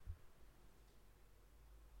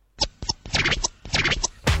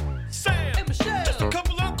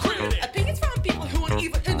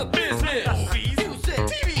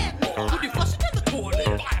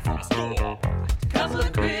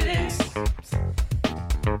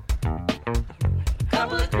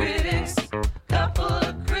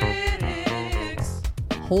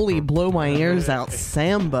holy blow my ears out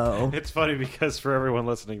Sambo. It's funny because for everyone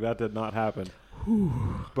listening, that did not happen.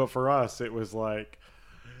 But for us, it was like...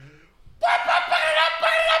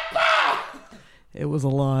 It was a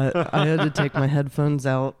lot. I had to take my headphones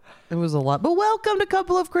out. It was a lot. But welcome to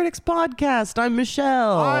Couple of Critics Podcast. I'm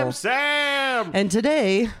Michelle. I'm Sam. And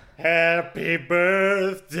today... Happy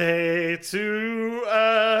birthday to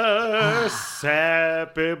us.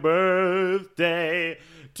 Happy birthday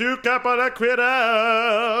to Couple of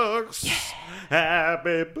Critics. Yeah.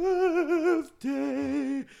 Happy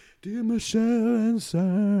birthday, dear Michelle and Sam.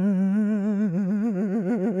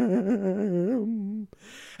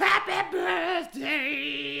 Happy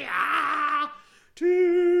birthday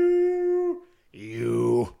to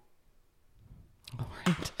you. All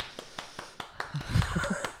right.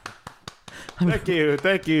 Thank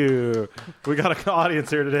you. We got an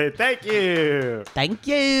audience here today. Thank you. Thank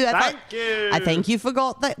you. Thank you. I think you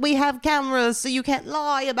forgot that we have cameras, so you can't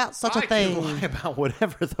lie about such a thing. I can lie about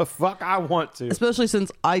whatever the fuck I want to. Especially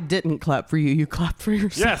since I didn't clap for you. You clapped for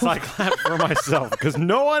yourself. Yes, I clap for myself because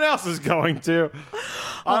no one else is going to.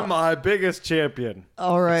 I'm my biggest champion.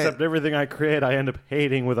 All right. Except everything I create, I end up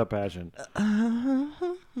hating with a passion.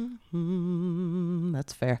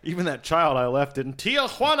 That's fair. Even that child I left in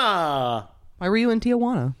Tijuana. Why were you in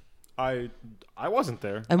Tijuana? I wasn't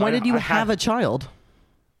there. And why did you have a child?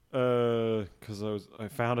 Because I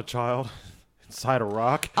found a child inside a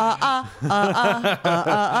rock.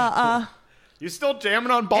 You still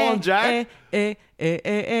jamming on Ball and Jack? Didn't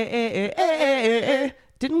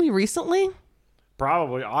we recently?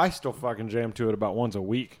 Probably. I still fucking jam to it about once a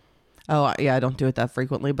week. Oh, yeah, I don't do it that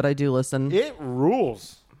frequently, but I do listen. It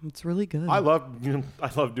rules. It's really good. I love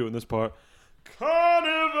doing this part.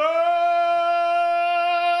 Carnival!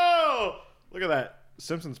 Look at that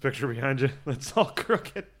Simpsons picture behind you. That's all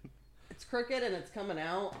crooked. It's crooked and it's coming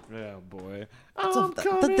out. Yeah, boy.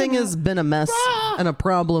 The thing has been a mess and a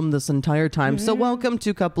problem this entire time. So welcome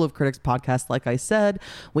to Couple of Critics Podcast. Like I said,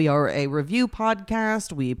 we are a review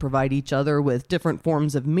podcast. We provide each other with different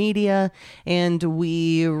forms of media, and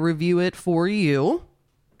we review it for you.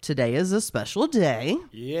 Today is a special day.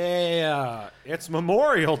 Yeah, it's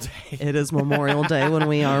Memorial Day. It is Memorial Day when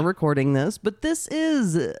we are recording this, but this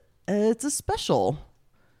is, it's a special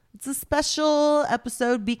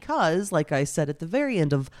episode because, like I said at the very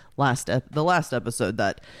end of the last episode,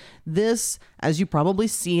 that this, as you probably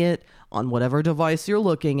see it on whatever device you're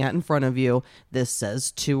looking at in front of you, this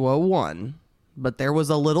says 201. But there was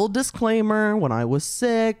a little disclaimer when I was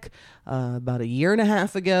sick about a year and a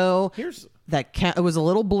half ago. It was a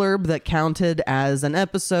little blurb that counted as an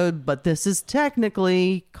episode, but this is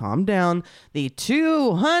technically, calm down, the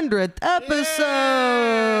 200th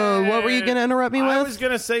episode. Yay! What were you going to interrupt me with? I was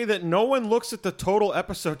going to say that no one looks at the total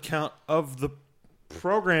episode count of the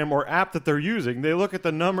program or app that they're using. They look at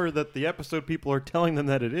the number that the episode people are telling them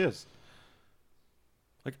that it is.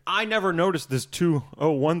 Like, I never noticed this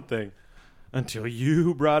 201 thing until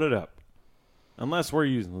you brought it up. Unless we're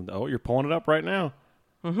using... Oh, you're pulling it up right now.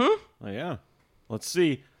 Mm-hmm. Oh, yeah. Let's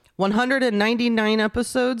see. 199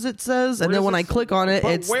 episodes, it says. And then when I click on it,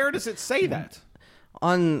 it's... where does it say that?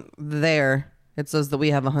 On there, it says that we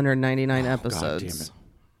have 199 episodes. God damn it.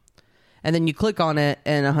 And then you click on it,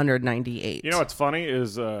 and 198. You know what's funny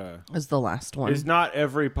is the last one. Is not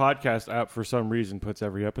every podcast app for some reason puts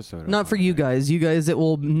every episode up. Not for you guys. You guys, it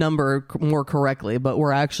will number more correctly, but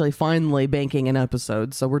we're actually finally banking an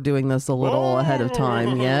episode, so we're doing this a little ahead of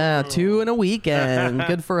time. Yeah, 2 in a weekend.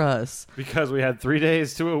 Good for us. Because we had 3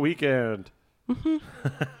 days to a weekend. We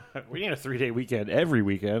need a 3-day weekend every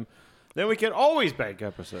weekend. Then we can always bank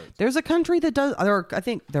episodes. There's a country that does, or I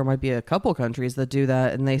think there might be a couple countries that do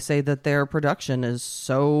that, and they say that their production is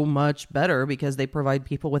so much better because they provide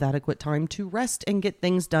people with adequate time to rest and get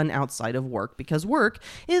things done outside of work, because work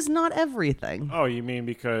is not everything. Oh, you mean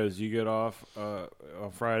because you get off on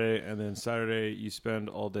Friday and then Saturday you spend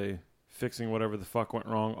all day fixing whatever the fuck went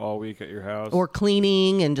wrong all week at your house. Or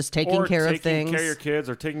cleaning and just taking care of things. Or taking care of your kids,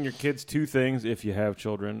 or taking your kids to things if you have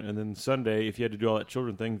children. And then Sunday, if you had to do all that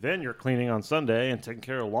children thing, then you're cleaning on Sunday and taking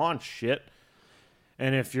care of lawn shit.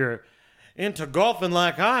 And if you're into golfing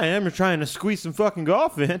like I am, you're trying to squeeze some fucking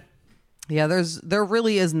golf in. Yeah, there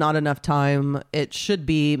really is not enough time. It should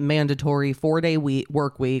be mandatory 4-day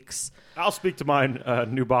work weeks. I'll speak to my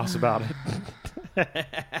new boss about it.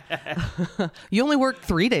 You only work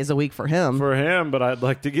 3 days a week for him. For him, but I'd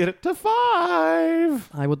like to get it to 5.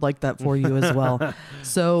 I would like that for you as well.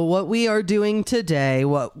 So what we are doing today,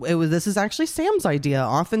 this is actually Sam's idea.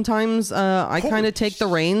 Oftentimes, I kind of take the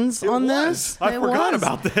reins on this. I forgot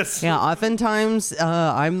about this. Yeah, oftentimes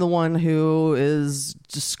I'm the one who is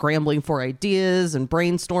just scrambling for ideas and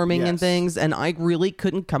brainstorming and things, and I really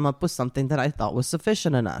couldn't come up with something that I thought was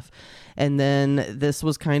sufficient enough. And then this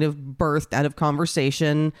was kind of birthed out of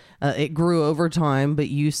conversation. It grew over time, but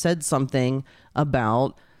you said something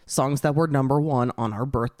about songs that were number one on our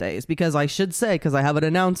birthdays. Because I should say, because I haven't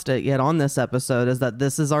announced it yet on this episode, is that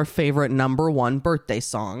this is our favorite number one birthday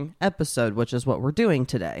song episode, which is what we're doing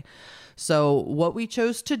today. So what we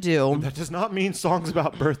chose to do... That does not mean songs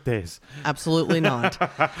about birthdays. Absolutely not.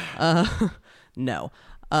 No.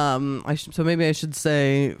 So maybe I should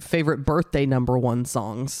say favorite birthday number one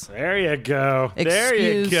songs. There you go.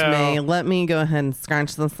 Excuse me. Let me go ahead and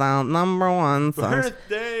scratch this out. Number one songs.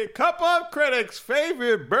 Birthday, Cup of Critics'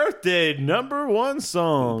 favorite birthday number one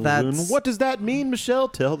song. And what does that mean, Michelle?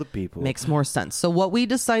 Tell the people. Makes more sense. So what we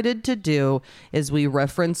decided to do is we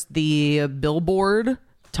referenced the Billboard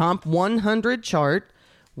Top 100 chart.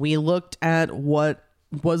 We looked at what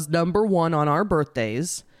was number one on our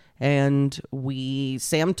birthdays. And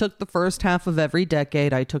Sam took the first half of every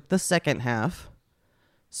decade. I took the second half.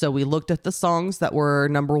 So we looked at the songs that were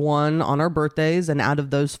number one on our birthdays. And out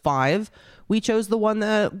of those 5, we chose the one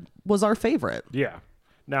that was our favorite. Yeah.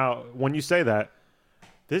 Now, when you say that,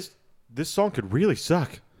 this song could really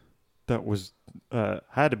suck. That was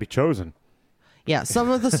had to be chosen. Yeah, some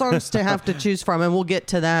of the songs to have to choose from. And we'll get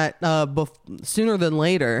to that sooner than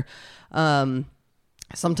later.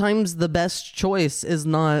 Sometimes the best choice is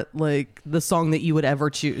not like the song that you would ever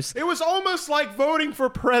choose. It was almost like voting for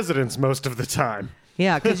presidents most of the time.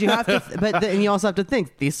 Yeah, because you have to, but then you also have to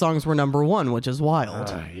think these songs were number one, which is wild.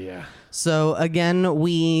 Yeah. So again,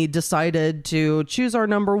 we decided to choose our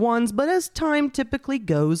number ones, but as time typically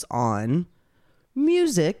goes on,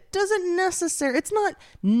 music doesn't necessarily, it's not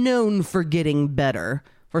known for getting better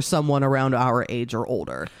for someone around our age or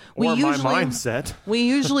older. My mindset. We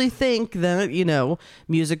usually think that,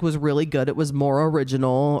 music was really good. It was more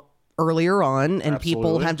original earlier on, and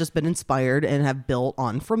people have just been inspired and have built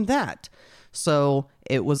on from that. So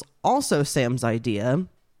it was also Sam's idea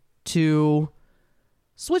to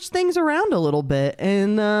switch things around a little bit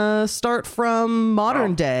and start from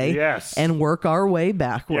modern day and work our way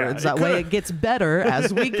backwards. That way it gets better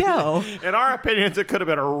as we go. In our opinions, it could have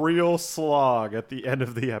been a real slog at the end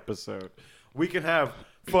of the episode. We can have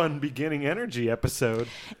fun beginning energy episode.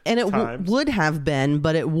 And it would have been,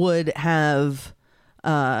 but it would have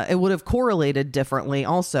correlated differently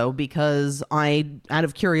also, because out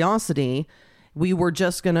of curiosity, we were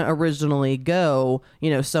just going to originally go,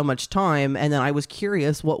 so much time. And then I was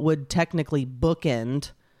curious what would technically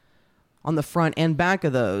bookend on the front and back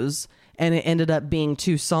of those. And it ended up being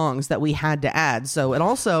 2 songs that we had to add. So, and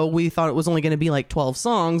also we thought it was only going to be like 12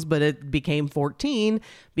 songs, but it became 14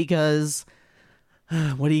 because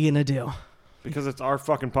what are you going to do? Because it's our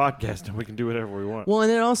fucking podcast and we can do whatever we want. Well,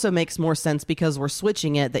 and it also makes more sense because we're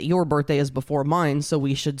switching it that your birthday is before mine. So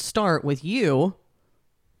we should start with you.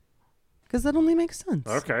 Because that only makes sense.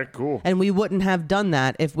 Okay, cool. And we wouldn't have done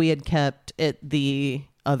that if we had kept it the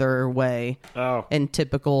other way in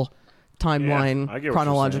typical timeline,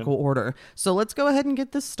 chronological order. So let's go ahead and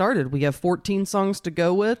get this started. We have 14 songs to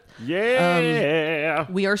go with. Yeah.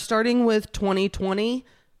 We are starting with 2020.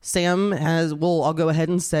 I'll go ahead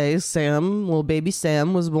and say little baby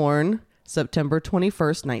Sam was born September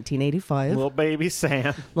 21st, 1985. Little baby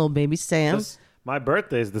Sam. Little baby Sam. My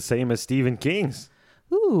birthday is the same as Stephen King's.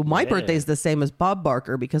 Ooh, my birthday's the same as Bob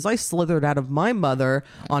Barker because I slithered out of my mother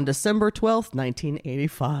on December 12th,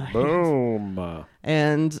 1985. Boom.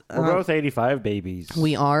 And we're both 85 babies.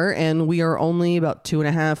 We are, and we are only about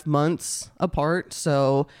 2.5 months apart.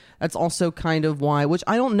 So that's also kind of why, which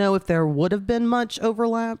I don't know if there would have been much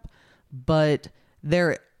overlap, but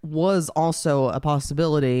there was also a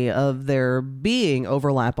possibility of there being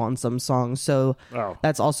overlap on some songs. So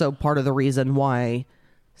that's also part of the reason why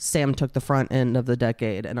Sam took the front end of the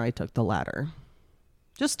decade and I took the latter.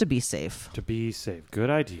 Just to be safe. Good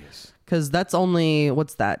ideas. Because that's only,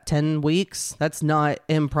 10 weeks? That's not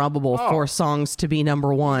improbable for songs to be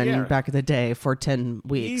number one back in the day for 10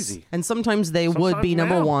 weeks. Easy. And sometimes they would be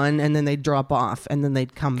number one and then they'd drop off and then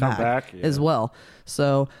they'd come back as well.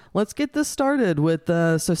 So let's get this started with,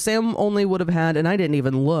 so Sam only would have had, and I didn't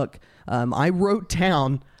even look, I wrote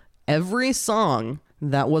down every song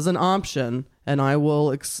that was an option. And I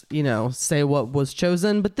will, say what was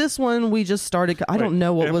chosen. But this one, we just started. I don't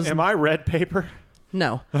know what was. Am I red paper?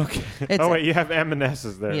 No. Okay. It's- Wait, you have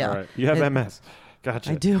M&S's there. Yeah. All right. You have It- MS.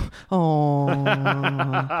 Gotcha. I do.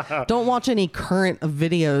 Oh. Don't watch any current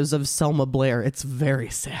videos of Selma Blair. It's very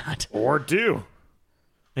sad. Or do.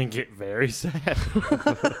 And get very sad.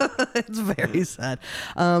 It's very sad.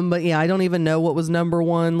 But yeah, I don't even know what was number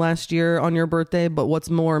one last year on your birthday. But what's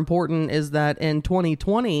more important is that in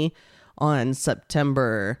 2020, on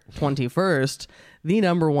September 21st, the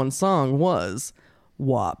number one song was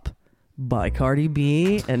WAP by Cardi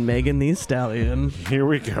B and Megan Thee Stallion. Here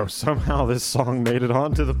we go. Somehow this song made it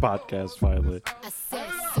onto the podcast finally. I said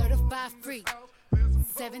certified free.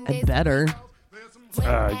 7 days And better.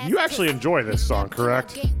 You actually enjoy this song,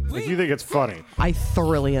 correct? Like, you think it's funny. I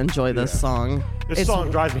thoroughly enjoy this song. This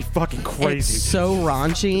song drives me fucking crazy. It's so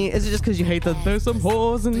raunchy. Is it just because you hate that there's some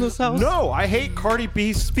whores in this house? No, I hate Cardi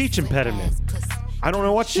B's speech impediment. I don't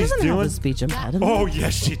know what She she's doesn't have doing. a speech impediment. Oh,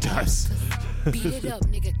 yes, she does. Beat it up,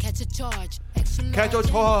 nigga. Catch a charge. Extra Catch a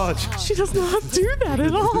large. charge. She does not do that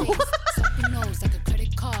at all. Slap your nose like a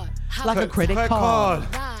credit card. Like a credit Credit card.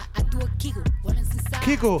 Ride, I do a giggle. What is inside?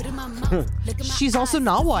 Giggle. Put in my mouth. Look at my She's also eyes.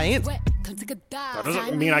 not white. Come take a dive. That doesn't Tie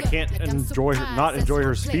mean me I up can't like I'm enjoy her, surprised. not enjoy her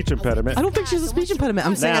That's speech so impediment. I don't think she has a speech impediment.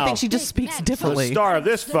 I'm saying I Now- think she just speaks The differently. star of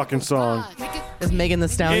this fucking song Is Megan Thee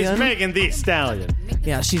is Stallion? Megan Thee Stallion.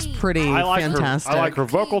 Yeah, she's pretty I like fantastic. her. I like her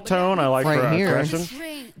vocal tone. I like Right her here. aggression.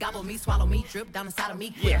 Gobble me, swallow me, drip down inside of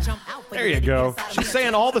me. Quick, jump out for There you go. She's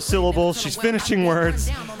saying all the syllables. She's finishing words.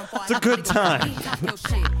 It's a good time.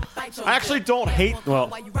 I actually don't hate.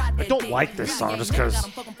 Well, I don't like this song just because.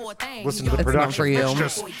 Listen to the It's not production. for you. It's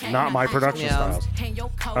just not my production Yeah.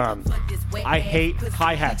 styles. I hate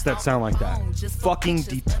hi-hats that sound like that. Fucking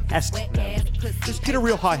detest them. Just get a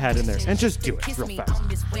real hi-hat in there and just do it real fast.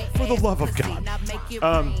 For the love of God.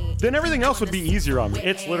 Then everything else would be easier on me.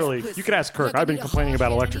 It's literally, you could ask Kirk. I've been complaining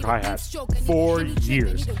about electric hi-hats for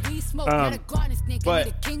years.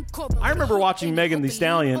 But I remember watching Megan Thee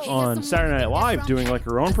Stallion on Saturday Night Live doing like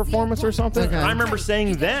her own performance or something. Okay. And I remember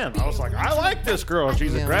saying then, I was like, I like this girl.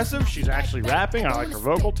 She's aggressive. She's actually rapping. I like her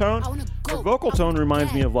vocal tone. Her vocal tone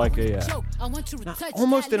reminds me of like a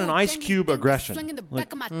almost in an Ice Cube aggression.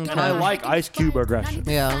 Like, and I like Ice Cube aggression.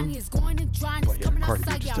 Yeah. But yeah, Cardi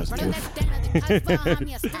B just doesn't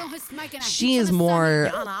do She is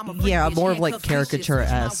more, more of like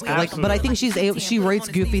caricature-esque. Like, but I think she writes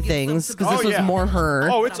goofy things because this Oh, was yeah. more her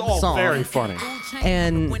Oh, it's all song. very funny.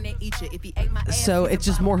 And so it's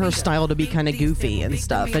just more her style to be kind of goofy and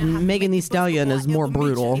stuff. And Megan Thee Stallion is more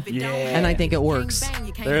brutal. Yeah. And I think it works.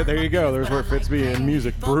 There you go. There's where it fits me in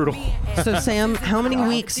music. Brutal. So Sam, how many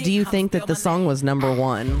weeks do you think that the song was number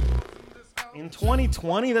one? In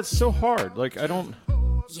 2020, that's so hard. Like, I don't.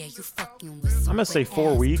 Yeah, you fucking with I'm gonna say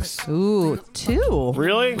 4 weeks. Ooh, 2.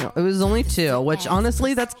 Really? It was only 2, which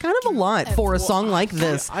honestly, that's kind of a lot for a song like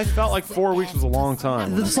this. I felt like 4 weeks was a long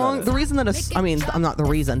time. The song, the reason that I'm not the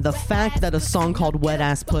reason. The fact that a song called "Wet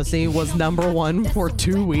Ass Pussy" was number one for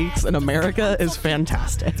 2 weeks in America is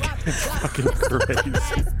fantastic. Fucking crazy.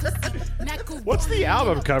 What's the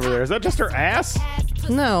album cover there? Is that just her ass?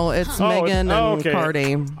 No, it's Megan and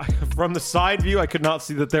Cardi. From the side view, I could not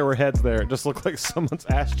see that there were heads there. It just looked like someone's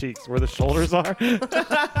ass cheeks where the shoulders are.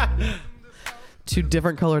 2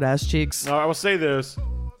 different colored ass cheeks. Now, I will say this.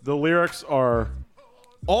 The lyrics are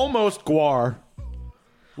almost guar.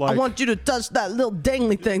 I Like, want you to touch that little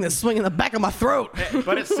dangly thing that's swinging the back of my throat.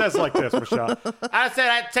 but it says like this, Michelle. I said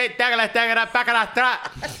I'd say dagala dagala back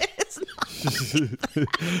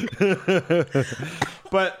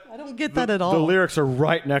But I don't get that at all. the lyrics are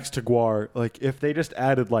right next to guar. Like, if they just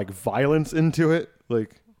added like violence into it,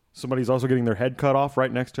 like somebody's also getting their head cut off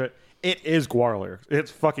right next to it, it is guar lyrics. It's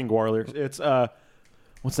fucking guar lyrics. It's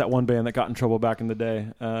what's that one band that got in trouble back in the day?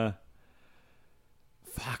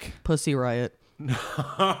 Pussy Riot.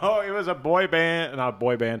 Oh, it was a boy band, not a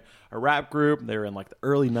boy band, a rap group. They were in like the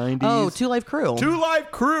early 90s. Oh, Two Live Crew. Two Live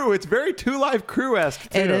Crew. It's very Two Live Crew-esque,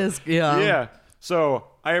 too. It is, yeah. Yeah. So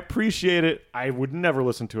I appreciate it. I would never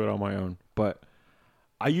listen to it on my own, but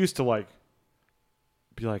I used to like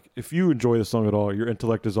be like, if you enjoy the song at all, your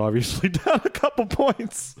intellect is obviously down a couple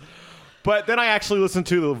points. But then I actually listened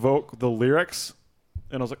to the lyrics,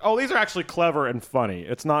 and I was like, oh, these are actually clever and funny.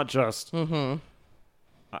 It's not just,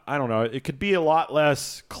 I don't know. It could be a lot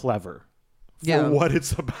less clever for what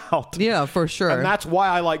it's about. Yeah, for sure. And that's why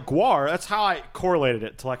I like guar. That's how I correlated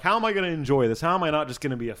it to like, how am I going to enjoy this? How am I not just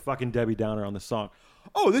going to be a fucking Debbie Downer on this song?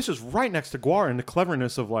 Oh, this is right next to guar and the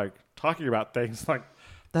cleverness of like talking about things like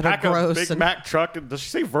that are Pack a gross. Big and, Mac truck. And does she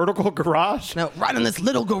say vertical garage? no, right in this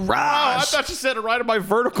little Oh, I garage. thought she said right in my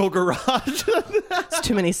vertical garage. It's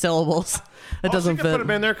too many syllables. It doesn't she can fit. put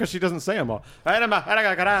them in there because she doesn't say them all. Right in my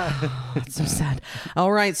It's so sad.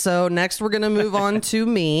 All right, so next we're going to move on to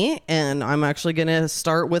me, and I'm actually going to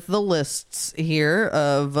start with the lists here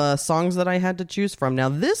of songs that I had to choose from. Now,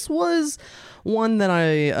 this was one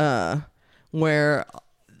that where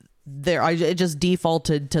it just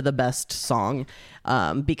defaulted to the best song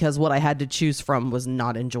because what I had to choose from was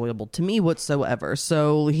not enjoyable to me whatsoever.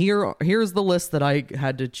 So here's the list that I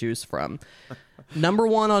had to choose from. Number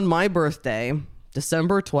 1 on my birthday,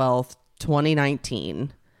 December 12th,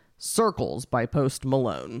 2019, Circles by Post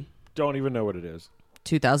Malone. Don't even know what it is.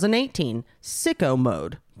 2018, Sicko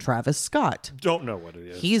Mode, Travis Scott. Don't know what it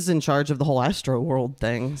is. He's in charge of the whole Astro World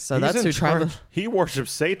thing. So He's that's in who charge. Travis... He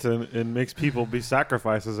worships Satan and makes people be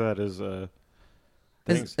sacrifices at his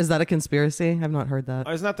things. Is that a conspiracy? I've not heard that.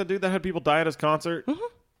 Isn't that the dude that had people die at his concert?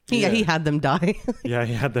 Yeah, he had them die. Yeah,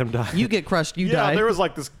 he had them die. You get crushed, you yeah, die. there was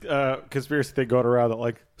like this conspiracy thing going around that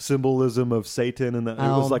like symbolism of Satan and that it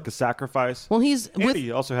was like a sacrifice. Well, he's and with...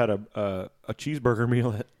 he also had a cheeseburger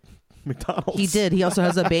meal at McDonald's. He did. He also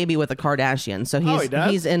has a baby with a Kardashian. So he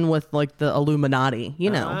does? he's in with like the Illuminati. You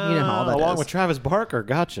know how all that along is. with Travis Barker.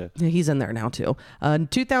 Gotcha. Yeah, he's in there now too.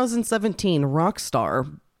 2017,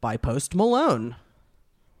 Rockstar by Post Malone.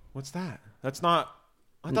 What's that? That's not.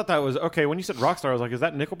 I thought that was okay. When you said Rockstar, I was like, "Is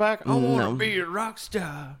that Nickelback?" I want to be a rock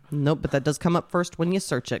star. Nope, but that does come up first when you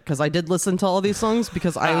search it because I did listen to all these songs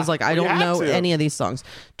because I was like, I Well, you don't had know to. any of these songs.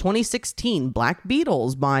 2016, Black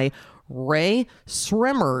Beatles by Ray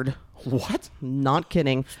Sremmurd. What? Not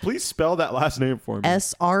kidding. Please spell that last name for me.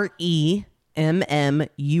 Sremmurd.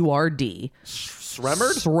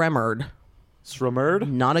 Sremmurd? Sremmurd. Sremmurd?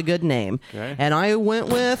 Not a good name. Okay. And I went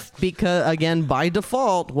with, because again, by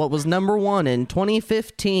default, what was number 1 in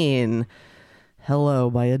 2015? Hello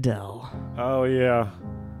by Adele. Oh yeah.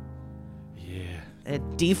 Yeah.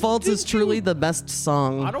 It defaults as truly the best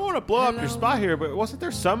song. I don't want to blow up your spot here, but wasn't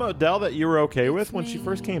there some Adele that you were okay with when she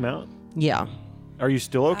first came out? Yeah. Are you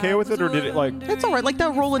still okay with it, or did it like? It's all right. Like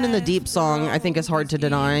that Rolling in the Deep song, I think is hard to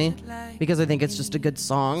deny because I think it's just a good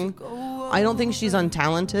song. I don't think she's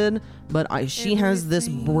untalented, but she has this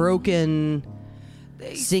broken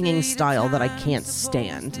singing style that I can't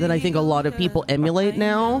stand, that I think a lot of people emulate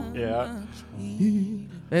now. Yeah.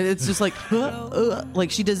 It's just like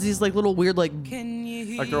she does these like little weird like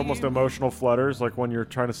Like they're almost emotional flutters, like when you're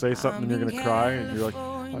trying to say something and you're gonna cry, and you're like.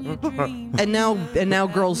 and now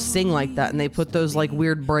girls sing like that and they put those like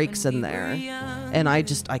weird breaks in there, and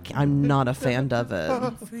I'm not a fan of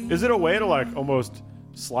it. Is it a way to like almost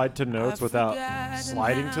slide to notes without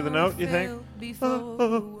sliding to the note, you think?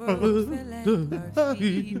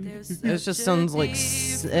 It just sounds like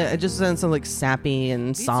sappy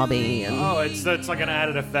and sobby and Oh, it's like an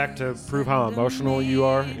added effect to prove how emotional you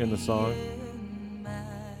are in the song.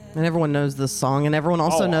 and everyone knows this song, and everyone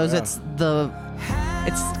also knows yeah.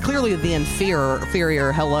 it's clearly the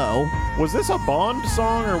inferior Hello. Was this a Bond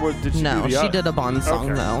song, or did she No, do the she did a Bond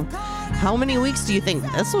song Okay. though. How many weeks do you think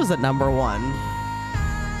this was at number 1?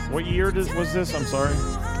 What year was this? I'm sorry.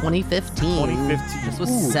 2015. 2015. This was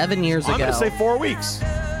Ooh. 7 years I'm ago. gonna say 4 weeks.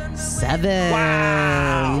 7.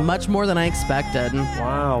 Wow. Much more than I expected.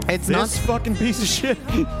 Wow. It's this not- fucking piece of shit.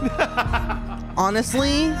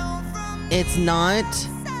 Honestly, it's not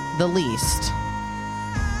the least.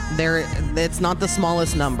 It's not the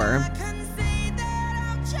smallest number.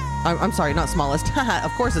 I'm sorry, not smallest.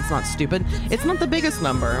 Of course it's not stupid. It's not the biggest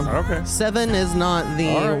number. Okay. 7 is not the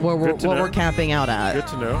All right, what good to know. we're capping out at. Good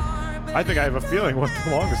to know. I think I have a feeling what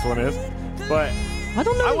the longest one is, but I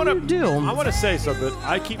don't know I what want you do. I want to say something.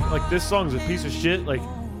 I keep like this song's a piece of shit. Like,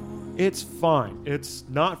 it's fine. It's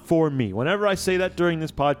not for me. Whenever I say that during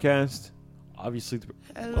this podcast, obviously,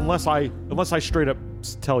 unless I straight up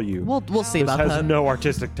tell you, We'll see this about has that. no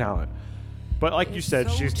artistic talent. But like you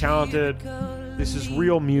said, she's talented. This is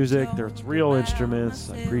real music. There's real instruments.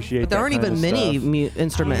 I appreciate. But there that aren't kind even of many stuff.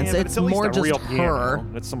 instruments. Yeah, but it's at least more a just real her. piano.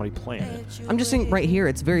 It's somebody playing it. I'm just saying right here,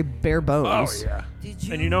 it's very bare Oh bones. yeah.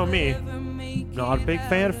 And you know me, not a big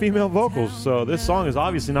fan of female vocals, so this song is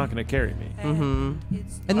obviously not going to carry me.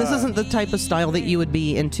 And this isn't the type of style that you would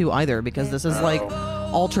be into either, because this is like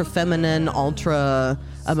ultra feminine, ultra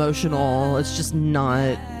emotional. It's just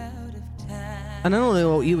not. And I don't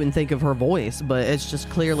know what you would think of her voice, but it's just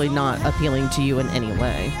clearly not appealing to you in any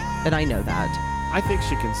way. And I know that. I think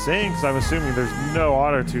she can sing, because I'm assuming there's no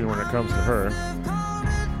auto-tune when it comes to her.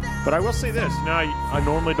 But I will say this, I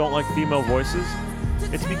normally don't like female voices.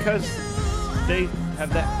 It's because they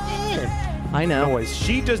have that I know. noise.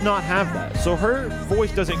 She does not have that. So her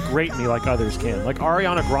voice doesn't grate me like others can. Like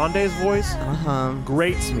Ariana Grande's voice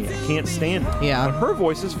grates me. I can't stand it. Yeah. But her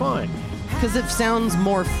voice is fine. Because it sounds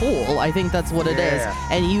more full. I think that's what it is. Yeah.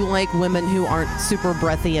 And you like women who aren't super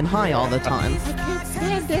breathy and high all the time. I can't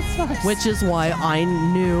stand this voice. Which is why I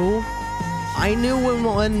knew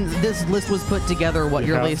when this list was put together what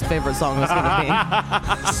your Yeah. least favorite song was going to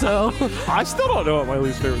be. So I still don't know what my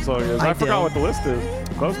least favorite song is. I forgot do. what the list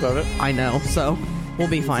is. Most of it. I know. So we'll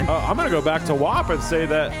be fine. I'm going to go back to WAP and say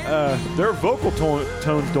that their vocal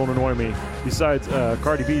tones don't annoy me. Besides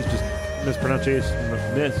Cardi B's just mispronunciation.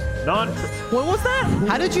 What was that?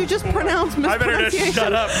 How did you just pronounce I better just mispronunciation?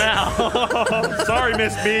 shut up now. Sorry,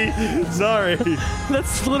 Miss B. Sorry.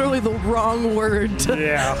 That's literally the wrong word to,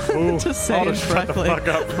 Yeah. Ooh, to say I'll just shut the correctly. fuck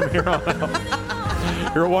up from here on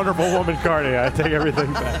out. You're a wonderful woman, Cardi. I take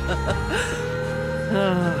everything back.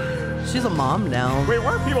 She's a mom now. Wait,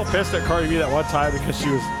 weren't people pissed at Cardi B that one time because she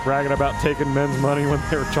was bragging about taking men's money when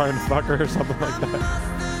they were trying to fuck her or something like that?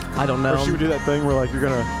 I don't know. Or she would do that thing where, like, you're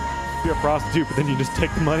going to be a prostitute, but then you just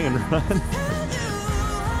take the money and run.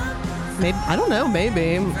 Maybe, I don't know.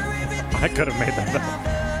 Maybe. I could have made that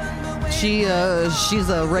up. She's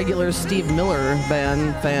a regular Steve Miller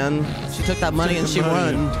fan. She took that money and she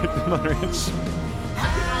won. Take the money and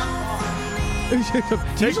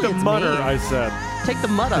take Usually the it's munner, me. I said. Take the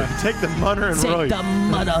mudda. Take the munner and Take run. the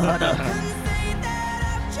mudda.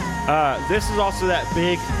 This is also that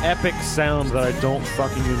big epic sound that I don't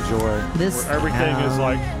fucking enjoy. This where everything is sound.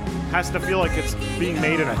 like has to feel like it's being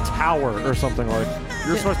made in a tower or something. Like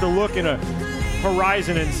you're supposed to look in a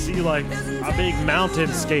horizon and see like a big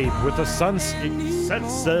mountainscape with the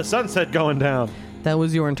sunset going down. That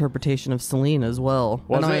was your interpretation of Celine as well.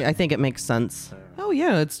 Was and it? I think it makes sense. Oh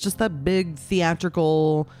yeah, it's just that big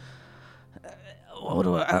theatrical. I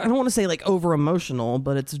don't want to say like over emotional,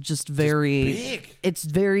 but it's just very big. It's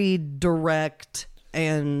very direct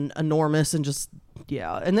and enormous and just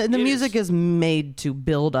yeah. And the music is made to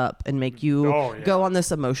build up and make you go on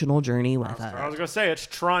this emotional journey with it. I was gonna say it's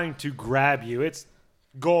trying to grab you. Its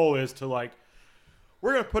goal is to like,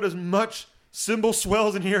 we're gonna put as much cymbal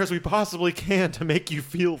swells in here as we possibly can to make you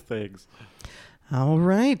feel things. All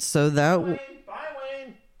right, so that. Bye,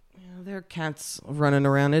 Wayne. There are cats running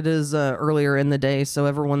around. It is earlier in the day, so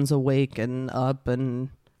everyone's awake and up and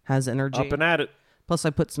has energy. Up and at it. Plus, I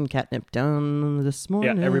put some catnip down this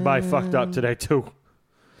morning. Yeah, everybody fucked up today too.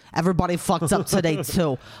 Everybody fucked up today,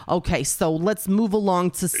 too. Okay, so let's move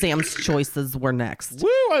along to Sam's choices. We're next. Woo!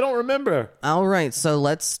 I don't remember. All right, so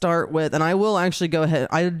let's start with, and I will actually go ahead.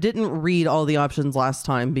 I didn't read all the options last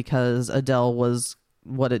time because Adele was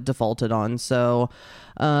what it defaulted on. So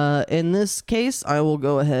in this case, I will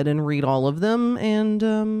go ahead and read all of them, and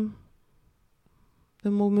then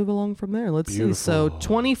we'll move along from there. Let's see. So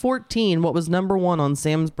 2014, what was number one on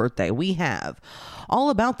Sam's birthday? We have All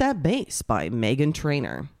About That Bass by Meghan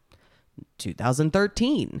Trainor.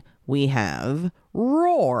 2013, we have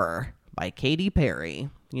Roar by Katy Perry.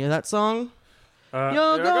 You know that song?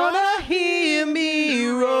 You're gonna hear me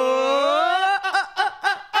roar.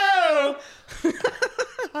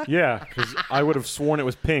 Yeah, because I would have sworn it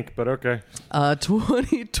was Pink, but okay.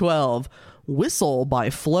 2012, Whistle by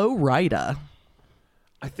Flo Rida.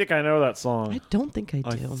 I think I know that song. I don't think I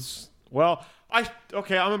do.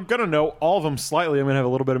 I'm gonna know all of them slightly. I'm gonna have a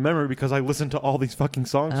little bit of memory because I listened to all these fucking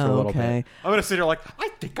songs for a little Okay. bit. I'm gonna sit here like, I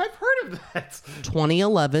think I've heard of that.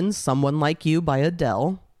 2011, Someone Like You by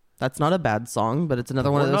Adele. That's not a bad song, but it's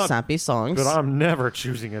another one of those sappy songs. But I'm never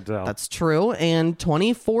choosing Adele. That's true. And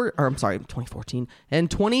 2014.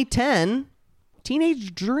 And 2010,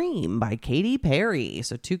 Teenage Dream by Katy Perry.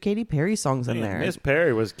 So 2 Katy Perry songs in there. Miss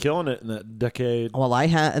Perry was killing it in that decade. Well, I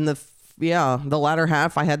had in the latter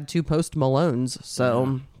half, I had 2 Post Malones.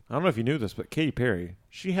 So I don't know if you knew this, but Katy Perry,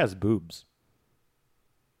 she has boobs.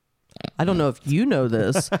 I don't know if you know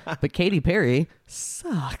this, but Katy Perry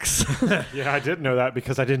sucks. Yeah, I did know that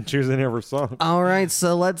because I didn't choose any of her songs. All right,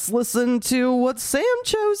 so let's listen to what Sam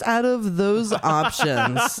chose out of those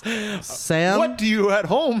options. Sam, What do you at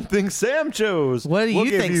home think Sam chose? What do we'll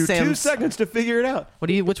you give think you 2 Sam's- seconds to figure it out.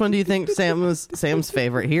 which one do you think Sam's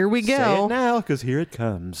favorite? Here we Say it go. now, because here it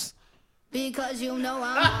comes. Because you know I'm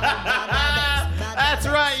all about that bass. That's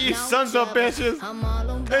right, you sons of bitches. I'm all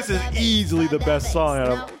about This is that bass, easily the that best bass. song out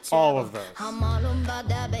No of all of trouble. those. I'm all about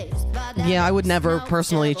that bass, about that Yeah, I would bass. never No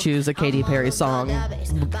personally trouble. choose a Katy I'm all Perry about song that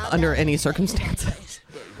bass, about under that any bass. circumstances.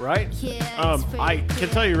 Right? Yeah, it's I can pretty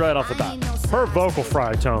tell you right off the bat, her vocal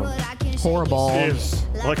fry tone but I can shake it, Horrible. shake it is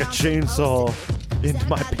like a I'm chainsaw supposed to. into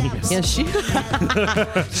my Step out penis.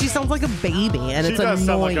 Yeah, she sounds like a baby, and She it's does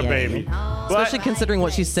sound annoying. like a baby. Especially But considering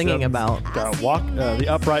what she's singing about. the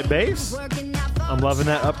upright bass. I'm loving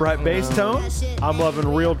that upright bass tone. I'm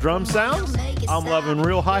loving real drum sounds. I'm loving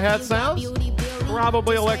real hi-hat sounds.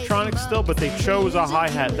 Probably electronic still, but they chose a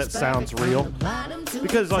hi-hat that sounds real.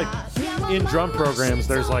 Because, like, in drum programs,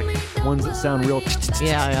 there's, like, ones that sound real.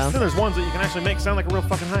 Yeah. And there's ones that you can actually make sound like a real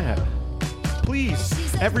fucking hi-hat.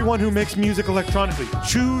 Please, everyone who makes music electronically,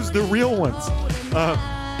 choose the real ones.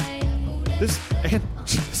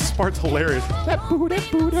 This part's hilarious. That booty.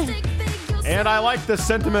 And I like the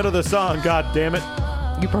sentiment of the song, god damn it.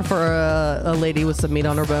 You prefer a lady with some meat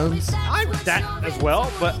on her bones? I'm that as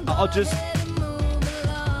well, but I'll just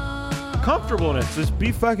comfortableness. Just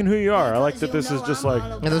be fucking who you are. I like that this is just like,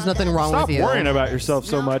 Yeah, there's nothing wrong stop with you. worrying about yourself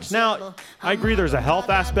so much. Now, I agree there's a health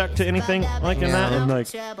aspect to anything like in that, and like,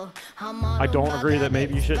 I don't agree that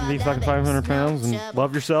maybe you shouldn't be fucking 500 pounds and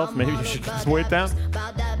love yourself. Maybe you should get some weight down.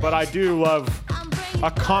 But I do love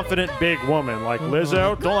a confident big woman like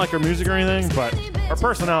Lizzo. Don't like her music or anything, but her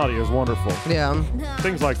personality is wonderful. Yeah.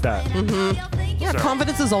 Things like that. Yeah, So-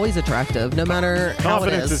 confidence is always attractive, no matter how it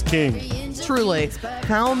Confidence is is. king. Truly.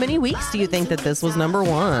 How many weeks do you think that this was number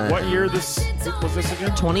one? What year was this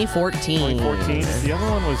again? 2014. 2014. The other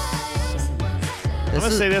one was. This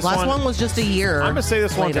gonna say this last one- one was just a year. I'm gonna say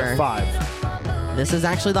this one's later. at 5. This is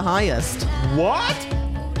actually the highest. What?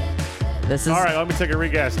 This is All right, let me take a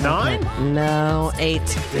re-guess. 9? No, 8.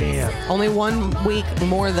 Damn. Only 1 week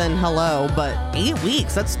more than Hello, but 8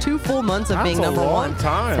 weeks. That's 2 full months of That's being a number long one.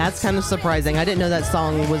 time. That's kind of surprising. I didn't know that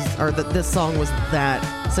song was, or that this song was that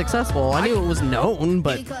successful. I knew it was known,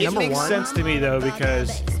 but It number makes one. sense to me though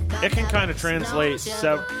because it can kind of translate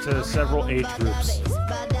to several age groups.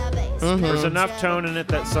 Mm-hmm. There's enough tone in it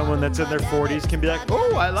that someone that's in their 40s can be like,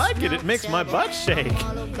 "Oh, I like it. It makes my butt shake,"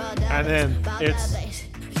 and then it's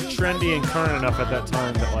trendy and current enough at that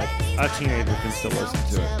time that like a teenager can still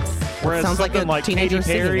listen to it. Whereas sounds like something a like Katy teenager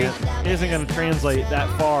singing Perry it. isn't going to translate that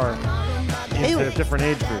far into It- different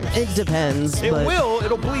age groups. It depends. It but will.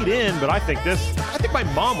 It'll bleed in, but I think my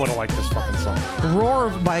mom would have liked this fucking song. Roar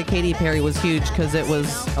by Katy Perry was huge because it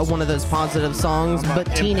was one of those positive songs,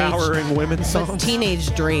 but Empowering women songs.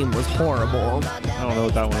 Teenage Dream was horrible. I don't know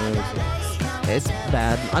what that one is. It's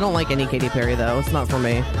bad. I don't like any Katy Perry though. It's not for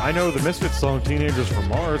me. I know the Misfits song "Teenagers from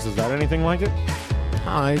Mars." Is that anything like it?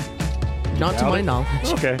 Not to Doubt my it?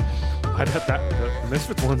 knowledge. Okay, I bet that the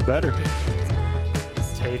Misfits one's better.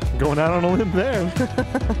 Going out on a limb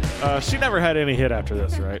there. She never had any hit after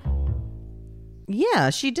this, right? Yeah,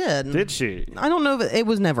 she did. Did she? I don't know if it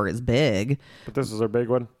was never as big. But this is her big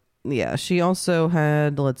one. Yeah, she also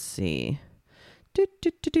had, let's see.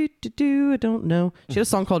 I don't know. She had a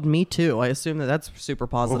song called Me Too. I assume that's super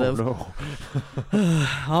positive. Oh, no.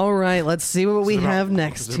 All right, let's see what we Is it about- have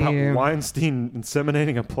next is it about here. Weinstein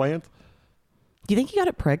inseminating a plant? Do you think he got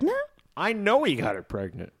it pregnant? I know he got her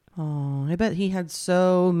pregnant. Oh, I bet he had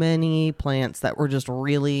so many plants that were just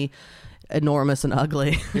really enormous and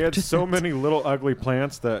ugly. He had so many little ugly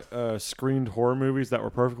plants that screened horror movies that were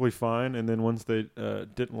perfectly fine, and then once they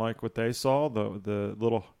didn't like what they saw, the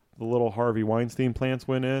little Harvey Weinstein plants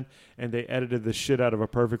went in, and they edited the shit out of a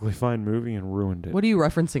perfectly fine movie and ruined it. What are you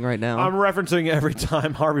referencing right now? I'm referencing every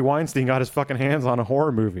time Harvey Weinstein got his fucking hands on a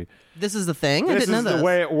horror movie. This is the thing? I This didn't is know this. the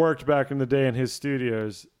way it worked back in the day in his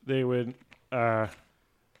studios. They would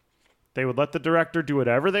let the director do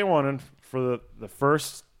whatever they wanted for the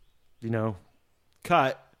first,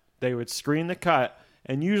 cut. They would screen the cut,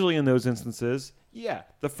 and usually in those instances, yeah,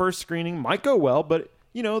 the first screening might go well, but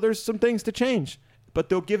there's some things to change. But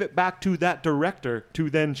they'll give it back to that director to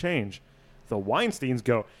then change. The Weinsteins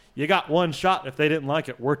go, you got one shot. If they didn't like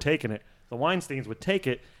it, we're taking it. The Weinsteins would take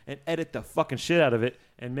it and edit the fucking shit out of it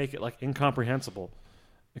and make it like incomprehensible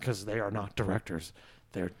because they are not directors.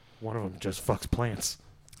 One of them just fucks plants.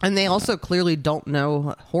 And they also clearly don't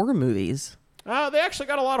know horror movies. They actually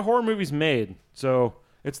got a lot of horror movies made. So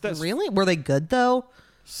it's that. Really? Were they good, though?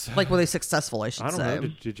 Like, were they successful, I should I don't say? know.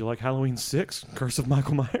 Did you like Halloween 6, Curse of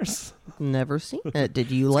Michael Myers? Never seen it.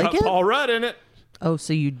 Did you like Got it? Paul Rudd in it. Oh,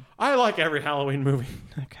 so you... I like every Halloween movie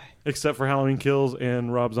Okay. except for Halloween Kills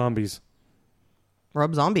and Rob Zombies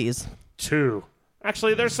Rob Zombies. 2.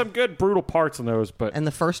 Actually, there's some good brutal parts in those, but And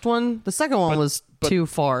the first one? The second one was too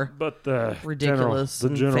far. the Ridiculous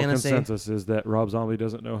general and fantasy. consensus is that Rob Zombie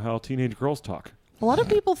doesn't know how teenage girls talk. A lot of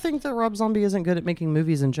people think that Rob Zombie isn't good at making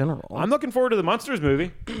movies in general. I'm looking forward to the Munsters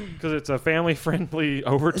movie because it's a family-friendly,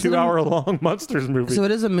 over 2-hour-long Munsters movie. So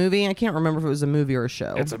it is a movie. I can't remember if it was a movie or a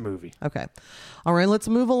show. It's a movie. Okay. All right, let's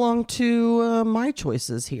move along to my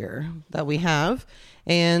choices here that we have.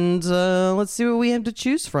 And let's see what we have to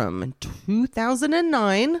choose from. In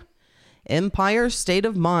 2009, Empire State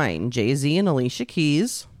of Mind, Jay-Z and Alicia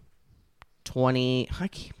Keys.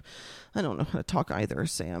 I don't know how to talk either,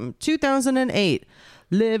 Sam. 2008,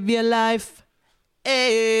 Live Your Life by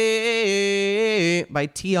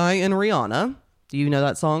T.I. and Rihanna. Do you know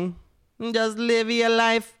that song? Just live your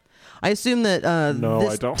life. I assume that No,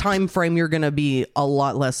 this I don't. time frame you're going to be a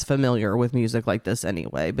lot less familiar with music like this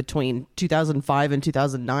anyway. Between 2005 and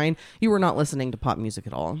 2009, you were not listening to pop music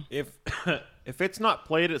at all. If it's not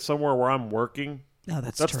played at somewhere where I'm working, Oh,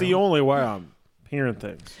 that's that's true. the only way I'm hearing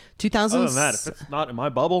things. 2000, Other than that, if it's not in my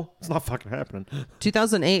bubble, it's not fucking happening.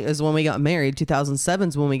 2008 is when we got married. 2007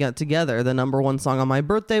 is when we got together. The number one song on my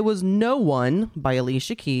birthday was No One by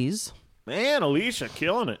Alicia Keys. Man, Alicia,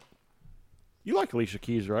 killing it. You like Alicia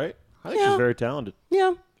Keys, right? I think Yeah. she's very talented.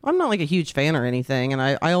 Yeah, I'm not like a huge fan or anything, and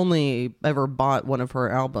I only ever bought one of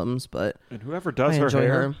her albums, but And whoever does I her enjoy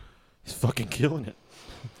hair her. is fucking killing it.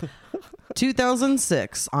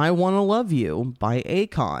 2006, I Wanna Love You by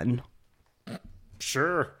Akon.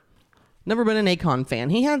 Sure. Never been an Akon fan.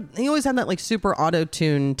 He always had that like super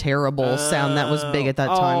auto-tune terrible sound that was big at that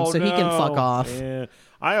time, so he can fuck off. Yeah.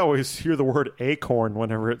 I always hear the word acorn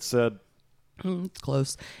whenever it's said. It's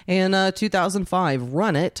close. And 2005,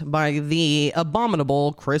 Run It by the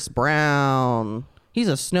abominable Chris Brown. He's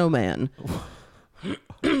a snowman.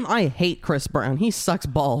 I hate Chris Brown. He sucks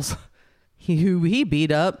balls. He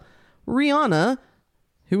beat up Rihanna,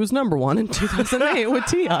 who was number one in 2008 with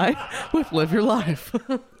T.I. with Live Your Life.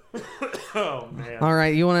 Oh, man. All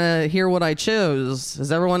right, you want to hear what I chose?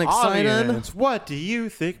 Is everyone excited? Audience, what do you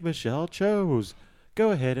think Michelle chose?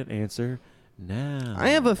 Go ahead and answer now. I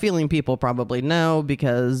have a feeling people probably know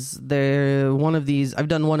because they're one of these. I've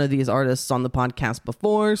done one of these artists on the podcast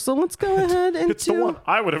before, so let's go ahead and It's the one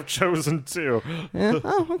I would have chosen too. Yeah.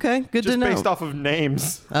 Oh, okay, good Just to know. based off of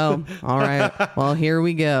names. Oh, all right. Well, here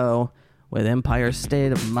we go with Empire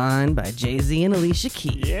State of Mind by Jay-Z and Alicia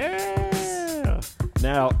Keys. Yeah.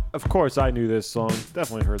 Now, of course, I knew this song.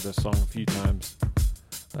 Definitely heard this song a few times.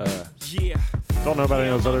 Don't know about any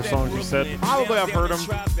of those other songs you said. Probably I've heard them.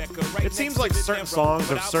 It seems like certain songs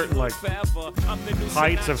have certain like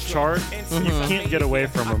heights of chart. You can't get away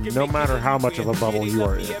from them, no matter how much of a bubble you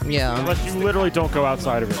are in. Yeah. Unless you literally don't go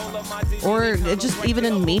outside of it. Or just even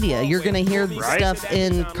in media, you're going to hear Right? stuff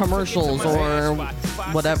in commercials or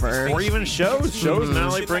whatever. Or even shows. Shows now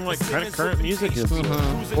they bring like kind of current music in.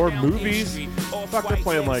 Or movies. Fuck, they're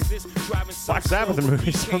playing like Black Sabbath in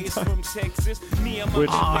movies sometimes. Which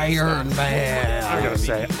Iron Man. I gotta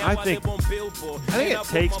say, I think it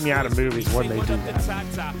takes me out of movies when they do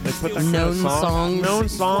that. They put that Known known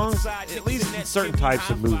songs. songs, at least in certain types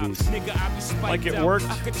of movies. Like it worked.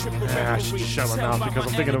 I should shut my mouth because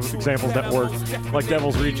I'm thinking of examples that worked. Like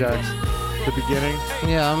Devil's Rejects, the beginning.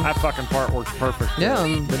 Yeah. That fucking part works perfect. Yeah.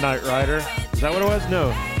 The Knight Rider. Is that what it was?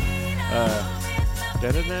 No.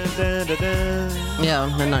 Da-da-da-da-da-da.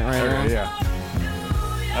 Yeah, Midnight Rider. Okay, yeah.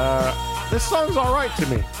 This song's all right to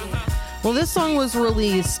me. Well, this song was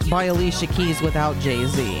released by Alicia Keys without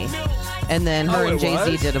Jay-Z. And then her Oh, and it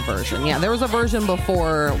Jay-Z was? did a version. Yeah, there was a version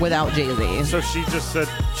before without Jay-Z. So she just said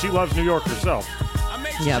she loves New York herself.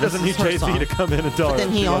 Yeah, She this doesn't is need her Jay-Z song. to come in and tell her.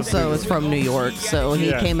 Then he she loves also New is from New York, so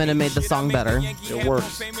he Yeah. came in and made the song better. It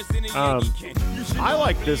works. I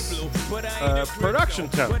like this production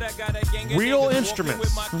tone. Real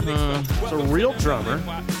instruments. It's a real drummer.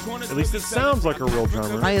 At least it sounds like a real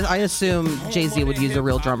drummer. I assume Jay-Z would use a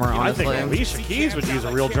real drummer, I honestly. think Alicia Keys would use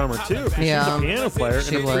a real drummer too. 'Cause Yeah, she's a piano player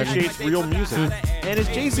she and would. appreciates real music. And is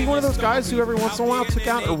Jay-Z one of those guys who every once in a while took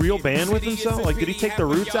out a real band with himself? Like, did he take the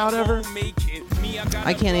Roots out ever?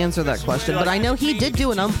 I can't answer that question, but I know he did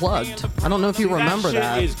do an Unplugged. I don't know if you remember that.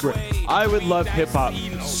 that. Shit is great. I would love hip hop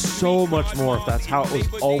so much more if that's how it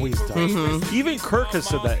was always done. Mm-hmm. Even Kirk has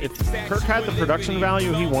said that if Kirk had the production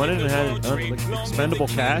value he wanted and had like, expendable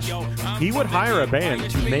cash, he would hire a band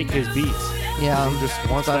to make his beats. Yeah, He just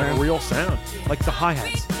wants better. that real sound, like the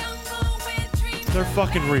hi-hats. They're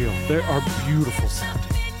fucking real. They are beautiful sounding.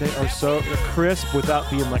 They are they're crisp without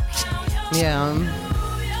being like Yeah.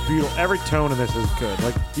 beautiful. Every tone in this is good.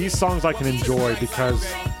 Like these songs I can enjoy because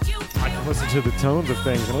I can listen to the tones of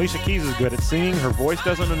things. And Alicia Keys is good at singing. Her voice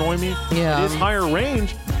doesn't annoy me. Yeah. It is higher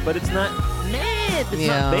range, but it's not It's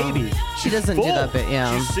Yeah. not baby. She She's doesn't do full. that bit,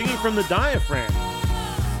 yeah. She's singing from the diaphragm.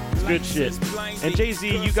 It's good shit. And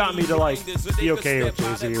Jay-Z, you got me to like be okay with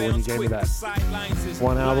Jay-Z when you gave me that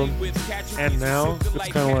one album. And now it's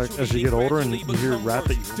kind of like as you get older and you hear rap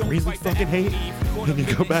that you really fucking hate, and you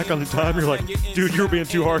go back on the time, you're like, dude, you were being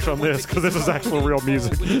too harsh on this because this is actual real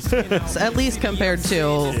music. So at least compared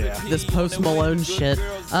to this Post Malone shit.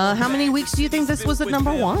 How many weeks do you think this was at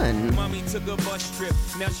number 1?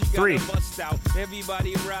 3.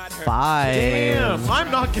 5. Damn,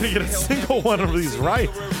 I'm not gonna get a single one of these right.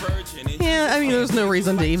 Yeah, I mean, there's no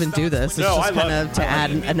reason to even do this. It's No, just I love kind of to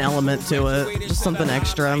add an element to it, just something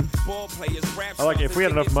extra. I like it. If we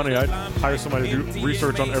had enough money, I'd hire somebody to do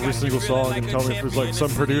research on every single song and tell me if there's like some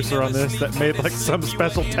producer on this that made like some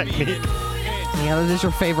special technique. Yeah, that is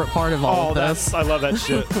your favorite part of all of this. I love that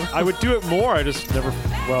shit. I would do it more. I just never.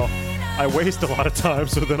 Well, I waste a lot of time,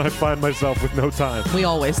 so then I find myself with no time. We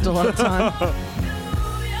all waste a lot of time.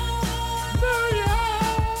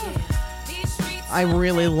 I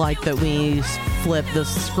really like that we flip the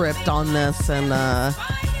script on this and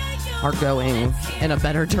are going in a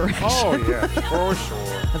better direction. Oh yeah, for sure.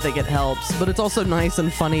 I think it helps, but it's also nice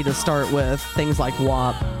and funny to start with things like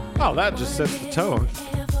WAP. Oh, that just sets the tone.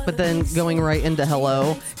 But then going right into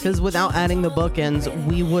Hello, because without adding the bookends,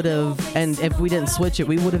 we would have, and if we didn't switch it,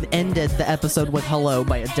 we would have ended the episode with Hello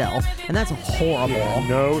by Adele, and that's horrible. Yeah,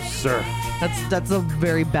 no, sir. That's a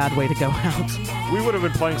very bad way to go out. We would have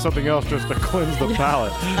been playing something else just to cleanse the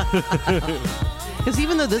palate. Because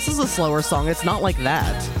even though this is a slower song, it's not like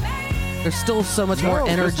that. There's still so much more this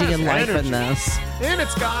energy has and life energy. in this. And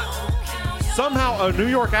it's got somehow a New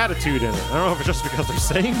York attitude in it. I don't know if it's just because they're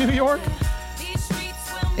saying New York.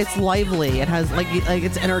 It's lively. It has like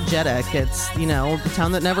it's energetic. It's, you know, the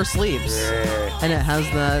town that never sleeps. Yeah. And it has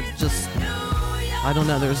that just, I don't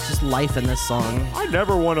know, there's just life in this song. I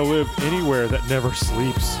never want to live anywhere that never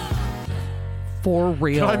sleeps. For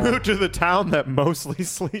real. I moved to the town that mostly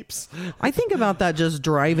sleeps. I think about that just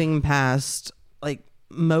driving past like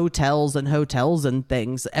motels and hotels and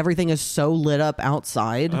things. Everything is so lit up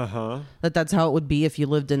outside that's how it would be if you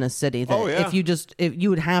lived in a city. That Oh, yeah. if you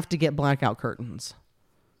would have to get blackout curtains.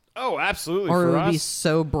 Oh, absolutely. Or it For would be us,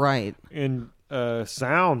 so bright. in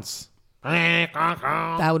sounds.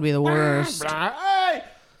 That would be the worst. Hey,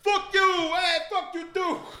 fuck you. Hey, fuck you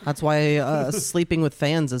too. That's why sleeping with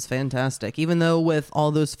fans is fantastic. Even though with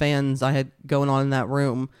all those fans I had going on in that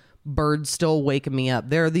room, birds still wake me up.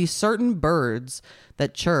 There are these certain birds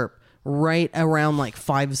that chirp right around like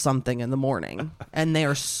 5-something in the morning, and they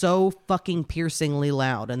are so fucking piercingly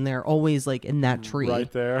loud, and they're always like in that tree.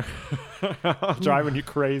 Right there. Driving you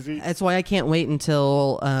crazy. That's why I can't wait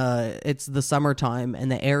until it's the summertime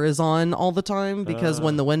and the air is on all the time, because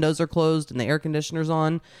when the windows are closed and the air conditioner's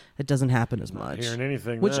on, it doesn't happen as much. Hearing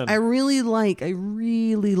anything Which then. I really like. I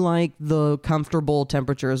really like the comfortable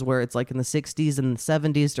temperatures where it's like in the 60s and the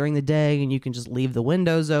 70s during the day, and you can just leave the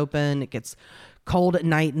windows open. It gets cold at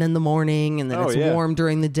night and in the morning, and then it's warm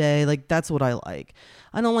during the day. Like, that's what I like.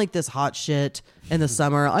 I don't like this hot shit in the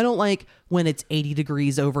summer. I don't like when it's 80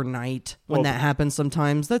 degrees overnight when that happens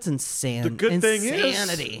sometimes. That's insane. The good thing is,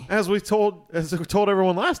 as we told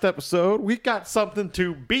everyone last episode, we got something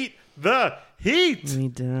to beat the heat. We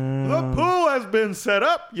do. The pool has been set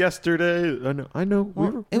up yesterday. I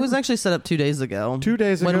know. It was actually set up 2 days ago. 2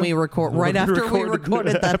 days ago? When we right after we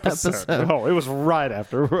recorded that episode. Oh, it was right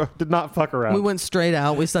after. Did not fuck around. We went straight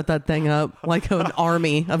out. We set that thing up like an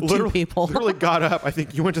army of two people. Literally got up. I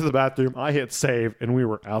think you went to the bathroom. I hit save, and we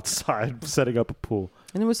were outside setting up a pool.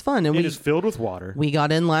 And it was fun. And It is filled with water. we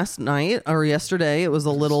got in last night or yesterday. It was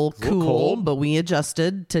a little cool, cold. but we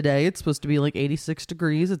adjusted. Today it's supposed to be like 86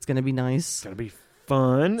 degrees. It's going to be nice. Gonna be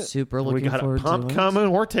fun. Super looking We got forward a pump to it.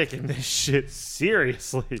 coming. We're taking this shit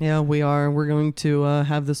seriously. Yeah, we are. We're going to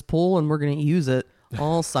have this pool and we're going to use it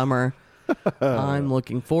all summer. I'm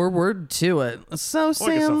looking forward to it. So, Look at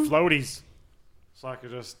some Sam, floaties, so I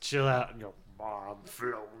could just chill out and go. I'm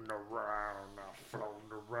floating around. I'm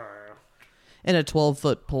floating around. in a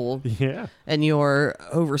 12-foot pool. Yeah. And you're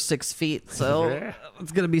over 6 feet, so Yeah.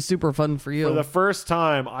 it's going to be super fun for you. For the first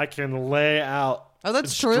time, I can lay out. Oh,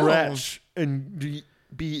 that's and true. Stretch and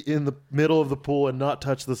be in the middle of the pool and not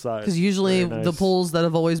touch the side. Because usually Very nice. the pools that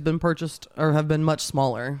have always been purchased or have been much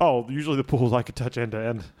smaller. Oh, usually the pools I could touch end to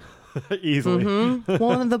end easily.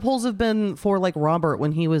 Well, the pools have been for like Robert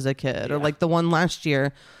when he was a kid, or like the one last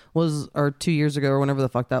year was, or 2 years ago, or whenever the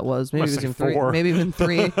fuck that was. Maybe it Must was say even 3. 4. Maybe even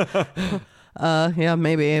 3. Yeah,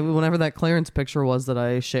 maybe whenever that clearance picture was that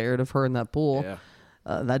I shared of her in that pool. Yeah.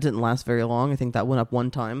 That didn't last very long. I think that went up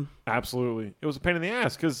one time. Absolutely. It was a pain in the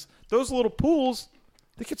ass because those little pools,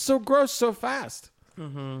 they get so gross so fast.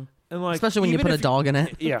 Mm-hmm. And like, Especially when you even put a if dog in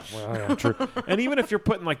it. Yeah, well, yeah, true. And even if you're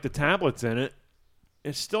putting like the tablets in it,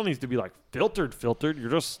 it still needs to be like filtered.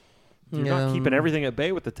 You're Yeah. not keeping everything at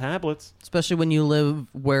bay with the tablets. Especially when you live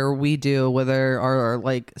where we do, where there are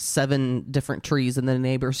like 7 different trees in the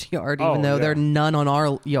neighbor's yard, even Oh, though yeah. there are none on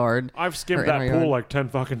our yard. I've skimmed Or in that our pool yard. like 10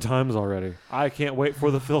 fucking times already. I can't wait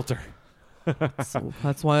for the filter. So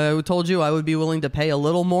that's why I told you I would be willing to pay a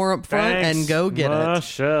little more up front Thanks, and go get it.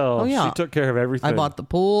 Michelle. Oh, yeah. She took care of everything. I bought the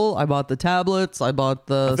pool. I bought the tablets. I bought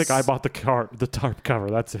the. I think I bought the tarp cover.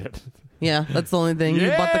 That's it. Yeah, that's the only thing. You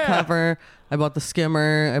bought the Yeah. cover. I bought the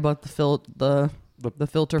skimmer. I bought the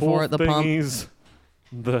filter Pool for it. The pump. thingies,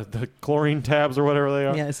 the chlorine tabs or whatever they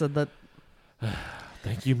are. Yeah, I said that.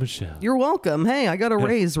 Thank you, Michelle. You're welcome. Hey, I got a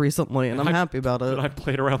raise recently, and I'm happy about it. And I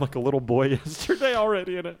played around like a little boy yesterday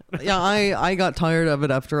already in it. Yeah, I got tired of it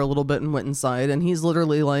after a little bit and went inside, and he's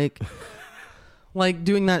literally like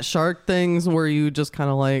doing that shark things where you just kind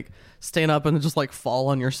of like stand up and just like fall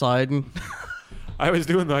on your side. And I was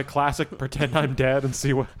doing the classic pretend I'm dead and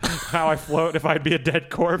see how I float if I'd be a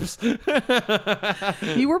dead corpse.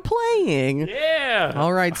 you were playing. Yeah.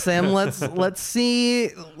 All right, Sam. Let's see.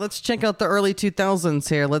 Let's check out the early 2000s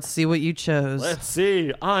here. Let's see what you chose. Let's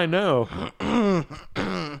see. I know.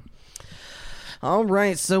 All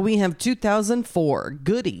right, so we have 2004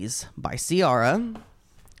 "Goodies" by Ciara.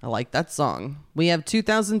 I like that song. We have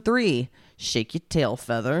 2003 "Shake Your Tail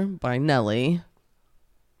Feather" by Nelly.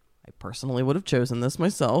 I personally would have chosen this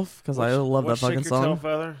myself because I love that fucking Shake your tail song.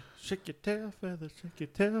 feather. Shake your tail feather. Shake your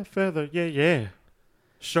tail feather. Yeah, yeah.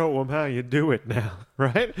 Show them how you do it now,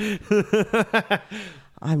 right?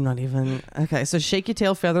 I'm not even... Okay, so "Shake Your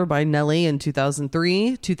Tail Feather" by Nelly in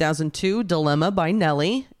 2003. 2002, "Dilemma" by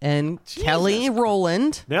Nelly and Kelly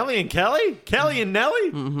Rowland. Nelly and Kelly? Kelly and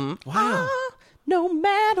Nelly? Mm-hmm. Wow. No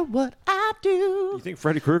matter what I do. You think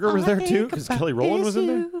Freddy Krueger was all I there too? think Because about Kelly Rowland was is in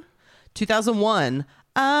there? you. 2001,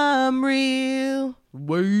 "I'm Real"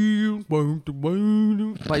 by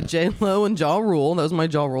J-Lo and Ja Rule. That was my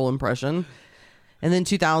Ja Rule impression. And then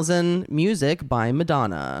 2000, "Music" by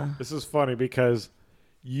Madonna. This is funny because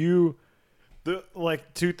the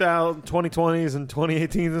 2020s and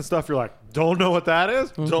 2018s and stuff, you're like, don't know what that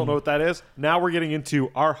is? Mm-hmm. Don't know what that is? Now we're getting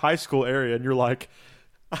into our high school area and you're like,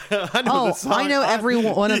 I know this song. I know every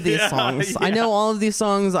one of these Yeah, songs. yeah. I know all of these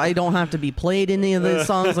songs. I don't have to be played any of these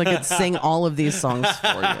songs. I could sing all of these songs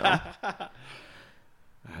for you.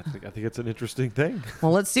 I think it's an interesting thing.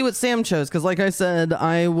 Well, let's see what Sam chose, because like I said,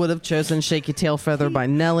 I would have chosen "Shake Your Tail Feather" by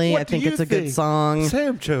Nelly. I think it's a good song.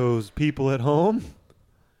 Sam chose people at home.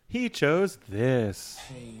 He chose this.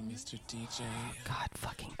 Hey, Mr. DJ, God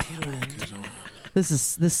fucking damn it.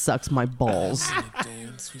 This sucks my balls.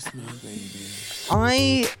 dance with my baby.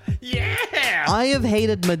 I have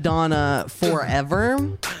hated Madonna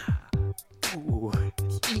forever.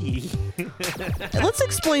 Let's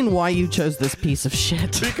explain why you chose this piece of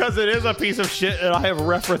shit. Because it is a piece of shit, and I have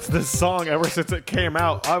referenced this song ever since it came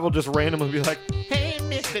out. I will just randomly be like, "Hey,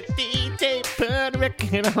 Mr. DJ, put a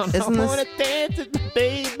record on. Isn't I this- wanna dance with my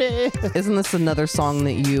baby." Isn't this another song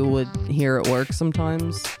that you would hear at work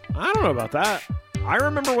sometimes? I don't know about that. I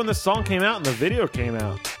remember when this song came out and the video came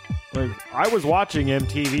out. Like, I was watching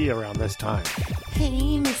MTV around this time. Hey,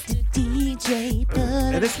 Mr. DJ,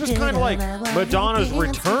 And this was kind of like Madonna's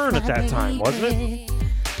return at that time, wasn't it?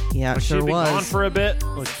 Yeah, it She'd sure been gone was. for a bit.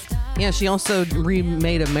 Like, Yeah, she also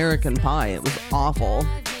remade American Pie. It was awful.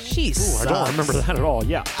 She I sucks. don't remember that at all.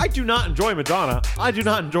 Yeah, I do not enjoy Madonna. I do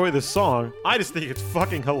not enjoy this song. I just think it's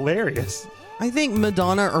fucking hilarious. I think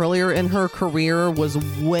Madonna earlier in her career was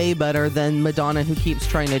way better than Madonna who keeps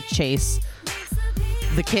trying to chase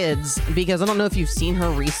the kids, because I don't know if you've seen her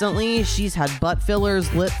recently. She's had butt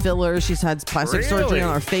fillers, lip fillers, she's had plastic surgery Really?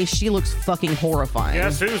 on her face. She looks fucking horrifying.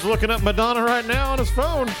 Guess who's looking at Madonna right now on his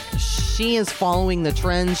phone? She is following the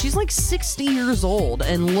trend. She's like 60 years old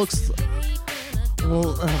and looks...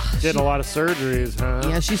 Well, Did a lot of surgeries, huh?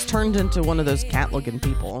 yeah, she's turned into one of those cat-looking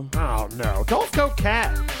people. Oh, no. Don't go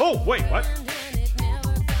cat. Oh, wait, what?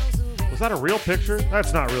 Was that a real picture?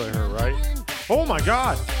 That's not really her, right? Oh, my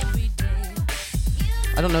God.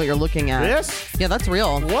 I don't know what you're looking at. This? Yeah, that's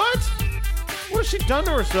real. What? What has she done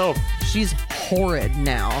to herself? She's horrid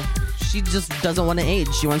now. She just doesn't want to age.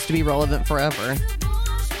 She wants to be relevant forever.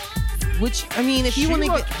 Which, I mean, if you She want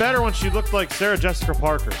to looked get... better when she looked like Sarah Jessica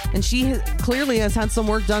Parker. And she clearly has had some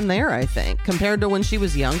work done there, I think, compared to when she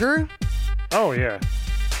was younger. Oh, yeah.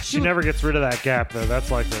 She never gets rid of that gap, though.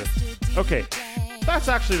 That's like her. Okay. That's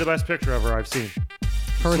actually the best picture of her I've seen.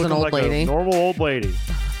 Her as an Looking old like lady. a normal old lady.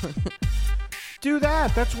 Do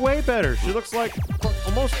that. That's way better. She looks like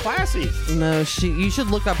almost classy. No, you should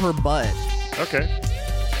look up her butt. Okay.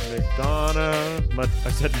 McDonough. I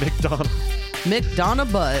said McDonough.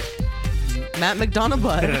 McDonough butt. Matt McDonough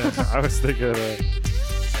butt. I was thinking of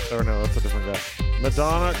Oh no, that's a different guy.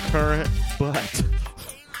 Madonna current butt.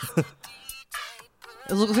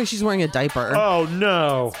 It looks like she's wearing a diaper. Oh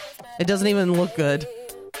no. It doesn't even look good.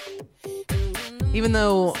 Even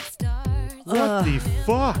though What the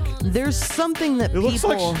fuck? there's something that It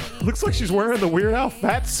people... looks like she's wearing the Weird Al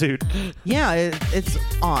fat suit. Yeah, it's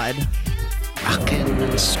odd. Rocking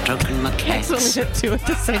and stroking my cats. So we did two at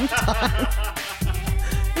the same time.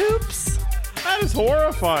 Oops. That is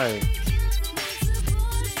horrifying.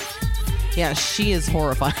 Yeah, she is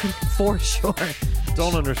horrifying for sure.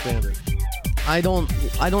 Don't understand it. I don't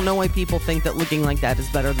know why people think that looking like that is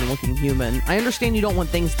better than looking human. I understand you don't want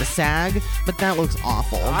things to sag, but that looks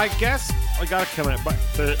awful. I guess I gotta come in, but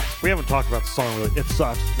we haven't talked about the song really. It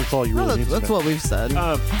sucks. That's all you No, really need to that's know. what we've said.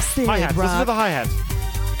 Hi-hats. Listen to the hi-hats.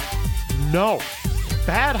 No.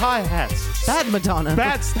 Bad hi-hats. Bad Madonna.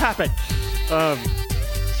 Bad snap it. I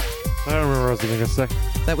don't remember what I was even gonna say.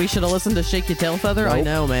 That we should have listened to Shake Your Tail Feather? I Nope.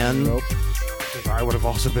 know, man. Nope. 'Cause I would have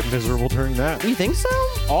also been miserable during that. You think so?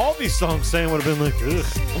 All these songs saying would have been like, ugh.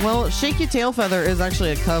 Well, Shake Your Tail Feather is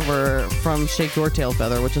actually a cover from Shake Your Tail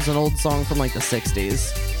Feather, which is an old song from like the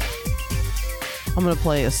 60s. I'm going to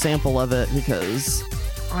play a sample of it because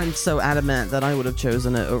I'm so adamant that I would have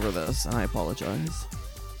chosen it over this, and I apologize.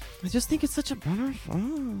 I just think it's such a better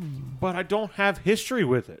song. But I don't have history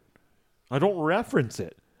with it. I don't reference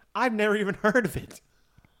it. I've never even heard of it.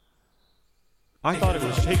 I thought it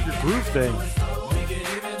was Shake Your Groove thing.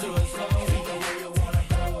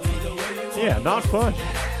 Yeah, not fun.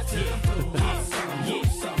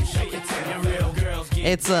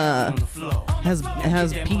 It's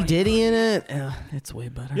has P. Diddy in it. It's way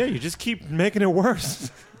better. Yeah, you just keep making it worse.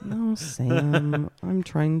 No, Sam. I'm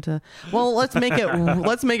trying to. Well, let's make it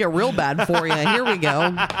real bad for you. Here we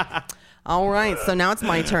go. All right, so now it's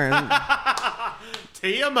my turn.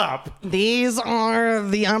 Tee 'em up. These are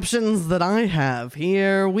the options that I have.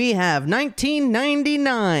 Here we have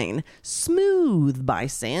 1999, Smooth by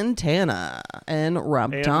Santana and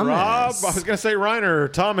Rob And Thomas. Rob, I was going to say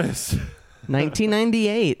Reiner, Thomas.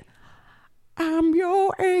 1998, I'm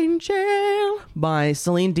Your Angel by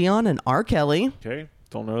Celine Dion and R. Kelly. Okay,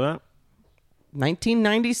 don't know that.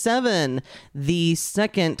 1997, The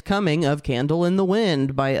Second Coming of Candle in the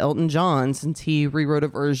Wind by Elton John, since he rewrote a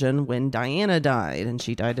version when Diana died, and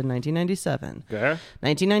she died in 1997. Okay.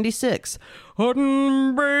 1996,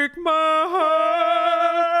 Break My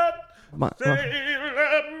Heart. Say,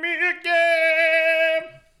 love me again.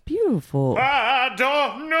 Beautiful. I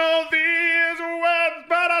don't know these words,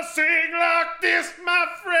 but I sing like this, my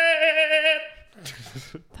friend.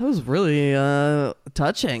 That was really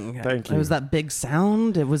touching. Thank It was you. that big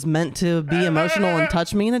sound. It was meant to be emotional and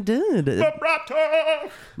touch me, and it did. Vibrato.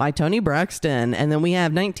 By Tony Braxton. And then we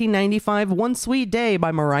have 1995, One Sweet Day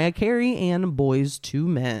by Mariah Carey and Boys to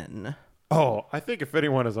Men. Oh, I think if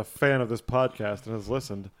anyone is a fan of this podcast and has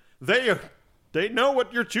listened, they know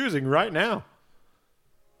what you're choosing right now.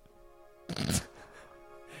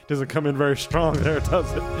 Doesn't come in very strong there,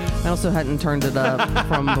 does it? I also hadn't turned it up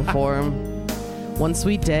from before. One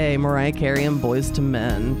Sweet Day, Mariah Carey and Boys to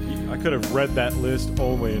Men. I could have read that list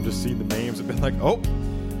only and just seen the names and been like, oh,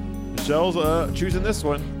 Michelle's choosing this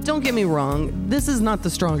one. Don't get me wrong, this is not the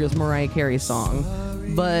strongest Mariah Carey song,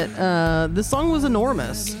 but this song was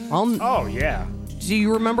enormous. Oh, yeah. Do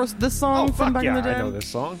you remember this song Oh, from fuck back yeah, in the day? I know this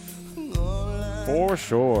song. For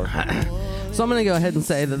sure. So I'm going to go ahead and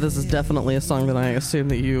say that this is definitely a song that I assume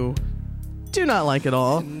that you do not like at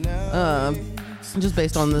all. Just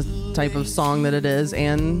based on the type of song that it is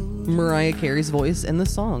and Mariah Carey's voice in the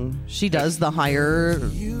song. She does the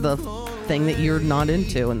thing that you're not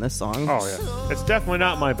into in this song. Oh, yeah. It's definitely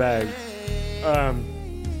not my bag.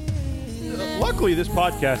 Luckily, this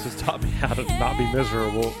podcast has taught me how to not be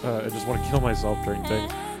miserable and just want to kill myself during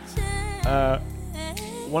things.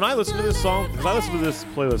 When I listen to this song, because I listened to this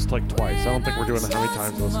playlist like twice. I don't think we're doing how many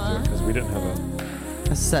times to listen to it because we didn't have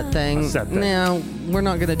A set thing. A set thing. No, we're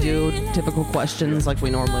not going to do typical questions like we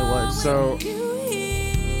normally would. So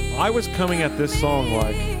I was coming at this song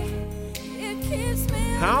like,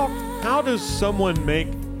 how does someone make?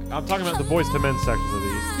 I'm talking about the Boys to Men sections of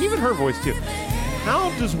these, even her voice too. How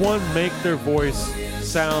does one make their voice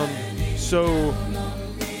sound so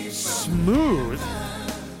smooth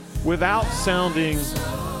without sounding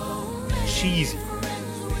cheesy?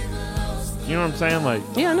 You know what I'm saying?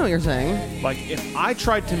 Yeah, I know what you're saying. Like if I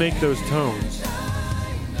tried to make those tones,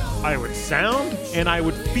 I would sound and I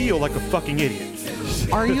would feel like a fucking idiot.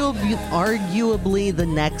 Arguably, the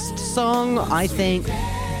next song, I think,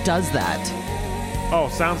 does that. Oh,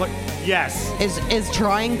 sounds like Yes. is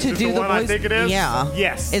trying to Is do the the one voice. I think it is? Yeah.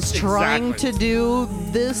 Yes, It's trying exactly. to do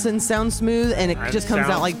this and sound smooth, and it And just comes out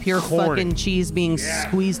sounds like pure corny. fucking cheese being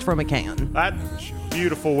squeezed from a can. That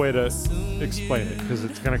beautiful way to explain it, because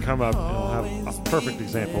it's going to come up and I'll have a perfect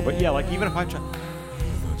example. But yeah, like even if I try.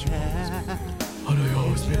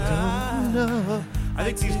 I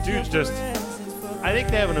think these dudes I think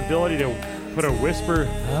they have an ability to put a whisper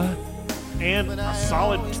and a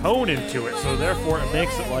solid tone into it, so therefore it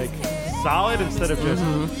makes it like solid instead of just.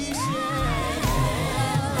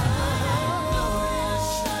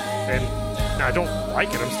 And I don't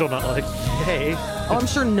like it. I'm still not like, yay. Oh, I'm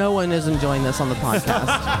sure no one is enjoying this on the podcast.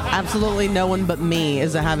 Absolutely no one but me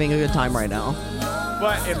is having a good time right now.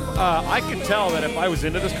 But if, I can tell that if I was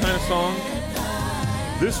into this kind of song,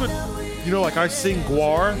 this would, like I sing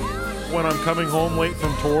Guar when I'm coming home late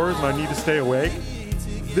from tours and I need to stay awake.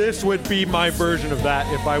 This would be my version of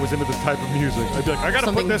that if I was into this type of music. I'd be like, I gotta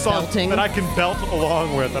Something put this belting. on that I can belt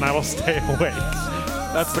along with and I will stay awake.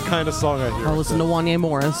 That's the kind of song I hear. I'll listen to Wanya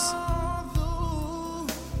Morris.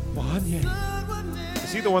 Wanya.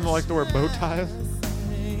 Is he the one that likes to wear bow ties?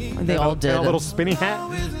 They all did. And a little spinny hat?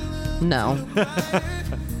 No.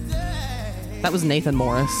 That was Nathan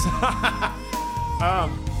Morris.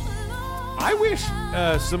 I wish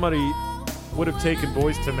somebody would have taken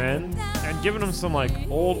Boys to Men and given them some like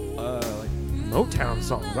old like Motown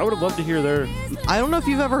songs. I would have loved to hear their. I don't know if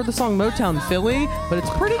you've ever heard the song Motown Philly, but it's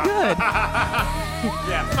pretty good.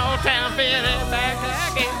 Yeah, Motown Philly back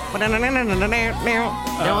again.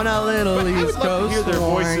 Doing a little But I East would love to Coast hear their swing.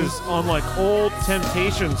 voices on like old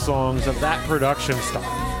Temptation songs of that production style.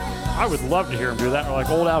 I would love to hear them do that, or like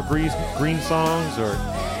old Al Green songs, or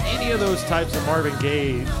any of those types of Marvin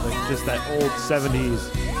Gaye, like just that old 70s,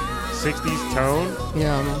 60s tone.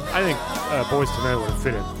 Yeah, I think Boys to Men would have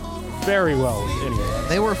fitted very well with any of that.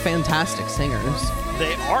 they were fantastic singers.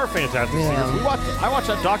 They are fantastic Yeah. singers. I watched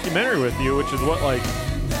that documentary with you, which is what like.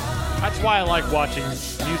 That's why I like watching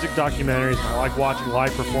music documentaries. And I like watching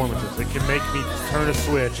live performances. It can make me turn a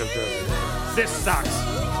switch of this sucks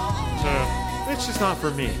to it's just not for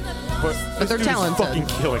me. But this they're dude's talented. fucking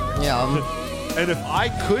killing it. Yeah. And if I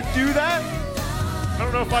could do that, I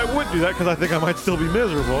don't know if I would do that because I think I might still be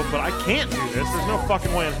miserable. But I can't do this. There's no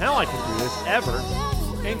fucking way in hell I can do this ever.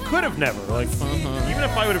 And could have never. Like, even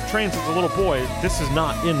if I would have trained since a little boy, this is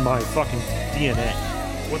not in my fucking DNA.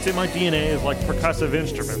 What's in my DNA is like percussive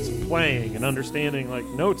instruments, playing and understanding like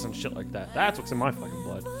notes and shit like that. That's what's in my fucking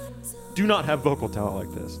blood. Do not have vocal talent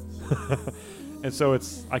like this. And so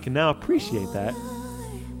I can now appreciate that.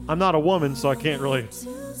 I'm not a woman, so I can't really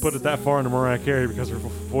put it that far into Mariah Carey because her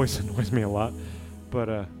voice annoys me a lot. But,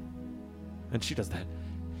 and she does that.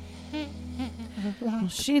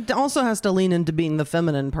 She also has to lean into being the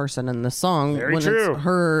feminine person in the song Very when true. it's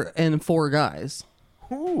her and four guys.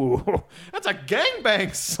 Ooh, that's a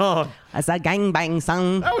gangbang song. That's a gangbang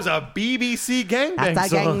song. That was a BBC gangbang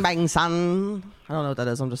That's a song. gangbang song. I don't know what that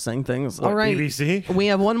is. I'm just saying things. What, All right. BBC? We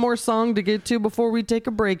have one more song to get to before we take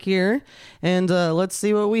a break here. And let's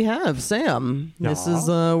see what we have. Sam, this is,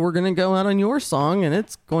 we're going to go out on your song, and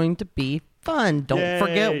it's going to be fun. Don't Yay.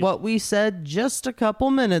 forget what we said just a couple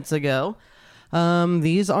minutes ago.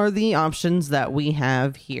 These are the options that we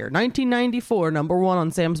have here. 1994, number one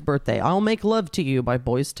on Sam's birthday, I'll Make Love to You by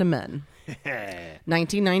Boyz II Men.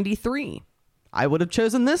 1993, I would have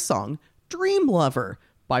chosen this song, Dream Lover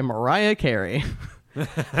by Mariah Carey.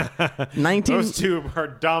 19, Those two are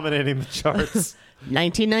dominating the charts.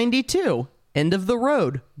 1992, End of the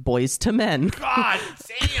Road, Boyz II Men. God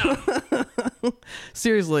damn.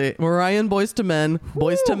 Seriously, Mariah and Boyz II Men,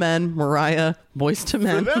 Boyz II Men, Mariah, Boyz II For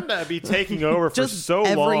Men. them to be taking over for Just so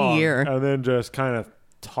every long year. and then just kind of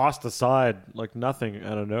tossed aside like nothing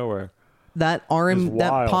out of nowhere. That It's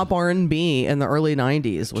that wild. pop R&B in the early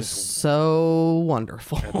 90s was so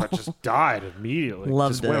wonderful. That just died immediately.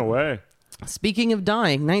 Loved just went it. away. Speaking of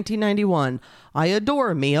dying, 1991, I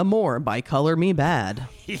Adore Me Amore by Color Me Bad.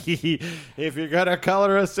 If you're gonna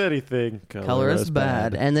color us anything, Color Us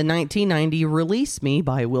Bad. And then 1990, Release Me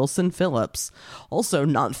by Wilson Phillips. Also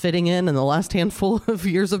not fitting in the last handful of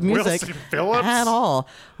years of music Wilson Phillips? at all.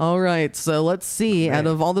 All right, so let's see. Out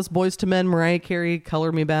of all this Boyz II Men, Mariah Carey,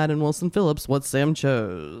 Color Me Bad, and Wilson Phillips, what Sam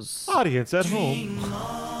chose. Audience at home.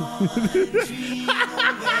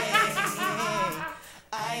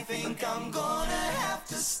 I think I'm gonna have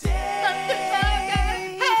to stay.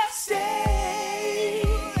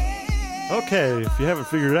 Okay, if you haven't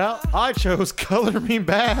figured it out, I chose Color Me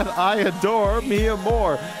Bad, I Adore Me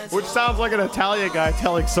Amore, which sounds like an Italian guy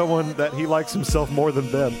telling someone that he likes himself more than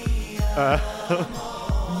them.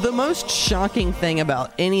 The most shocking thing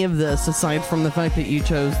about any of this, aside from the fact that you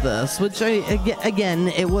chose this, which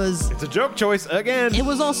again, It's a joke choice again. it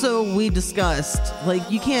was also, we discussed, like,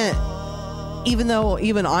 you can't, even though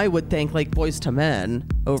even I would think, like, Boyz II Men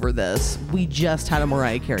over this, we just had a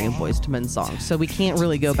Mariah Carey and Boyz II Men song, so we can't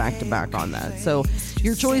really go back to back on that. So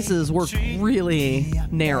your choices were really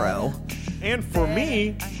narrow. And for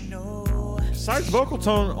me, besides vocal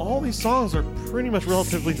tone, all these songs are pretty much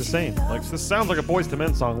relatively the same. Like, this sounds like a Boyz II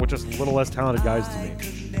Men song with just a little less talented guys to me.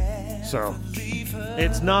 So,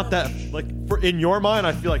 it's not that, like, in your mind,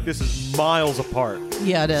 I feel like this is miles apart.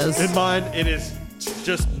 Yeah, it is. In mine, it is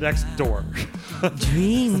just next door.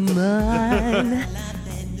 Dream on.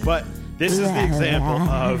 But this is the example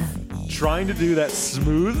of trying to do that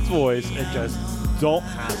smooth voice and just don't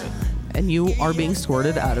have it. And you are being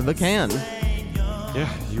squirted out of a can. Yeah,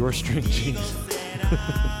 you are string cheese.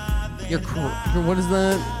 Your what is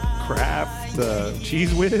that? Kraft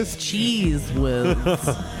Cheese Whiz. Cheese whiz.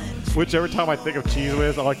 Which every time I think of Cheese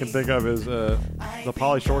Whiz, all I can think of is the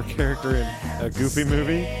Pauly Shore character in a Goofy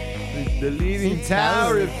movie. The Leaning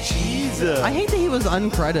Tower of Cheese. I hate that he was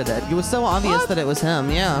uncredited. It was so obvious that it was him.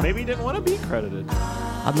 Yeah, Maybe he didn't want to be credited.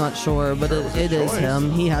 I'm not sure, but it is choice.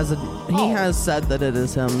 him. He has said that it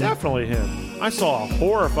is him. Definitely him. I saw a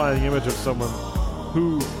horrifying image of someone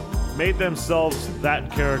who made themselves that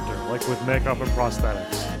character, like with makeup and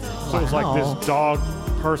prosthetics. So it was like Wow. this dog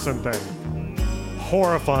person thing.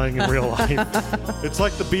 Horrifying in real life. It's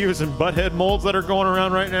like the Beavis and Butthead molds that are going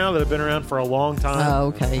around right now that have been around for a long time. Oh,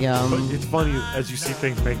 okay, yeah. But it's funny as you see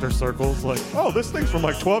things make their circles, like, oh, this thing's from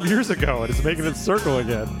like 12 years ago and it's making its circle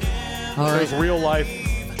again. All right. Those real life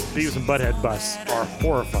Beavis and Butthead busts are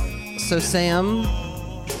horrifying. So Sam,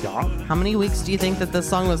 Yeah. how many weeks do you think that this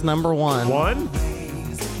song was number one? 1?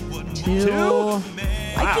 Two.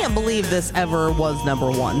 I can't believe this ever was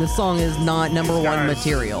number one. This song is not number one Guys,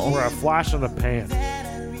 material. We're a flash in the pan.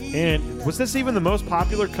 And was this even the most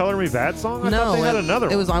popular Color Me Bad song? I No, thought they had another it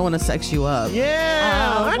one. was I Want to Sex You Up.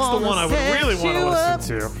 Yeah, I that's the wanna one I would really sex want you to up.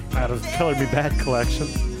 listen to out of Color Me Bad collection.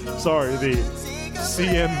 Sorry, the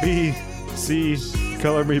CMBC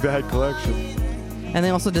Color Me Bad collection. And they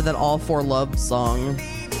also did that All For Love song.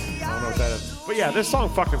 I don't know what that is. But yeah, this song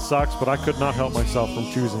fucking sucks, but I could not help myself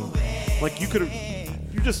from choosing. Like, you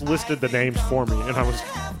just listed the names for me, and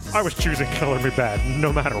I was choosing Color Me Bad,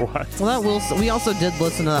 no matter what. Well, that Wilson. We also did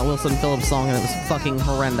listen to that Wilson Phillips song, and it was fucking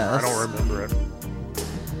horrendous. I don't remember it.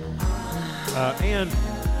 And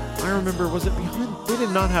I remember, was it behind? They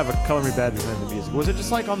did not have a Color Me Bad behind the music. Was it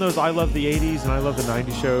just like on those I Love the 80s and I Love the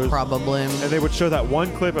 90s shows? Probably. And they would show that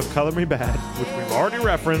one clip of Color Me Bad, which we've already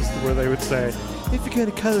referenced, where they would say, if you're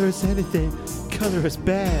going to color us anything, color us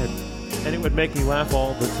bad. And it would make me laugh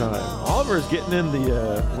all the time. Oliver's getting in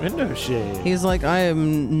the window shade. He's like, I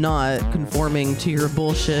am not conforming to your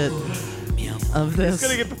bullshit of this. He's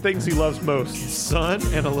going to get the things he loves most. Sun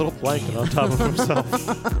and a little blanket on top of himself.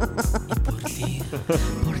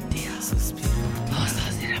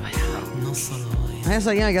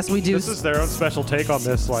 I guess we do. This is their own special take on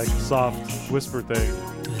this, like, soft whisper thing.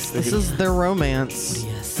 This is their romance.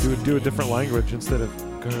 Do a different language instead of,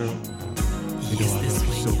 girl, you know I love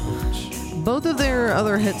you so much. Both of their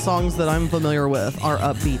other hit songs that I'm familiar with are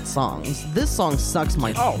upbeat songs. This song sucks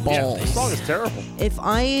my Oh, balls. yeah, this song is terrible. If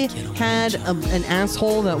I had an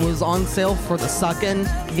asshole that was on sale for the sucking,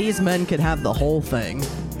 these men could have the whole thing.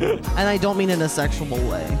 And I don't mean in a sexual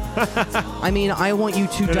way. I mean, I want you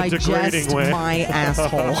to In a digest degrading way. my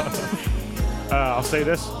asshole. I'll say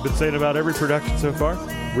this, been saying about every production so far.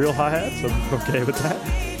 Real hi-hats, I'm okay with that.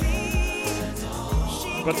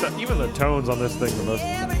 But even the tones on this thing, the most of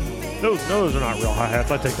the time, those are not real hi-hats.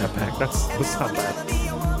 I take that back. That's not bad.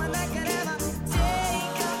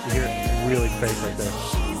 You hear it really fake right there.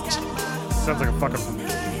 Sounds like a fucking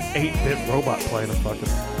 8-bit robot playing a fucking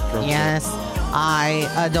drum set. Yes, I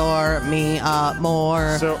adore me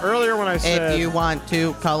more. So earlier when I said If you want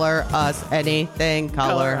to color us anything,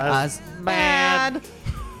 color us bad.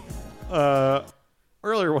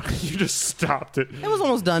 earlier when you just stopped it. It was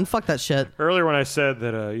almost done. Fuck that shit. Earlier when I said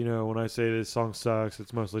that, when I say this song sucks,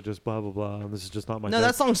 it's mostly just blah, blah, blah, and this is just not my No, thing.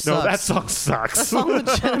 that song No, sucks. that song sucks. That song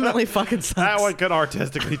legitimately fucking sucks. That one can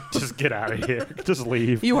artistically just get out of here. Just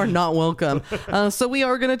leave. You are not welcome. So we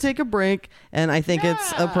are going to take a break, and I think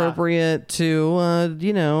it's appropriate to,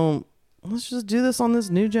 let's just do this on this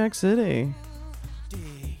New Jack City.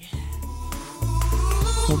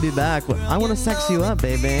 We'll be back. I want to sex you up,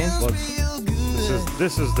 baby.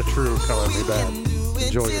 This is the true Color Me Bad.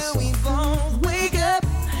 Enjoy yourself. Wake up. I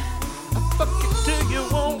fuck it till you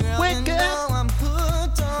won't wake up. I'm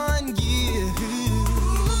hooked on you.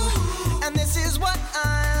 And this is what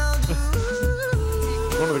I'll do.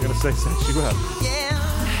 One of the say sex you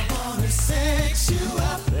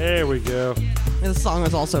up. There we go. This song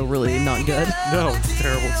is also really not good. No, it's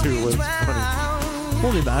terrible too. It's funny.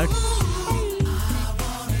 We'll be back.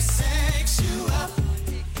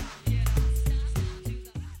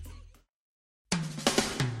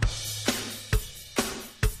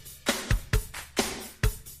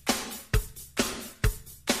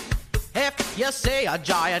 If you see a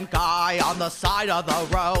giant guy on the side of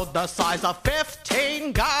the road the size of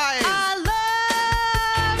 15 guys, I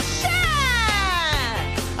love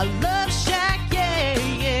Shaq! I love Shaq, yeah,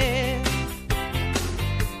 yeah.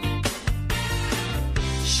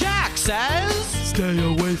 Shaq says, Stay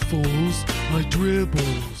away, fools. I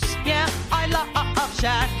dribbles. yeah, I love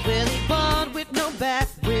Shaq. Really born with no back,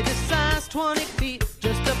 with his size 20 feet.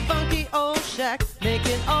 Just a funky old Shaq,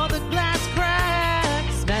 making all the glass crack.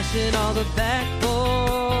 Smashing all the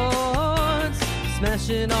backboards,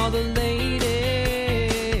 smashing all the ladies,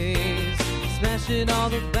 smashing all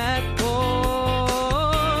the backboards,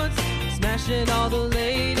 smashing all the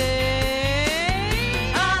ladies.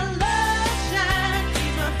 I love Shaq,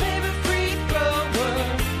 he's my favorite free thrower,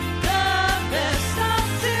 the best all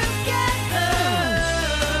together.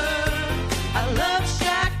 I love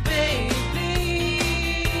Shaq, baby.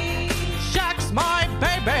 Shaq's my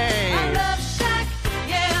baby. I love Shaq.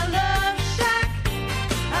 Yeah, I love Shaq.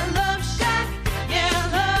 I love Shaq. Yeah, I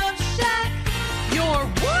love Shaq. You're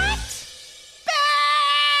what?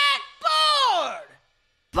 Backboard!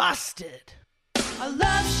 Busted. I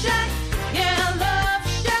love Shaq. Yeah, I love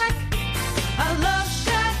Shaq. I love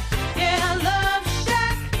Shaq. Yeah, I love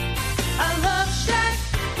Shaq. I love Shaq.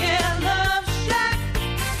 Yeah, I love Shaq.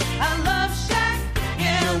 I love Shaq.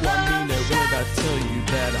 Yeah, I love Shaq. I tell you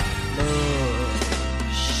that I love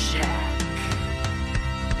Shaq.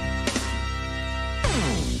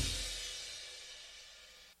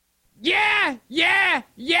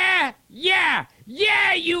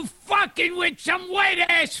 Yeah, you fucking with some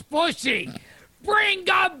wet-ass pussy. Bring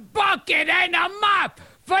a bucket and a mop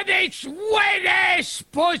for this wet-ass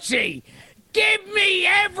pussy. Give me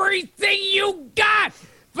everything you got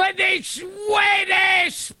for this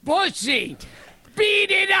wet-ass pussy.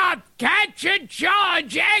 Beat it up, catch a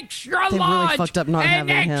charge, extra They really large, fucked up not and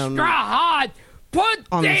having extra him hard. Put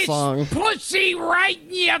on the this song. pussy right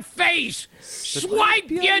in your face.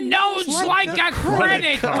 Swipe your nose like a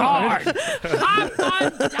credit card. Hop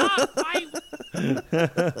on top.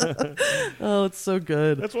 Oh, it's so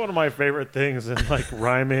good. That's one of my favorite things in like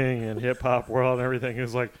rhyming and hip hop world and everything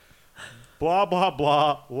is like blah blah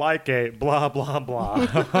blah like a blah blah blah.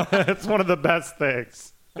 It's one of the best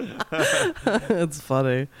things. It's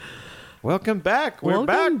funny. Welcome back. We're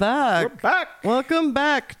Welcome back. We're back. Welcome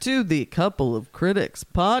back to the Couple of Critics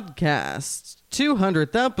podcast,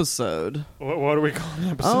 200th episode. What do we call the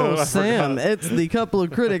episode? Oh, I Sam, forgot. it's the Couple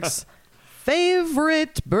of Critics'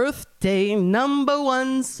 favorite birthday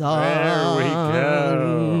 #1 song. There we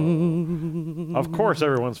go. Of course,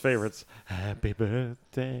 everyone's favorites. Happy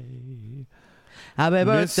birthday. Happy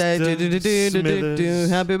birthday, Mr. do-do-do-do-do-do.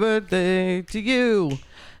 Happy birthday to you.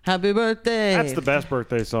 Happy birthday. That's the best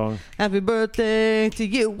birthday song. Happy birthday to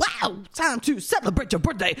you. Wow, time to celebrate your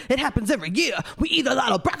birthday. It happens every year. We eat a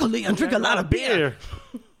lot of broccoli and drink a lot of beer.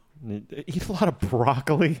 Eat a lot of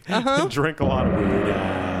broccoli and drink a lot of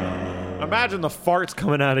beer. Imagine the farts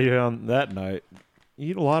coming out of you on that night.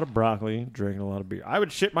 Eat a lot of broccoli, drinking a lot of beer. I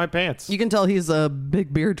would shit my pants. You can tell he's a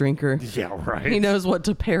big beer drinker. Yeah, right. He knows what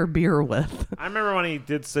to pair beer with. I remember when he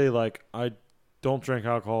did say like, I don't drink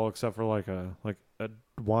alcohol except for like a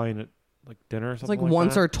wine at like dinner or It's something like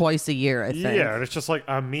once that. or twice a year, I think. Yeah, and it's just like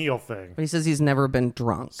a meal thing. But he says he's never been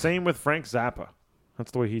drunk. Same with Frank Zappa.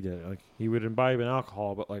 That's the way he did it. Like he would imbibe in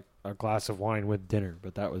alcohol, but like a glass of wine with dinner.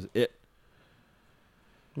 But that was it.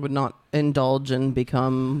 Would not indulge and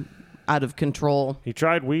become out of control. He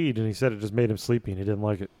tried weed and he said it just made him sleepy and he didn't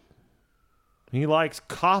like it. He likes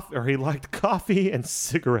coffee, or he liked coffee and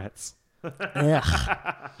cigarettes. Ugh.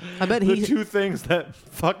 I bet The two things that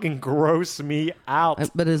fucking gross me out. I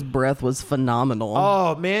bet his breath was phenomenal.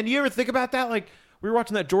 Oh man, you ever think about that? Like we were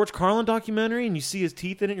watching that George Carlin documentary and you see his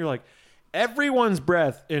teeth in it and you're like, everyone's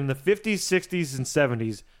breath in the 50s, 60s, and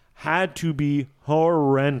 70s had to be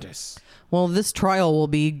horrendous. Well, this trial will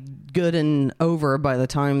be good and over by the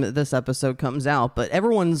time that this episode comes out, but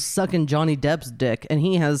everyone's sucking Johnny Depp's dick, and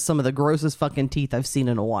he has some of the grossest fucking teeth I've seen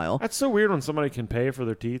in a while. That's so weird when somebody can pay for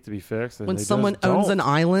their teeth to be fixed. And When they someone just owns don't. an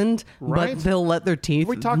island, Right? but they'll let their teeth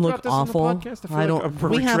We talked look about this on the awful. podcast? I feel like I'm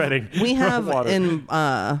retreading we have water.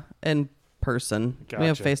 in person. We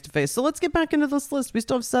have Gotcha. face to face. So let's get back into this list. We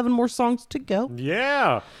still have 7 more songs to go.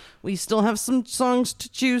 Yeah. we still have some songs to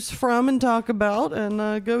choose from and talk about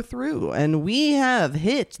and go through. And we have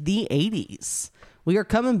hit the 80s. We are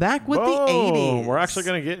coming back with the 80s. We're actually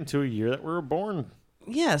going to get into a year that we were born.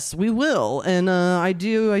 Yes, we will. And I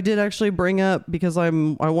did actually bring up, because I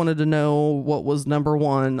wanted to know what was number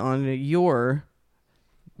one on your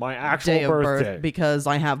My actual day of birthday. birth, because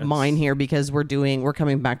I have mine here, because we're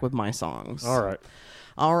coming back with my songs. All right.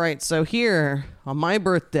 All right, so here on my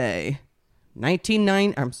birthday,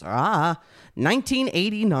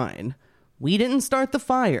 1989, We Didn't Start the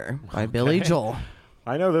Fire by Billy Joel.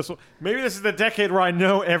 I know this one. Maybe this is the decade where I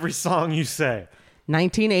know every song you say.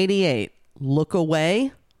 1988, Look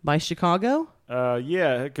Away by Chicago.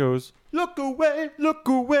 Yeah, it goes, look away, look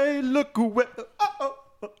away, look away.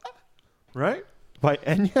 Right? By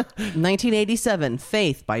Enya? 1987,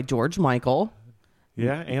 Faith by George Michael.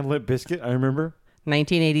 Yeah, and Limp Bizkit, I remember.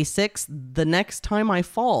 1986, The Next Time I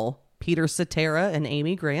Fall, Peter Cetera and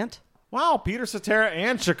Amy Grant. Wow, Peter Cetera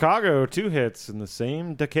and Chicago, 2 hits in the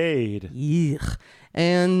same decade. Yuck.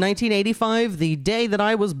 And 1985, the day that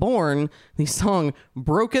I was born, the song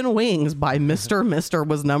Broken Wings by Mr. Mister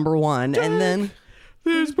was number one. And then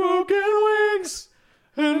These broken wings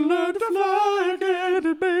and learn to fly again.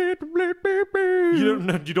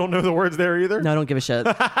 You don't know the words there either? No, I don't give a shit.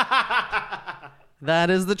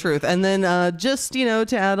 That is the truth. And then just,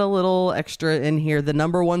 to add a little extra in here, the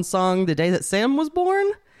number one song the day that Sam was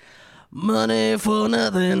born, Money for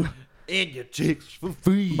Nothing And your chicks for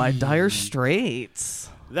free. by Dire Straits.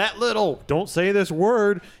 That little, don't say this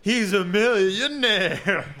word, he's a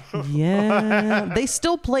millionaire. Yeah. They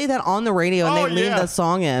still play that on the radio, and Oh, they leave yeah. that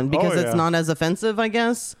song in because Oh, it's yeah. not as offensive, I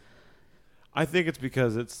guess. I think it's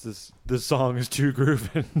because this song is too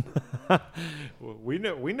grooving. we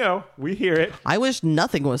know, we hear it. I wish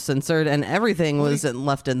nothing was censored and everything was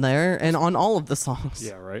left in there and on all of the songs.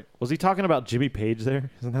 Yeah, right. Was he talking about Jimmy Page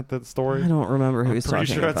there? Isn't that the story? I don't remember who he's Pretty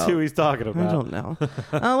talking sure about. that's who he's talking about. I don't know.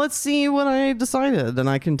 Let's see what I decided. And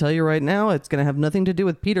I can tell you right now, it's going to have nothing to do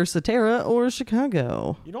with Peter Cetera or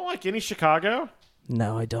Chicago. You don't like any Chicago?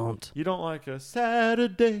 No, I don't. You don't like a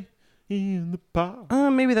Saturday in the park?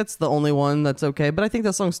 Maybe that's the only one that's okay, but I think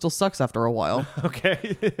that song still sucks after a while.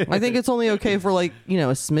 Okay. I think it's only okay for a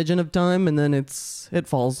smidgen of time, and then it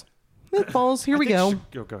falls. It falls. Here we go.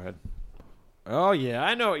 Go ahead. Oh, yeah.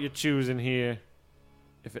 I know what you're choosing here.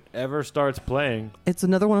 If it ever starts playing. It's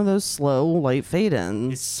another one of those slow, light It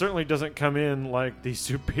fade-ins. certainly doesn't come in like the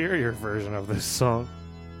superior version of this song.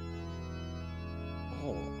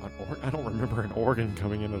 Oh, I don't remember an organ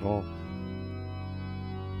coming in at all.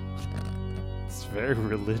 It's very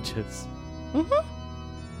religious.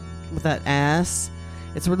 With that ass.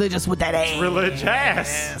 It's religious with that ass.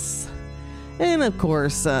 Religious. And of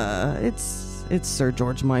course, it's Sir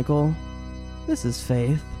George Michael. This is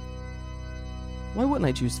Faith. Why wouldn't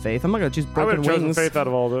I choose Faith? I'm not going to choose I would Broken have chosen Wings. Faith out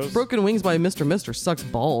of all those. Broken Wings by Mr. Mister sucks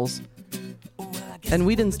balls. And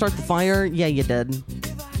We Didn't Start the Fire. Yeah, you did.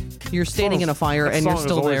 You're standing in a fire That and you're song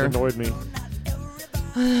still has there. always annoyed me.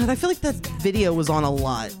 I feel like that video was on a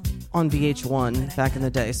lot on VH1 back in the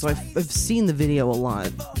day, so I've seen the video a lot,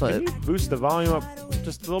 but Can you boost the volume up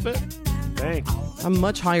just a little bit? Thanks. I'm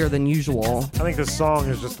much higher than usual. I think this song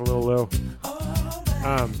is just a little low.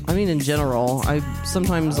 I mean, in general,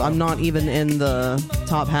 I'm not even in the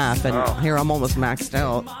top half, and here I'm almost maxed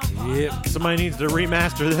out. Yep. Somebody needs to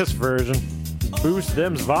remaster this version. Boost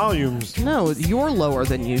them's volumes. No, you're lower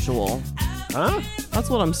than usual. Huh? That's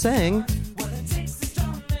what I'm saying.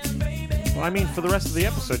 Well, I mean, for the rest of the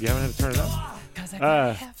episode, you haven't had to turn it up.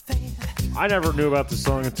 I never knew about this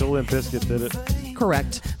song until Limp Bizkit did it.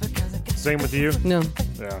 Correct. Same with you? No,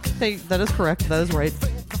 Yeah. hey, that is correct. That is right.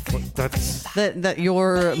 That's... That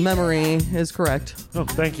your memory is correct. Oh,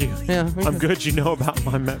 thank you. Yeah. I'm good you know about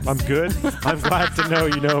my... I'm good? I'm glad to know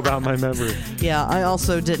you know about my memory. Yeah, I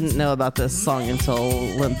also didn't know about this song until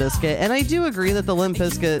Limp Bizkit, and I do agree that the Limp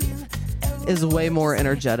Bizkit is way more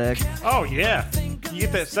energetic. Oh, yeah. You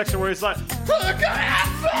get that section where it's like...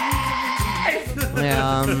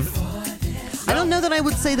 Yeah. I don't know that I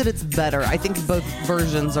would say that it's better. I think both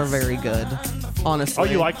versions are very good, honestly. Oh,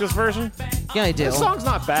 you like this version? Yeah, I do. This song's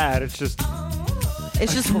not bad. It's just...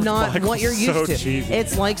 It's just George not Michael's what you're used so to. cheesy.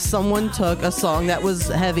 It's like someone took a song that was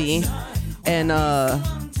heavy and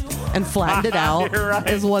flattened it out. You're right.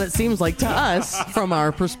 Is what it seems like to us from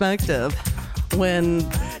our perspective. When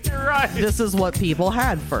You're right. this is what people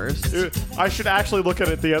had first. I should actually look at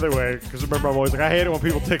it the other way, because remember, I'm always like, I hate it when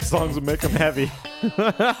people take songs and make them heavy.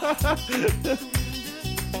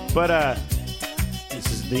 But this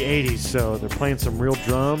is the 80s, so they're playing some real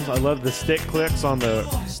drums. I love the stick clicks on the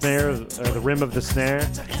snare, the rim of the snare.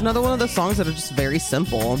 It's another one of those songs that are just very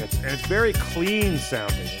simple. And it's very clean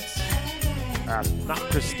sounding. It's not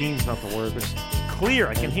pristine's not the word, but just clear.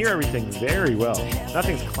 I can hear everything very well.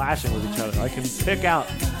 Nothing's clashing with each other. I can pick out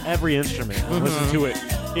every instrument and listen to it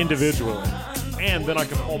individually. And then I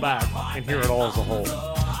can pull back and hear it all as a whole.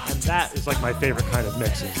 And that is like my favorite kind of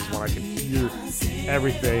mixing, is when I can hear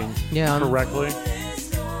everything correctly.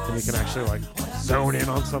 And you can actually like zone in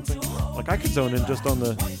on something. Like I could zone in just on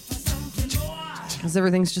the... Because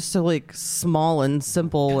everything's just so like small and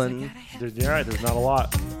simple and... You're right, there's not a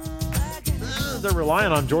lot. They're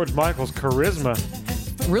relying on George Michael's charisma.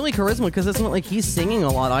 Really charisma, because it's not like he's singing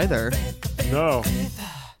a lot either. No.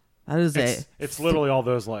 That is It's literally all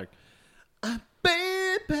those like...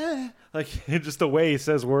 baby. Like just the way he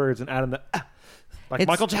says words and adding the... like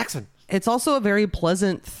Michael Jackson. It's also a very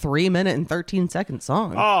pleasant 3-minute and 13-second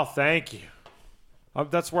song. Oh, thank you.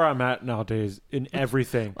 That's where I'm at nowadays in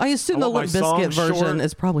everything. I assume the Limp Bizkit version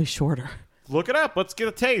is probably shorter. Look it up. Let's get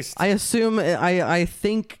a taste. I assume, I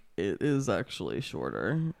think it is actually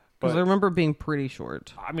shorter. Because I remember it being pretty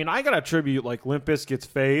short. I mean, I got to attribute like Limp Bizkit's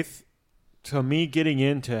Faith to me getting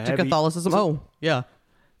into heavy... To Catholicism? Oh, yeah.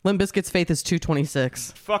 Limp Bizkit's Faith is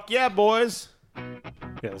 2:26. Fuck yeah, boys.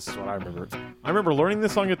 Yeah, this is what I remember. I remember learning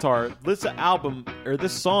this on guitar. This album, or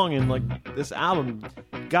this song and like this album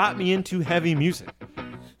got me into heavy music.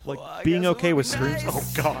 Like being okay with screams. Oh,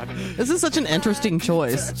 God. This is such an interesting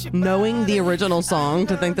choice. Knowing the original song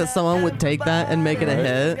to think that someone would take that and make it a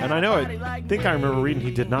hit. And I know it. I think I remember reading he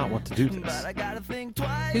did not want to do this.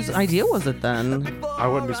 Whose idea was it then? I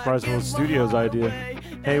wouldn't be surprised if it was the studio's idea.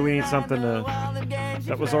 Hey, we need something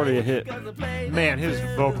that was already a hit. Man, his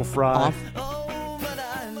vocal fry. Off.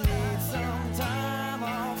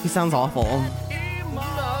 He sounds awful.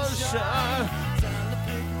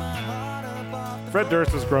 Fred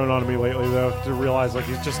Durst has grown on me lately, though, to realize like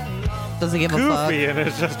he's just doesn't give a fuck goofy and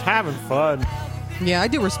is just having fun. Yeah, I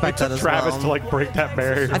do respect that as Travis well. to like break that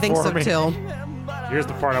barrier. I think for so me. too. Here's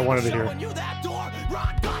the part I wanted to hear.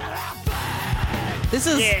 This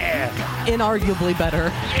is inarguably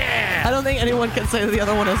better. Yeah. I don't think anyone can say that the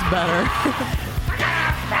other one is better.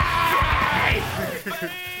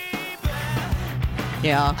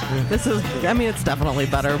 Yeah, this is, I mean, it's definitely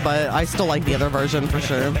better, but I still like the other version for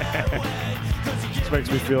sure. This makes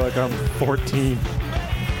me feel like I'm 14.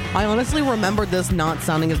 I honestly remembered this not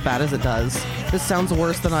sounding as bad as it does. This sounds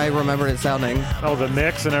worse than I remembered it sounding. Oh, the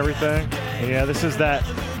mix and everything. Yeah, this is that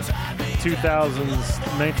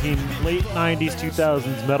 2000s, late 90s,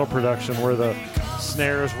 2000s metal production where the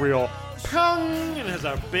snare is real pung and has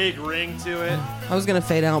a big ring to it. I was gonna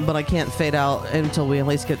fade out, but I can't fade out until we at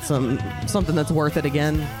least get something that's worth it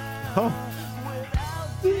again. Oh.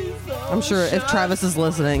 I'm sure if Travis is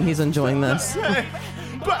listening, he's enjoying this. It's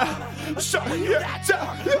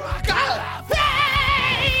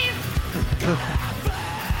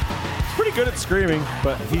pretty good at screaming,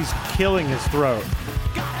 but he's killing his throat.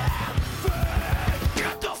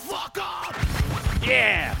 Get the fuck up!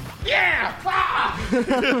 Yeah! Yeah!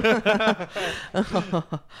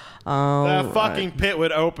 That fucking pit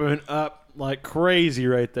would open up like crazy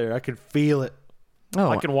right there. I could feel it. Oh,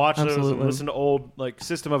 I can watch those absolutely. and listen to old like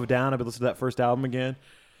System of a Down. I would listen to that first album again,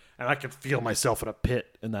 and I could feel myself in a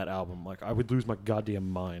pit in that album. Like I would lose my goddamn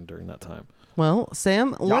mind during that time. Well,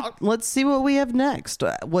 Sam, let's see what we have next.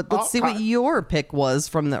 Let's see what your pick was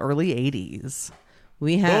from the early 80s.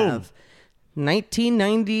 We have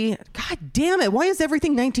 1990. God damn it. Why is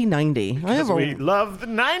everything 1990? Because we love the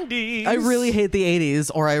 90s. I really hate the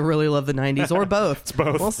 80s, or I really love the 90s, or both. It's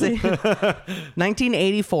both. We'll see.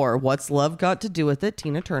 1984. What's Love Got to Do with It?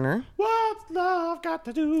 Tina Turner. What's love got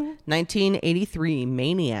to do? 1983.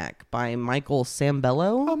 Maniac by Michael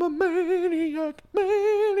Sambello. I'm a maniac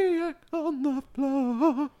on the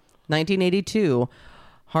floor. 1982.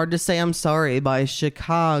 Hard to Say I'm Sorry by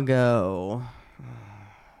Chicago.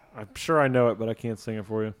 I'm sure I know it, but I can't sing it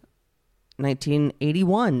for you.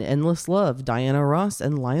 1981, Endless Love, Diana Ross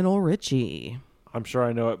and Lionel Richie. I'm sure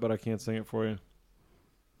I know it, but I can't sing it for you.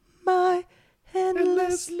 My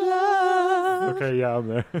Endless Love. Okay, yeah, I'm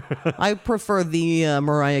there. I prefer the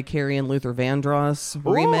Mariah Carey and Luther Vandross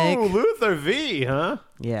remake. Ooh, Luther V, huh?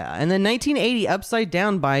 Yeah, and then 1980, Upside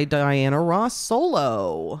Down by Diana Ross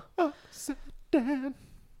solo. Upside down.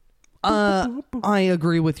 I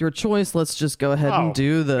agree with your choice. Let's just go ahead and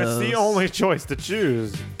do this. It's the only choice to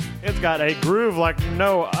choose. It's got a groove like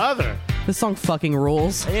no other. This song fucking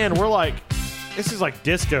rules. And we're like, this is like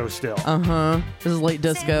disco still. This is late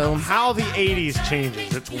disco. How the 80s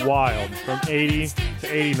changes. It's wild. From 80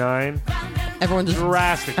 to 89. Everyone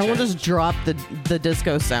drastic change. just dropped the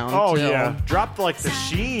disco sound. Oh, too. yeah. Dropped like the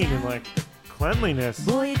sheen and like the cleanliness.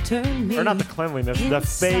 Boy, turn me Or not the cleanliness, the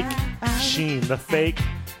fake sheen, the fake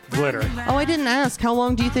Glitter. Oh, I didn't ask. How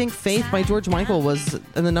long do you think Faith by George Michael was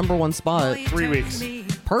in the number one spot? 3 weeks.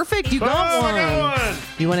 Perfect. You got Oh, one. I got one.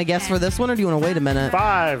 You want to guess for this one, or do you want to wait a minute?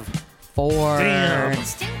 5. 4. Damn.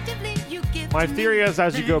 My theory is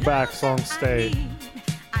as you go back, songs stay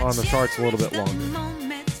on the charts a little bit longer.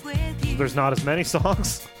 There's not as many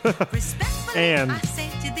songs. And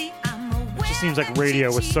it just seems like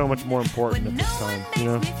radio was so much more important at this time, you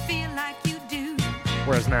know?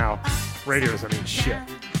 Whereas now, radio doesn't mean shit.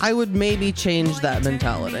 I would maybe change that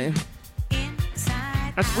mentality.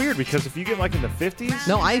 That's weird because if you get like in the 50s,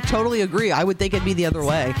 No, I totally agree. I would think it'd be the other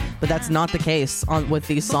way, but that's not the case with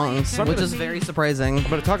these songs, which is very surprising. I'm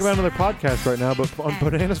going to talk about another podcast right now, but on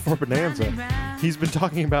Bananas for Bonanza, he's been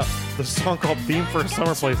talking about the song called Theme for a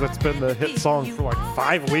Summer Place that's been the hit song for like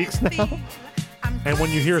 5 weeks now. And when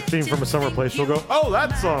you hear Theme from a Summer Place, you'll go, oh,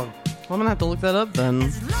 that song. Well, I'm going to have to look that up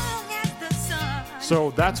then.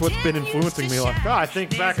 So that's what's been influencing me. Like, I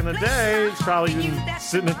think back in the day, it's probably been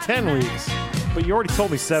sitting at 10 weeks. But you already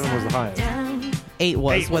told me 7 was the highest. 8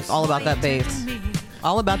 was 8 with All About That Bass.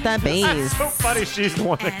 All About That That's Bass. so funny. She's the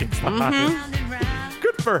one that gets the highest.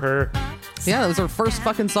 Good for her. Yeah, that was her first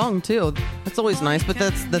fucking song, too. That's always nice, but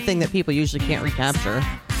that's the thing that people usually can't recapture.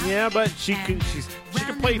 Yeah, but she could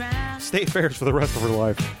play state fairs for the rest of her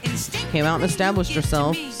life. Came out and established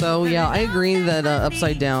herself. So, yeah, I agree that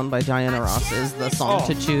Upside Down by Diana Ross is the song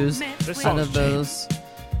to choose This out song's of those.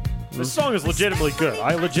 This song is legitimately good.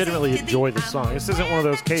 I legitimately enjoy this song. This isn't one of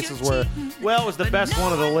those cases where, well, it was the best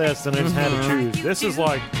one of the list and I just had to choose. This is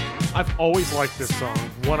like, I've always liked this song.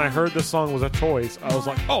 When I heard this song was a choice, I was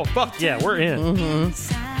like, oh, fuck yeah, we're in.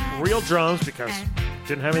 Real drums because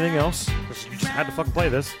didn't have anything else. Because you just had to fucking play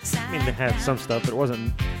this. I mean, they had some stuff, but it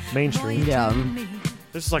wasn't mainstream. Yeah.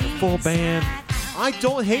 This is like a full band. I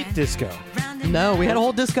don't hate disco. No, we had a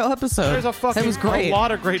whole disco episode. There's a fucking That was great. a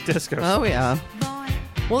lot of great disco. Oh, yeah.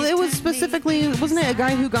 Well, it was specifically, wasn't it a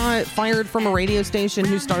guy who got fired from a radio station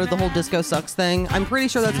who started the whole disco sucks thing? I'm pretty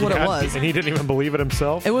sure that's what it was. And he didn't even believe it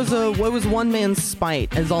himself. It was one man's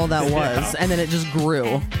spite, is all that was, Yeah. and then it just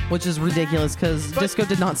grew, which is ridiculous because disco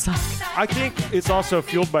did not suck. I think it's also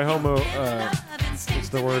fueled by what's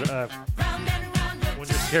the word? When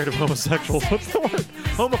you're scared of homosexuals, what's the word?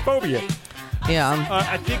 Homophobia. Yeah.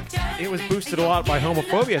 I think it was boosted a lot by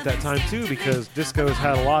homophobia at that time too, because disco's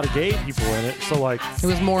had a lot of gay people in it. So like, It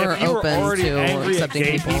was more if you open were already to angry at accepting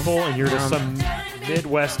gay people. and you're just some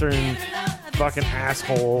Midwestern fucking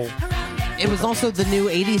asshole. It was also the new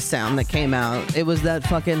 80s sound that came out. It was that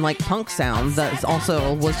fucking like punk sound that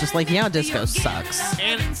also was just like, yeah, disco sucks.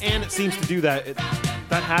 And it seems to do that.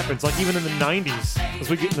 That happens. Like even in the 90s, as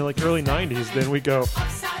we get into like early 90s, then we go,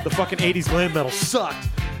 the fucking 80s glam metal sucked.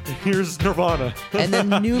 Here's Nirvana. And then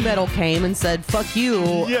new metal came and said, fuck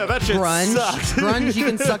you, Yeah, that shit grunge. sucks. Grunge, you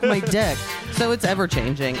can suck my dick. So it's ever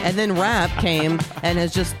changing. And then rap came and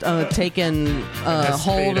has just taken has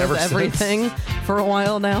hold stayed of ever since. everything for a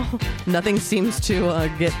while now. Nothing seems to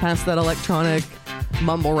get past that electronic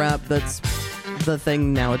mumble rap that's the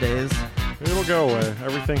thing nowadays. It'll go away.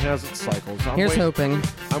 Everything has its cycles. Here's hoping.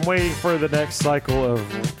 I'm waiting for the next cycle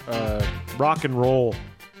of rock and roll.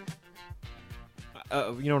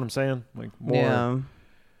 You know what I'm saying? Like more, Yeah.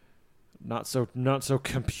 not so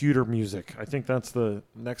computer music. I think that's the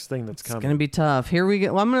next thing that's It's coming. going to be tough. Here we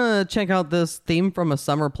go. Well, I'm going to check out this theme from a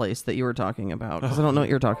summer place that you were talking about, because I don't know what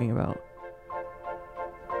you're talking about.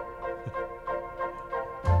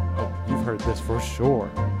 Oh, you've heard this for sure.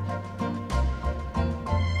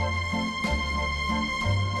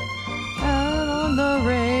 Out on the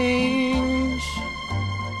range,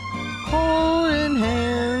 holding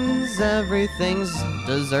hands, everything's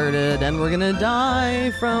deserted, and we're gonna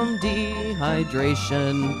die from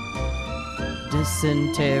dehydration.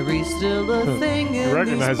 Dysentery still a thing in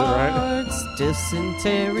recognize these it, right? parts.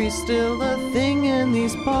 Dysentery still a thing in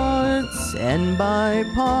these parts, and by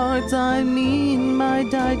parts I mean my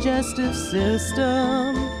digestive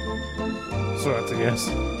system. So that's a yes.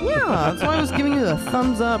 Yeah, that's why I was giving you the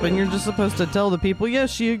thumbs up, and you're just supposed to tell the people, yes,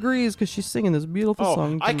 she agrees, because she's singing this beautiful Oh,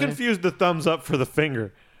 song to I me. confused the thumbs up for the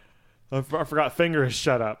finger. I forgot finger is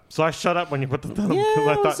shut up. So I shut up when you put the thumb Yeah, because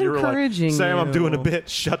I I thought was you were like, encouraging Sam, I'm doing a you. bit.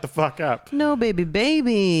 Shut the fuck up. No, baby,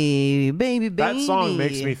 baby, baby, baby. That song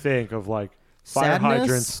makes me think of like fire Sadness?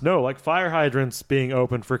 hydrants. No, like fire hydrants being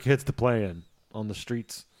open for kids to play in on the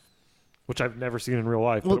streets, which I've never seen in real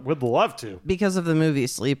life, but would love to. Because of the movie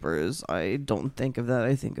Sleepers, I don't think of that.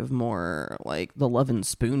 I think of more like The Lovin'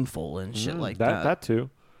 Spoonful and shit like that. That too.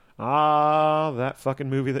 That fucking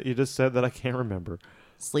movie that you just said that I can't remember.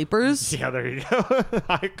 Sleepers? Yeah, there you go.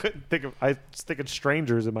 I couldn't think of. I was thinking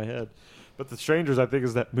Strangers in my head, but the Strangers I think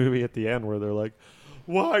is that movie at the end where they're like,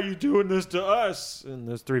 why are you doing this to us? And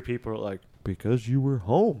those three people are like, because you were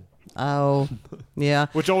home. Oh, yeah.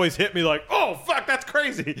 Which always hit me like, oh, fuck, that's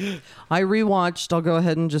crazy. I rewatched, I'll go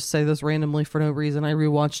ahead and just say this randomly for no reason. I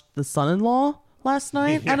rewatched The Son-in-Law last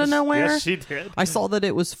night out of nowhere. Yes, she did. I saw that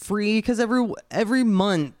it was free because every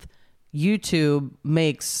month YouTube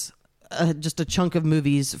makes just a chunk of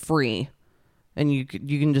movies free. And you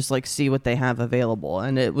can just like see what they have available.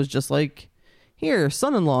 And it was just like, here,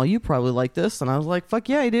 Son-in-Law, you probably like this. And I was like, fuck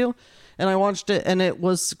yeah, I do. And I watched it, and it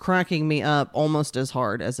was cracking me up almost as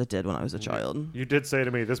hard as it did when I was a child. You did say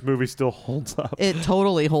to me, this movie still holds up. It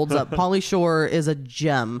totally holds up. Pauly Shore is a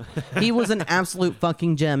gem. He was an absolute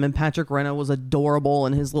fucking gem, and Patrick Renna was adorable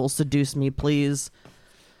in his little Seduce Me Please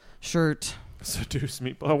shirt. Seduce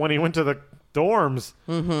me. Oh, when he went to the dorms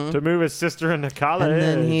to move his sister into college. And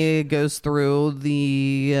then he goes through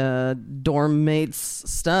the dorm mates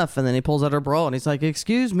stuff, and then he pulls out her bra, and he's like,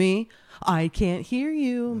 excuse me, I can't hear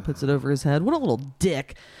you, and puts it over his head. What a little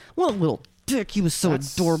dick. What a little dick. He was so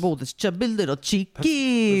adorable with his chubby little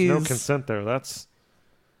cheekies. There's no consent there. That's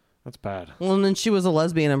bad. Well, and then she was a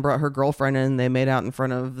lesbian and brought her girlfriend in, and they made out in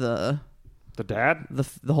front of the dad?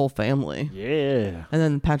 The whole family. Yeah. And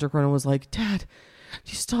then Patrick Renna was like, Dad,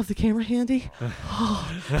 do you still have the camera handy?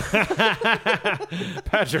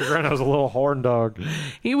 Patrick Renna was a little horn dog.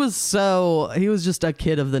 He was just a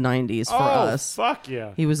kid of the 90s for us. Fuck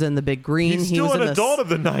yeah. He was in The Big Green. He's still an adult of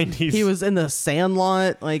the 90s. He was in The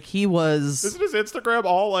Sandlot. Like, he was... Isn't his Instagram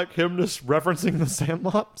all like him just referencing The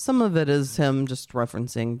Sandlot? Some of it is him just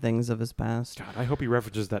referencing things of his past. God, I hope he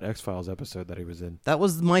references that X-Files episode that he was in. That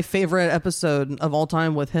was my favorite episode of all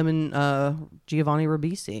time with him and Giovanni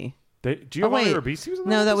Ribisi. Giovanni Ribisi was in that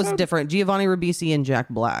No, that was episode? different. Giovanni Ribisi and Jack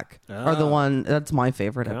Black are the one. That's my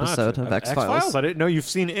favorite episode of X-Files. I didn't know you've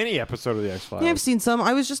seen any episode of the X-Files. Yeah, I've seen some.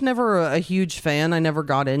 I was just never a huge fan. I never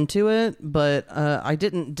got into it, but I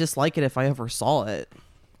didn't dislike it if I ever saw it.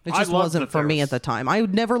 It just wasn't for me at the time. I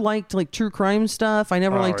never liked like true crime stuff. I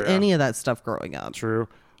never liked any of that stuff growing up. True.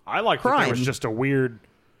 I like that there was just a weird...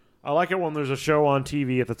 I like it when there's a show on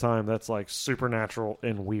TV at the time that's like supernatural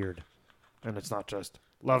and weird. And it's not just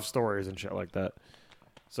love stories and shit like that.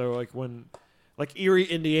 So like when... Like Erie,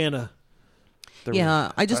 Indiana.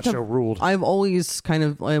 I just that show ruled. I've always kind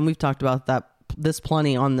of... And we've talked about this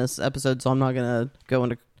plenty on this episode, so I'm not going to go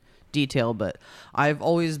into detail, but I've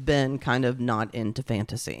always been kind of not into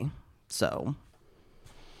fantasy. So...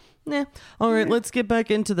 Yeah. All right, let's get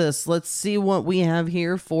back into this. Let's see what we have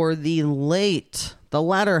here for the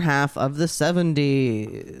latter half of the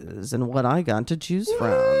 70s and what I got to choose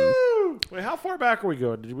from. Wait, how far back are we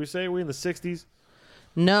going? Did we say we in the 60s?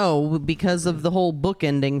 No, because of the whole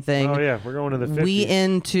bookending thing. Oh, yeah, we're going to the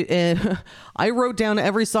 50s. I wrote down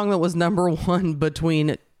every song that was number one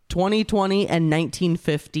between 2020 and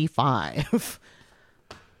 1955.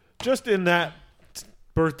 Just in that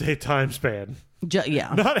birthday time span.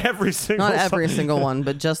 Yeah. Not every single one,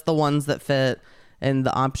 but just the ones that fit and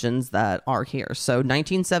the options that are here. So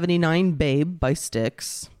 1979, Babe by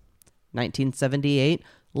Styx. 1978,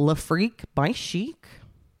 Le Freak by Chic.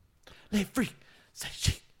 Le Freak, say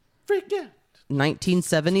Chic, freak yeah.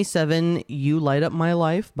 1977, You Light Up My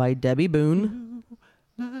Life by Debbie Boone.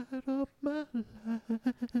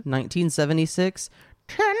 1976,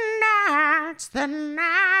 Tonight's the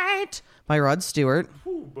Night by Rod Stewart.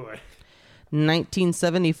 Oh boy.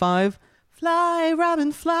 1975, Fly,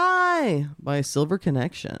 Robin, Fly by Silver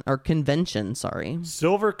Convention.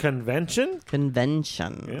 Silver Convention?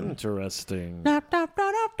 Convention. Interesting. I don't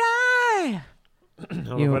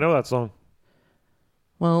know if I know that song.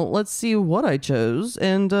 Well, let's see what I chose,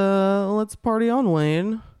 and let's party on,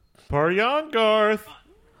 Wayne. Party on, Garth.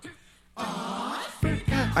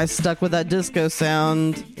 I stuck with that disco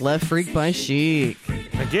sound. Le Freak by Chic.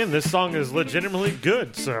 Again, this song is legitimately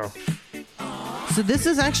good, so... So this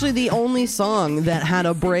is actually the only song that had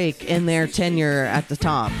a break in their tenure at the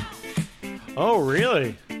top. Oh,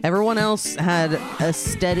 really? Everyone else had a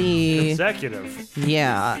steady... Consecutive.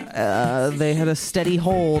 Yeah, they had a steady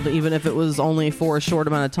hold, even if it was only for a short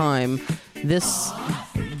amount of time. This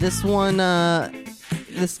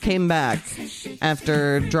came back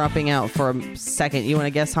after dropping out for a second. You want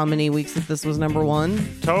to guess how many weeks that this was number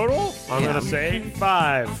one? Total? I'm going to say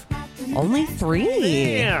 5. Only 3.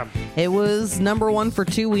 Damn. It was number one for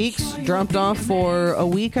 2 weeks, dropped off for a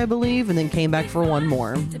week, I believe, and then came back for one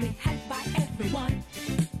more.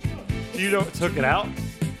 You took it out?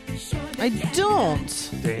 I don't.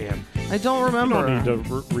 Damn. I don't remember. You don't need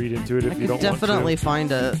to read into it if you don't want to. Definitely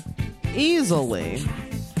find it easily.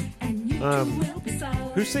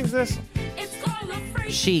 Who sings this?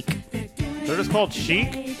 Chic. They're just called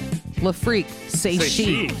Chic? Le Freak. Say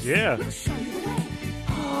Chic. Yeah.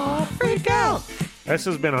 freak out. This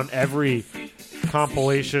has been on every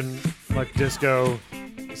compilation, like disco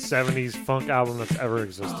 70s funk album that's ever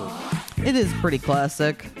existed. It is pretty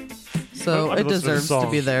classic. So I've it listened to this deserves to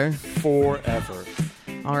song be there. Forever.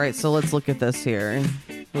 All right, so let's look at this here.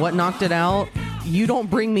 What knocked it out? You Don't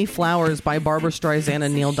Bring Me Flowers by Barbra Streisand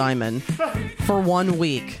and Neil Diamond for 1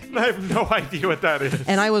 week. I have no idea what that is.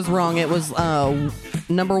 And I was wrong. It was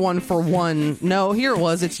number one for one. No, here it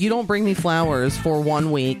was. It's You Don't Bring Me Flowers for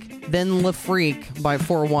 1 week. Then Le Freak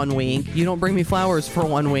for 1 week. You Don't Bring Me Flowers for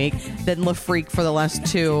 1 week. Then Le Freak for the last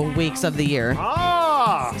 2 weeks of the year.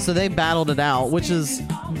 Ah! So they battled it out, which is...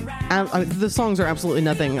 the songs are absolutely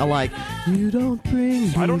nothing alike. You don't bring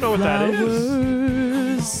me I don't know what that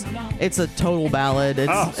is. It's a total ballad.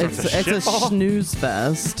 It's so it's a it's a shitball? snooze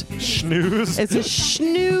fest. Snooze? It's a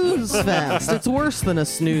snooze fest. It's worse than a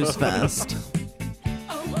snooze fest.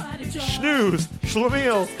 Snooze,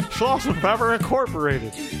 Schlemiel, Schloss Pepper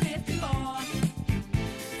Incorporated.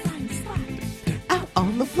 Out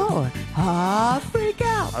on the floor. Freak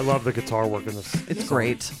out. I love the guitar work in this. It's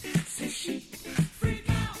great.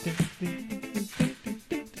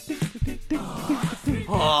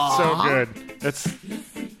 So good.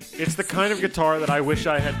 It's the kind of guitar that I wish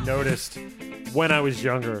I had noticed when I was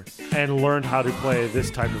younger and learned how to play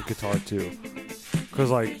this type of guitar too.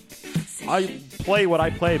 Because like I play what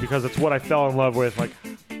I play because it's what I fell in love with, like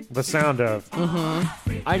the sound of.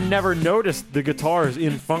 I never noticed the guitars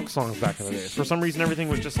in funk songs back in the day. For some reason, everything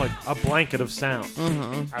was just like a blanket of sound.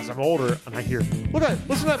 As I'm older and I hear, listen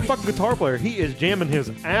to that fucking guitar player. He is jamming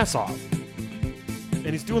his ass off.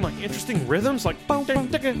 And he's doing like interesting rhythms, like I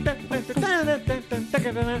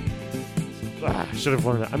should have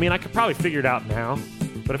learned that. I mean, I could probably figure it out now,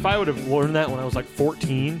 but if I would have learned that when I was like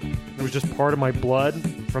 14, it was just part of my blood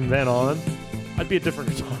from then on, I'd be a different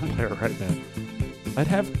guitar player right now. I'd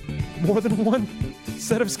have more than one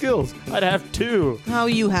set of skills. I'd have 2. How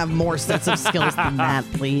you have more sets of skills than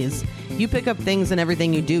that, please? You pick up things in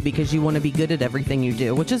everything you do because you want to be good at everything you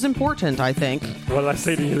do, which is important, I think. What did I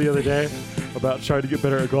say to you the other day about trying to get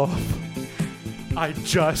better at golf? I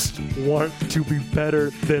just want to be better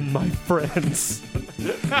than my friends.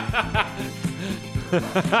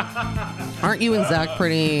 Aren't you and Zach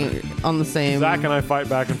pretty on the same? Zach and I fight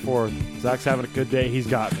back and forth. Zach's having a good day, he's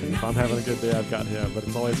got me. If I'm having a good day, I've got him. But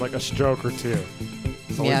it's always like a stroke or 2.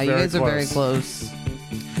 It's always Yeah, you very guys are very close.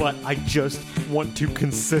 But I just want to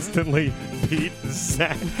consistently beat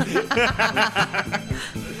Zach.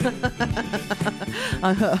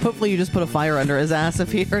 Hopefully you just put a fire under his ass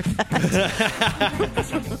if he heard that.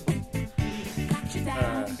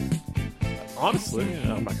 Honestly,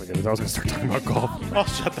 I'm not going to get it. I was going to start talking about golf. Oh,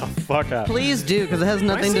 shut the fuck up. Please do, because it has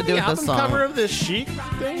nothing to do with the the cover song. of this Chic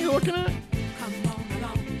thing you're looking at?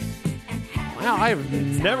 Wow, I've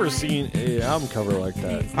never seen an album cover like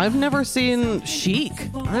that. I've never seen Chic.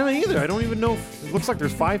 I haven't either. I don't even know. It looks like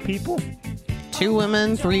there's 5 people. 2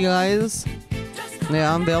 women, 3 guys.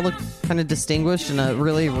 Yeah, they all look kind of distinguished in a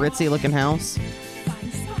really ritzy looking house.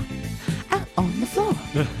 Out on the floor.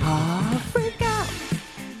 Freak out.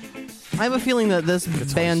 I have a feeling that this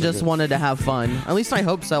band so just good. wanted to have fun. At least I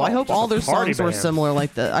hope so. I hope just all a their party songs were band. similar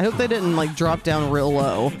like that. I hope they didn't like drop down real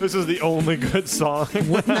low. This is the only good song.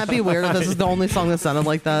 Wouldn't that be weird if this is the only song that sounded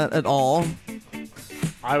like that at all?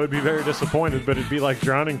 I would be very disappointed, but it'd be like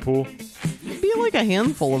Drowning Pool, It'd be like a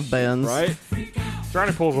handful of bands. right?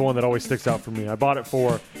 Drowning Pool is the one that always sticks out for me. I bought it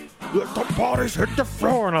for Let the Bodies Hit the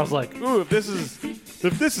Floor, and I was like, ooh, if this is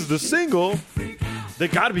the single, they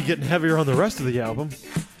got to be getting heavier on the rest of the album.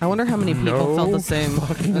 I wonder how many people No felt the same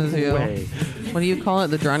as you. way. What do you call it?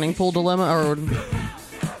 The drowning pool dilemma? Or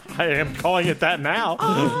I am calling it that now.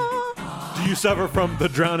 Do you suffer from the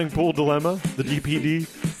Drowning Pool Dilemma? The DPD?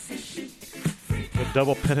 The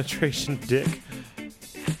double penetration dick?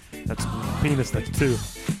 That's penis, that's 2.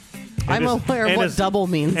 I'm aware of what double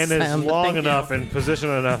means. And it's Sam. long Thank you. enough and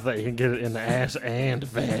positioned enough that you can get it in the ass and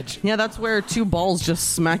veg. Yeah, that's where 2 balls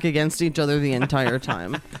just smack against each other the entire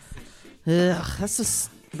time. Ugh,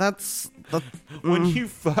 that's the... When you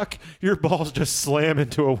fuck, your balls just slam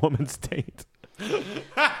into a woman's taint.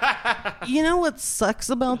 You know what sucks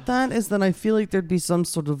about that is that I feel like there'd be some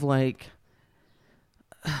sort of like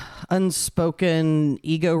unspoken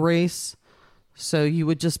ego race. So you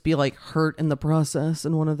would just be like hurt in the process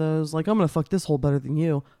in one of those. Like, I'm going to fuck this hole better than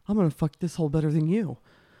you. I'm going to fuck this hole better than you.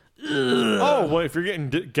 Oh, well, if you're getting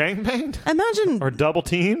gangbanged? Imagine. Or double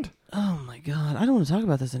teamed? Oh my God. I don't want to talk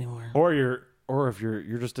about this anymore. Or if you're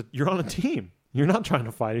just you're on a team. You're not trying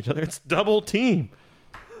to fight each other. It's double team.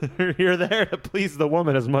 You're there to please the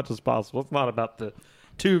woman as much as possible. It's not about the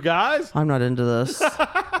 2 guys. I'm not into this.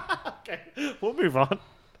 Okay, we'll move on.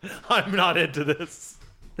 I'm not into this.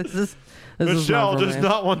 This Michelle not for does me.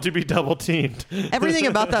 not want to be double teamed. Everything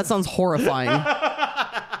about that sounds horrifying.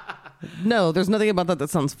 No, there's nothing about that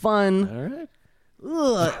sounds fun. All right.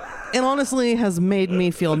 Ugh. It honestly has made me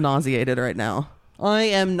feel nauseated right now. I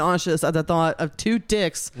am nauseous at the thought of two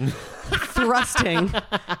dicks thrusting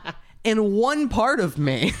in one part of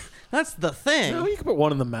me. That's the thing. No, you can put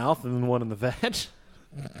one in the mouth and then one in the veg.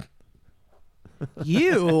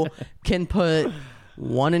 You can put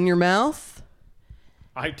one in your mouth,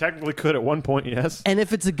 I technically could at one point, yes. and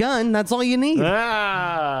if it's a gun, that's all you need.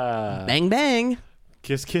 Ah. Bang, bang.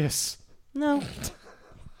 Kiss, kiss. No.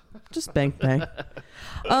 Just bang, bang.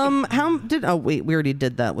 We already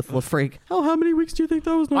did that with LaFreak. How many weeks do you think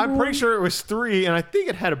that was? I'm pretty sure it was 3, and I think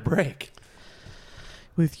it had a break.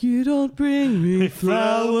 With You Don't Bring Me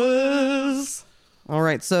Flowers. All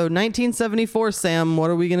right, so 1974, Sam, what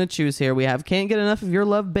are we going to choose here? We have Can't Get Enough of Your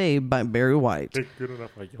Love, Babe by Barry White. Good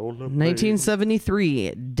enough for your love,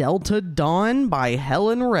 1973, Delta Dawn by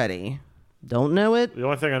Helen Reddy. Don't know it. The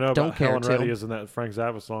only thing I know Don't about care Helen to. Reddy is in that Frank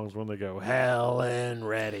Zappa songs when they go, Helen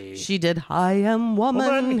Reddy. She did I Am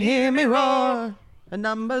Woman, Hear Me Roar. A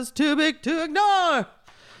number's too big to ignore.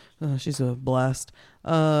 She's a blast.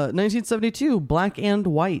 1972, Black and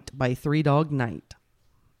White by Three Dog Night.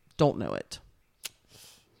 Don't know it.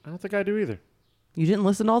 I don't think I do either. You didn't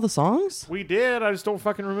listen to all the songs? We did. I just don't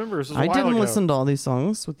fucking remember. This was a I while didn't ago. listen to all these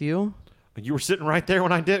songs with you. You were sitting right there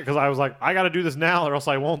when I did it because I was like, I got to do this now or else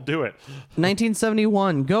I won't do it.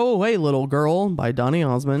 1971, Go Away Little Girl by Donny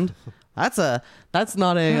Osmond. That's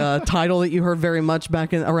not a title that you heard very much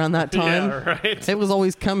back around that time. Yeah, right. It was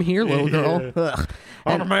always Come Here Little Girl. Ugh.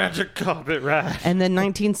 On a magic carpet ride. And then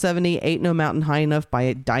 1970, Ain't No Mountain High Enough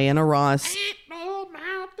by Diana Ross.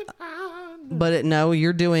 But no,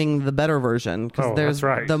 you're doing the better version because Oh, there's that's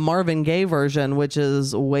right. the Marvin Gaye version, which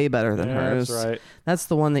is way better than Yeah, hers. that's right. That's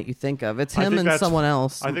the one that you think of. It's I him think and that's- someone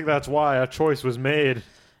else. I think that's why a choice was made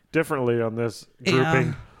differently on this grouping.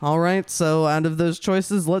 Yeah. All right, so out of those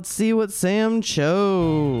choices, let's see what Sam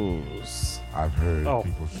chose. I've heard Oh.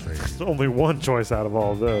 people say There's only one choice out of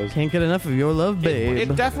all of those. Can't get enough of your love, babe.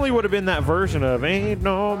 It definitely would have been that version of Ain't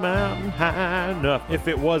No Mountain High Enough if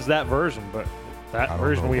it was that version, but that don't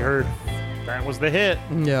version know we about heard, that was the hit,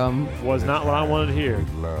 Yeah. was not what I wanted to hear.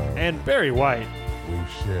 love. And Barry White, We've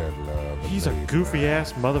shared love. and he's a made goofy love.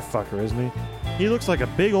 ass motherfucker, isn't he? He looks like a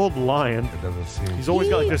big old lion. It doesn't seem He's always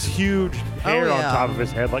got like this huge hair on yeah. top of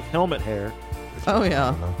his head, like helmet hair. Oh,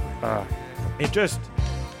 yeah. It just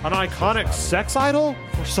an iconic sex idol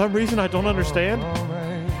for some reason I don't understand.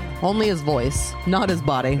 Only his voice, not his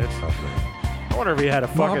body. I wonder if he had a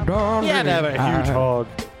fucking. He had to have a huge hog.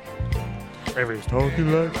 If he's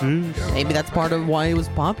talking like this. Maybe that's part of why he was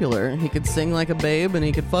popular. He could sing like a babe and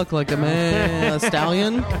he could fuck like a man, a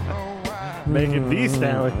stallion. Making these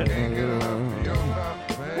stallions.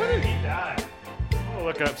 When did he die? I'm gonna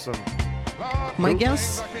look up some. My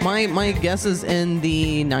guess is in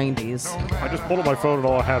the 90s. I just pulled up my phone and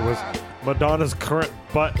all I had was Madonna's current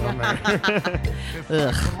butt on there.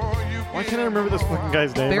 Ugh. Why can't I remember this fucking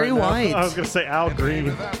guy's name? Barry right now? White. I was gonna say Al Green.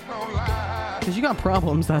 Because you got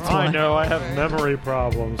problems, that's why. I know I have memory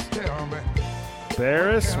problems.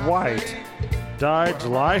 Barris White died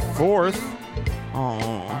July 4th.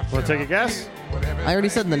 Aw. Want to take a guess? I already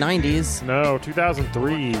said in the 90s. No,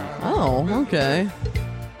 2003. Oh, okay.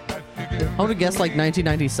 I would have guessed like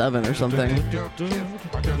 1997 or something.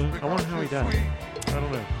 I wonder how he died. I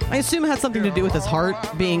don't know. I assume it had something to do with his heart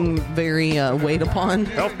being very weighed upon.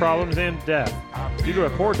 Health problems and death. Due to a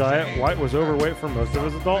poor diet, White was overweight for most of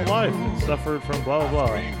his adult life and suffered from blah, blah,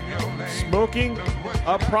 blah. Smoking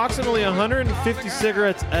approximately 150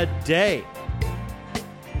 cigarettes a day.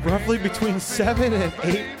 Roughly between 7 and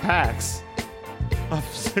 8 packs of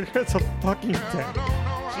cigarettes a fucking day.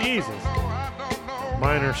 Jesus.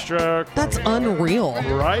 Minor stroke. That's unreal.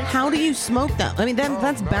 Right? How do you smoke that? I mean,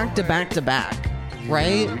 that's back to back to back,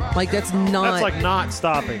 right? Like, that's not... That's like not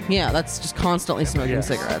stopping. Yeah, that's just constantly smoking Yes.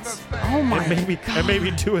 cigarettes. Oh, my... And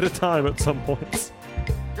maybe 2 at a time at some points.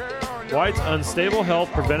 White's unstable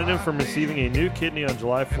health prevented him from receiving a new kidney on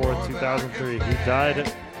July 4th, 2003. He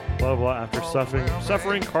died, blah, blah, after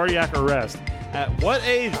suffering cardiac arrest. At what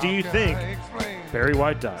age do you think Barry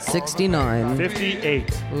White died? 69. 58.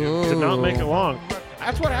 Did not make it long.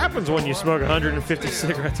 That's what happens when you smoke 150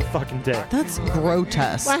 cigarettes a fucking day. That's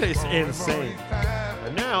grotesque. That is insane.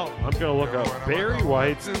 And now I'm going to look up Barry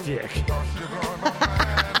White's dick.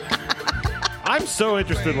 I'm so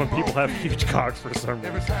interested when people have huge cocks for some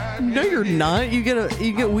reason. No, you're not. You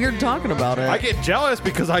get weird talking about it. I get jealous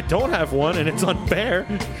because I don't have one and it's unfair.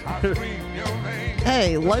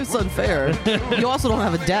 Hey, life's unfair. You also don't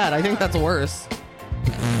have a dad. I think that's worse.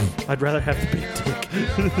 I'd rather have the big dick.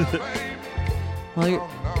 Well,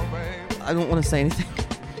 I don't want to say anything,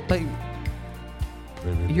 but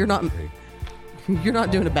you're not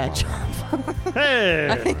doing a bad job. Hey,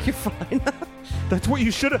 I think you're fine. that's what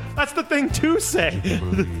you should have. That's the thing to say.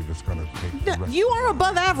 Believe it's gonna take the rest You are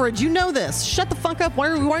above average. You know this. Shut the fuck up. Why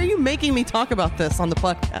are you making me talk about this on the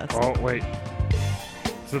podcast? Oh wait,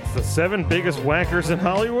 so it's the 7 biggest wankers in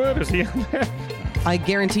Hollywood? Is he on there? I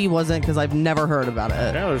guarantee he wasn't because I've never heard about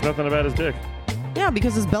it. Yeah, there's nothing about his dick. Yeah,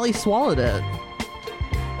 because his belly swallowed it.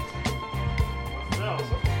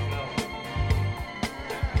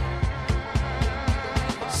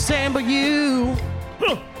 Sam, but you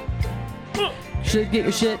should get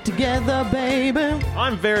your shit together, baby.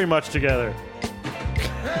 I'm very much together.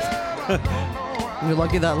 You're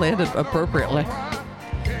lucky that landed appropriately.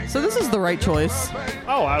 So this is the right choice.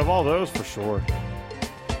 Oh, out of all those, for sure.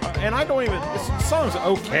 And I don't even. This song's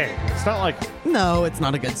okay. It's not like. No, it's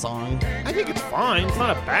not a good song. I think it's fine. It's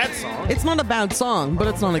not a bad song. It's not a bad song, but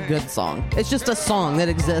it's not a good song. It's just a song that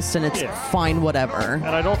exists and it's fine, whatever. And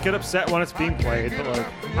I don't get upset when it's being played, but like,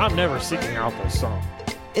 I'm never seeking out this song.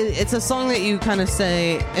 It's a song that you kind of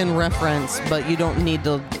say in reference, but you don't need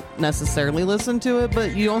to necessarily listen to it.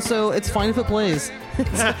 But you also, it's fine if it plays.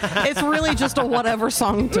 It's really just a whatever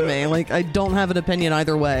song to me. Like, I don't have an opinion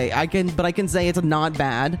either way. I can say it's not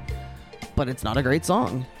bad, but it's not a great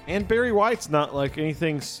song. And Barry White's not like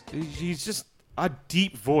anything. He's just a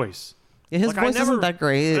deep voice. Yeah, his voice isn't that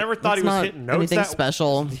great. I never thought It's he was not hitting notes. anything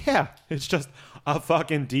special. Yeah, it's just a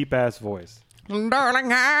fucking deep ass voice.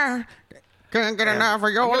 Darling, I can't get enough of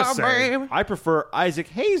your I'm gonna love, say, babe. I prefer Isaac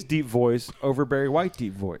Hayes' deep voice over Barry White's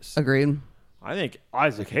deep voice. Agreed. I think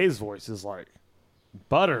Isaac Hayes' voice is like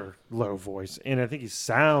butter low voice, and I think he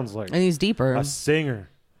sounds like And he's deeper. a singer.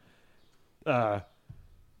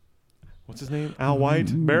 What's his name? Al White?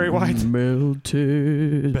 Barry White?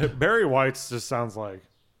 Melted. Barry White's just sounds like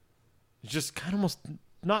he's just kind of almost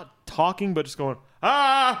not talking, but just going,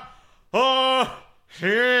 yeah.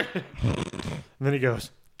 And then he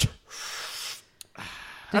goes,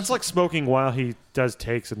 that's like smoking while he does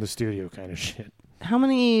takes in the studio kind of shit. How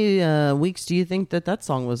many weeks do you think that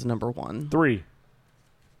song was number 1? 3.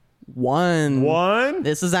 1. 1?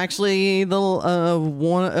 This is actually the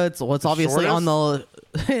one. It's obviously on the.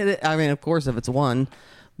 I mean, of course, if it's 1,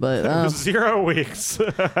 but 0 weeks.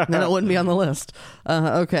 then it wouldn't be on the list.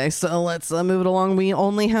 Okay, so let's move it along. We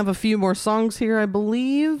only have a few more songs here, I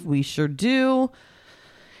believe. We sure do.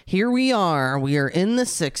 Here we are. We are in the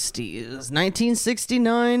 60s.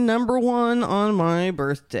 1969, number 1 on my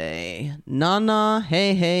birthday. Na Na,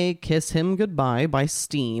 Hey Hey, Kiss Him Goodbye by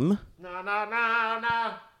Steam. No, no, no,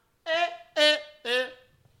 no.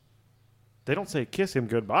 They don't say kiss him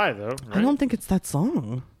goodbye, though. Right? I don't think it's that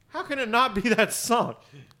song. How can it not be that song?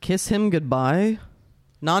 Kiss Him Goodbye.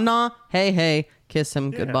 Na Na, Hey Hey, Kiss Him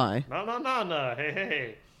Goodbye. No, no, no, no. Hey,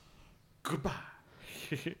 hey. Goodbye.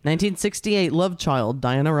 1968, Love Child,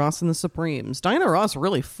 Diana Ross and the Supremes. Diana Ross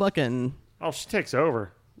really fucking... Oh, she takes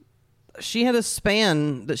over. She had a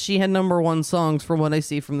span that she had number 1 songs from what I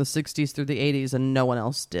see from the 60s through the 80s, and no one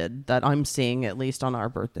else did, that I'm seeing at least on our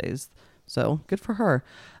birthdays. So, good for her.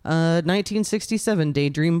 1967,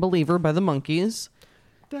 Daydream Believer by the Monkees.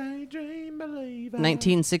 Daydream Believer.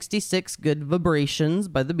 1966, Good Vibrations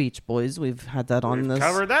by the Beach Boys. We've had that on this.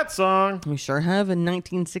 Covered that song. We sure have. In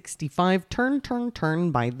 1965, Turn, Turn,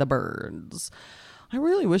 Turn by the Byrds. I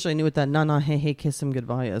really wish I knew what that Na Na Hey Hey Kiss Him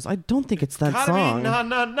Goodbye is. I don't think it's that Gotta song. be na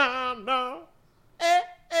na na na.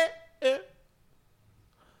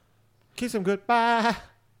 Kiss him goodbye.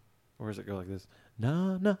 Or does it go like this?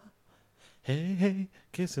 Na na. Hey hey,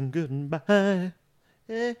 kiss him goodbye.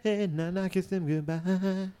 Hey hey, na na, kiss him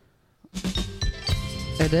goodbye.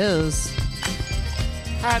 It is.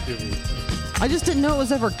 Had to be. I just didn't know it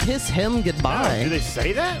was ever Kiss Him Goodbye. Oh, do they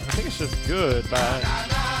say that? I think it's just goodbye.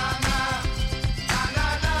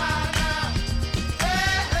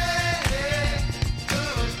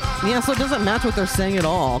 Yeah, so it doesn't match what they're saying at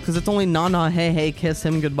all, because it's only Na Na Hey Hey Kiss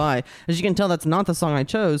Him Goodbye. As you can tell, that's not the song I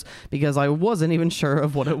chose, because I wasn't even sure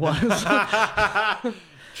of what it was.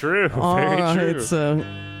 True, All very right, true. so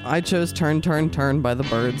I chose Turn, Turn, Turn by the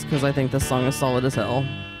Byrds, because I think this song is solid as hell.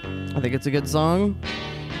 I think it's a good song.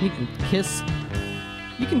 You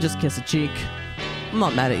can just kiss a cheek. I'm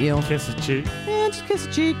not mad at you. Kiss a cheek. Yeah, just kiss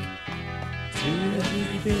a cheek.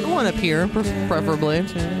 One up here, preferably.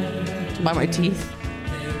 By my teeth.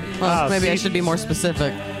 Well, maybe I should be more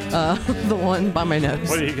specific. The one by my nose.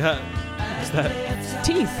 What do you got? What's that?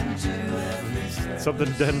 Teeth. Something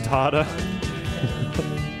dentata.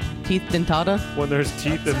 Teeth dentata. When there's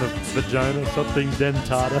teeth in the vagina, something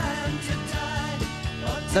dentata.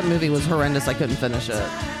 That movie was horrendous. I couldn't finish it.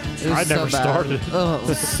 It was I never so bad. started. Oh, it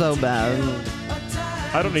was so bad.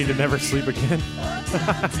 I don't need to never sleep again.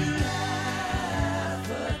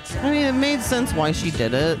 I mean, it made sense why she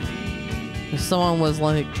did it. If someone was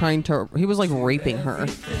like he was like raping her.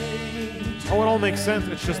 Oh, it all makes sense.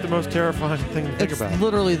 It's just the most terrifying thing to think It's about.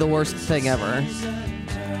 literally the worst thing ever.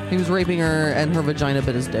 He was raping her and her vagina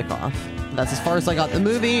bit his dick off. That's as far as I got in the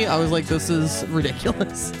movie. I was like, this is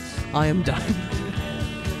ridiculous. I am done.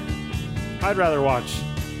 I'd rather watch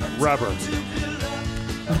Rubber.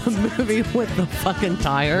 The movie with the fucking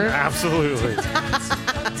tire. Absolutely.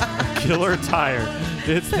 A killer tire.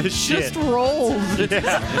 It's the shit. Just rolls.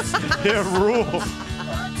 Yeah. It rules.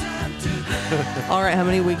 All right, how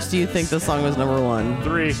many weeks do you think this song was number 1?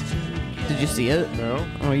 3. Did you see it? No.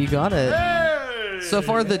 Oh, you got it. Hey! So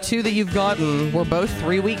far, the 2 that you've gotten were both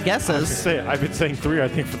 3-week guesses. I've been saying 3, I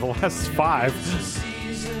think, for the last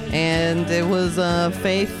 5. And it was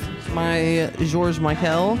Faith by George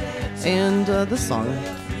Michael and this song.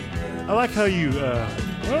 I like how you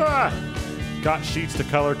got sheets to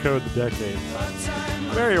color code the decade.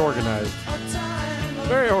 Very organized.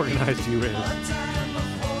 Very organized you is.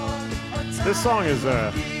 This song is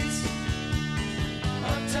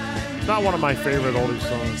not one of my favorite oldies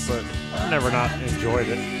songs, but I've never not enjoyed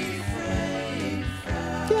it.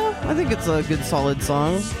 Yeah, I think it's a good, solid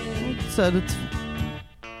song. Like I said,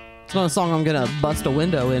 it's not a song I'm gonna bust a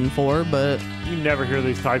window in for, but You never hear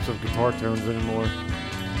these types of guitar tones anymore.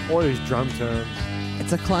 Or these drum tones.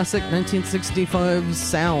 it's a classic 1965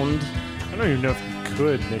 sound. I don't even know if you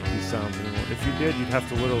could make these sounds anymore. If you did, you'd have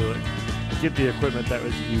to literally get the equipment that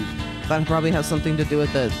was used. That probably has something to do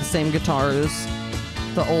with the same guitars,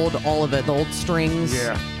 all of it, the old strings.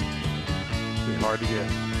 Yeah. Be hard to get.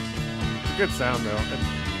 It's a good sound, though.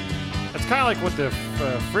 It's kind of like what the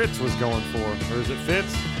Fritz was going for. Or is it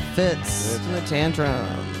Fitz? Fitz and the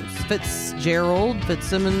Tantrums. Fitzgerald,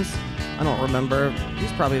 Fitzsimmons. I don't remember.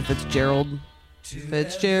 He's probably Fitzgerald.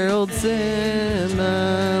 Fitzgerald Simmons,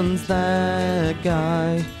 that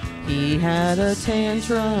guy. He had a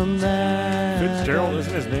tantrum that Fitzgerald,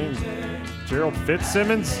 isn't his name Gerald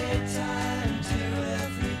Fitzsimmons?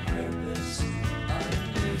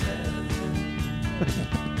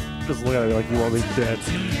 Just look at me like you want me dead.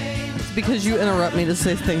 It's because you interrupt me to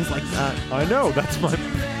say things like that. I know, that's my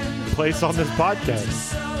place on this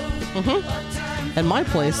podcast. And my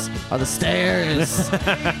place are the stairs.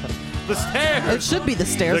 The stairs! It should be the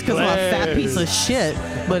stairs because I'm a fat piece of shit,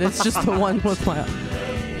 but it's just the one with my...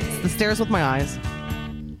 It's the stairs with my eyes.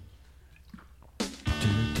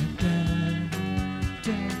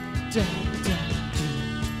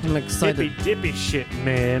 I'm excited. Dippy shit,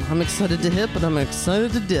 man. I'm excited to hip, and I'm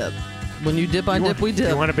excited to dip. When you dip, I dip, we dip.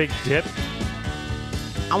 You want a big dip?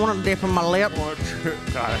 I want to dip in my lip.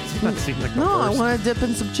 God, that seems like the No, I worst. want to dip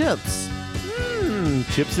in some chips.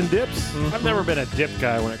 Chips and dips? I've never been a dip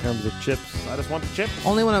guy when it comes to chips. I just want the chips.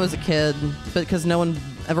 Only when I was a kid, but because no one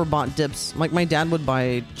ever bought dips. Like, my dad would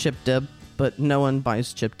buy chip dip, but no one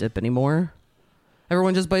buys chip dip anymore.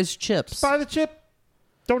 Everyone just buys chips. Buy the chip.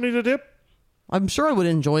 Don't need a dip. I'm sure I would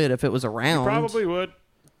enjoy it if it was around. You probably would.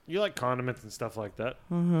 You like condiments and stuff like that.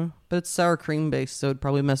 But it's sour cream based, so it'd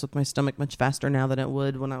probably mess with my stomach much faster now than it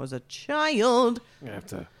would when I was a child. You're going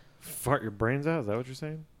to have to fart your brains out? Is that what you're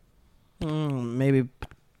saying? Maybe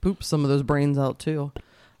poop some of those brains out too.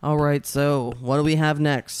 All right, so what do we have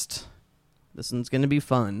next? This one's going to be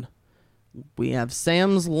fun. We have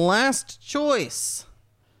Sam's last choice.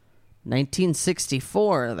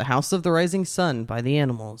 1964, The House of the Rising Sun by The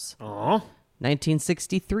Animals. Aww.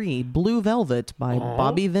 1963, Blue Velvet by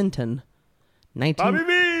Bobby Vinton. Bobby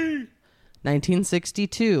V!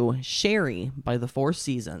 1962, Sherry by The Four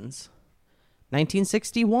Seasons.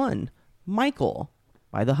 1961, Michael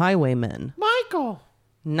by The Highwaymen. Michael!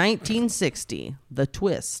 1960, The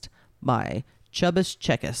Twist by Chubbis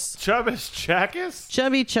Checkis. Chubbis Chakis?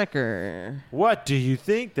 Chubby Checker. What do you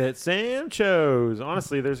think that Sam chose?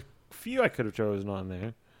 Honestly, there's a few I could have chosen on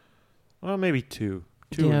there. Well, maybe two.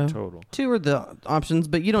 Two in total. 2 are the options,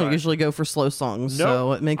 but you don't Right. usually go for slow songs,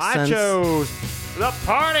 so it makes sense. I chose the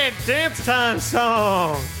Party Dance Time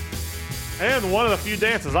song. And one of the few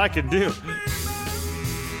dances I can do.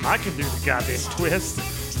 I can do the goddamn twist.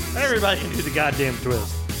 Everybody can do the goddamn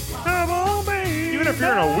twist. Come on, baby. Even if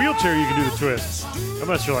you're in a wheelchair, you can do the twist.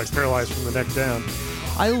 Unless you're like paralyzed from the neck down.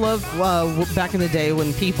 I love back in the day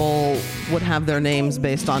when people would have their names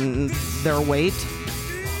based on their weight.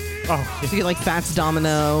 Oh, So you get like Fats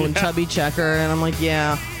Domino and Chubby Checker, and I'm like,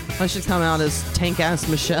 yeah, I should come out as Tank Ass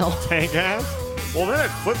Michelle. tank ass. Well, then it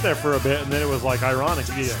flipped there for a bit, and then it was like ironic.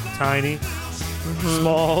 You get tiny,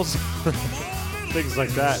 smalls, things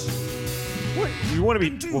like that. You want to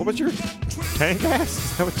be? What was your tank ass?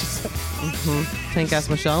 Is that what you said? Tank ass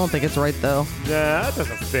Michelle. I don't think it's right though. Nah, that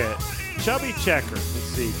doesn't fit. Chubby checker. Let's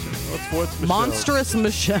see. What's Michelle? Monstrous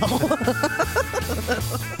Michelle.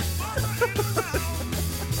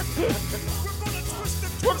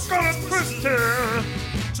 We're gonna twist her.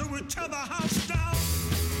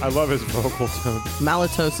 I love his vocal tone.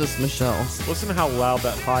 Malatosis Michelle. Listen to how loud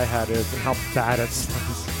that hi-hat is and how bad it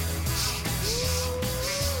sounds.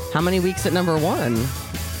 How many weeks at number 1?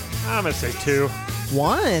 I'm gonna say 2.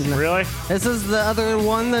 1. Really? This is the other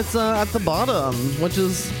one that's at the bottom, which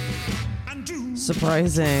is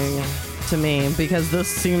surprising to me because this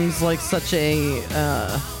seems like such a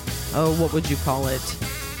what would you call it?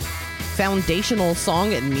 Foundational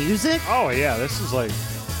song in music. Oh yeah, this is like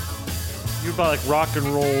you'd buy like rock and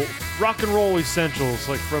roll essentials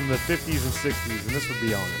like from the 50s and 60s, and this would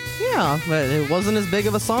be on it. Yeah, but it wasn't as big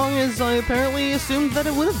of a song as I apparently assumed that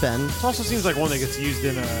it would have been. It also seems like one that gets used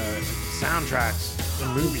in soundtracks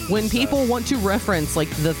and movies. When people want to reference like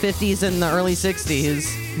the 50s and the early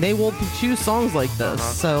 60s, they will choose songs like this.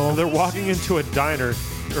 So and they're walking into a diner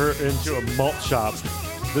or into a malt shop.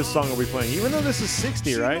 This song will be playing, even though this is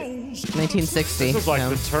 60, right? 1960. This is like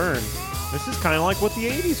the turn. This is kind of like what the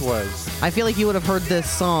 80s was. I feel like you would have heard this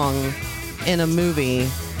song in a movie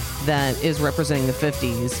that is representing the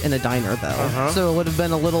 50s in a diner, though. So it would have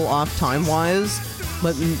been a little off time-wise,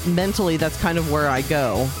 but mentally that's kind of where I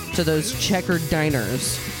go, to those checkered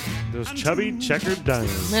diners. Those chubby checkered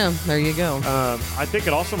diners. Yeah, there you go. I think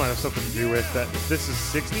it also might have something to do with that if this is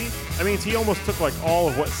 60. I mean, he almost took like all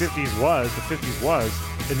of what the 50s was,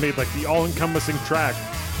 and made like the all-encompassing track.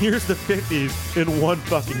 Here's the 50s in one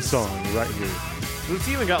fucking song right here. So it's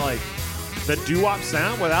even got like the doo-wop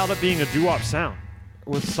sound without it being a doo-wop sound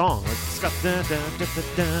with song. Like it's got da da da da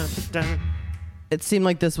da da. It seemed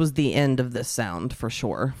like this was the end of this sound for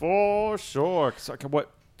sure. For sure. 'Cause like,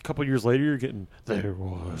 what? A couple years later, you're getting there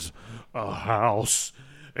was a house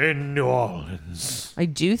in New Orleans. I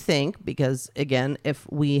do think because again, if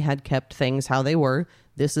we had kept things how they were,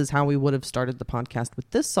 this is how we would have started the podcast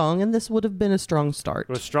with this song, and this would have been a strong start.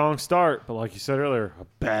 A strong start, but like you said earlier, a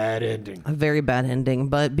bad ending. A very bad ending.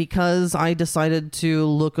 But because I decided to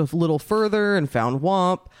look a little further and found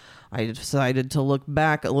WAP, I decided to look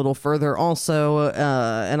back a little further also,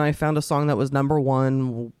 and I found a song that was number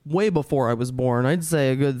 1 way before I was born. I'd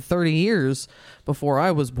say a good 30 years before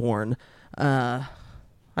I was born.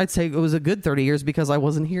 I'd say it was a good 30 years because I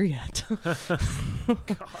wasn't here yet.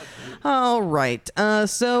 All right.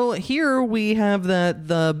 So here we have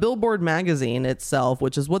the Billboard magazine itself,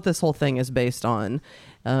 which is what this whole thing is based on.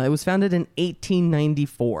 It was founded in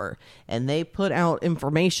 1894, and they put out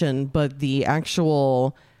information, but the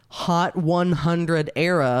actual Hot 100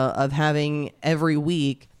 era of having every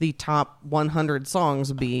week the top 100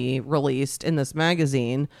 songs be released in this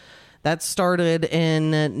magazine, that started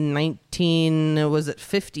in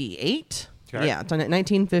 1958? Okay. Yeah,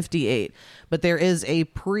 1958. But there is a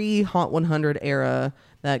pre-Hot 100 era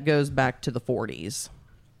that goes back to the 40s.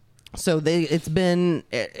 So the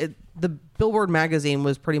Billboard magazine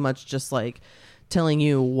was pretty much just like telling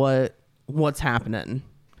you what's happening.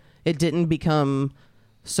 It didn't become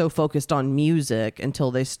so focused on music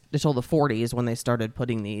until the 40s when they started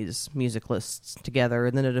putting these music lists together,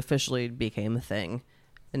 and then it officially became a thing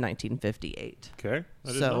in 1958. Okay,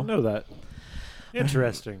 I did not know that.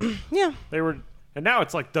 Interesting. Yeah, and now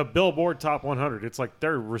it's like the Billboard Top 100. It's like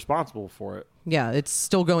they're responsible for it. Yeah, it's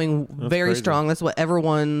still going very strong. That's what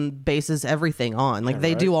everyone bases everything on. Like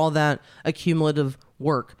they do all that accumulative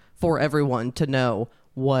work for everyone to know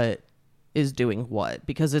what is doing what,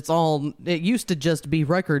 because it used to just be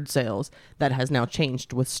record sales. That has now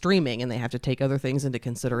changed with streaming, and they have to take other things into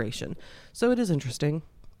consideration. So it is interesting.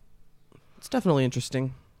 It's definitely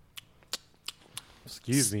interesting.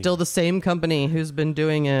 Excuse me. Still the same company who's been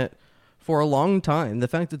doing it for a long time. The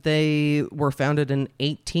fact that they were founded in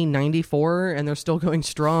 1894 and they're still going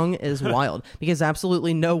strong is wild, because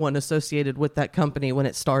absolutely no one associated with that company when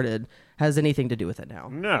it started has anything to do with it now.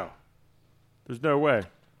 No. There's no way.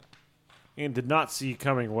 And did not see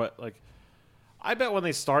coming I bet when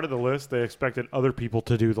they started the list, they expected other people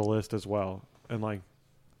to do the list as well and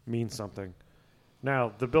mean something.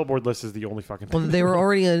 Now, the Billboard list is the only fucking thing. Well, they were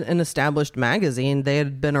already an established magazine. They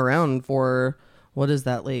had been around for,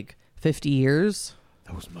 50 years?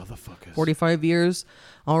 Those motherfuckers. 45 years?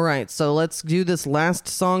 All right, so let's do this last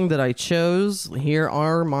song that I chose. Here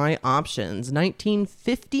are my options.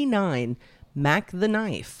 1959, Mac the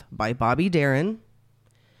Knife by Bobby Darin.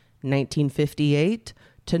 1958,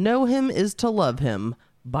 To Know Him Is to Love Him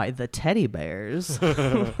by the Teddy Bears.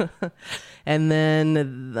 And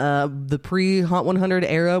then the pre-Hot 100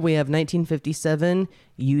 era, we have 1957,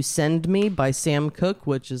 You Send Me by Sam Cooke,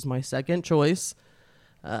 which is my second choice.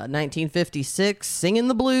 1956, Singin'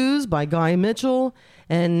 the Blues by Guy Mitchell.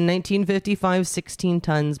 And 1955, 16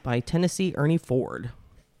 Tons by Tennessee Ernie Ford.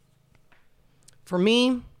 For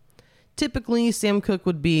me, typically Sam Cooke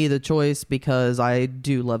would be the choice because I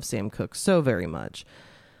do love Sam Cooke so very much.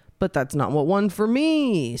 But that's not what won for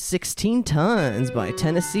me. 16 Tons by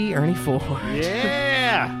Tennessee Ernie Ford.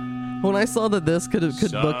 Yeah. When I saw that this could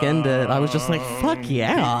bookend it, I was just like, fuck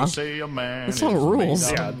yeah. This song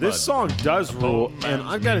rules. Yeah, this song does rule. And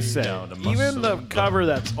I've got to say, even the cover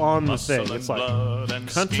that's on the thing, it's like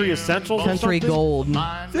Country Essentials. Country Gold.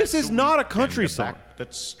 This is not a country song.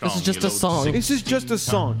 This is just a song. This is just a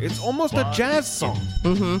song. It's almost a jazz song.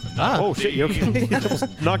 Mm-hmm. Oh, shit. You okay? You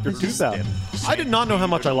almost knocked your tooth out. I did not know how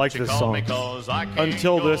much I liked this song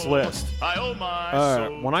until this list.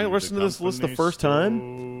 When I listened to this list the first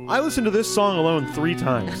time, I listened to this song alone 3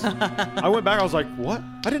 times. I went back, I was like, what?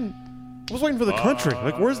 I was waiting for the country.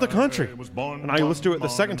 Like, where's the country? And I listened to it the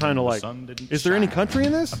second time to like, is there any country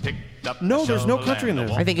in this? No, there's no country in this.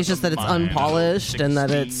 I think it's just that it's unpolished and that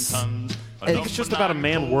it's... I think it's just about a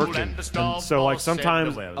man working. And so, like,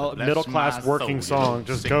 sometimes a middle-class working song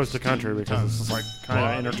just goes to country because it's just, like,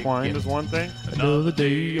 kind of intertwined as one thing. Another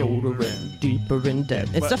day older and deeper in debt.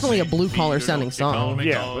 It's definitely a blue-collar sounding song.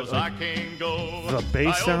 Yeah, but, like, the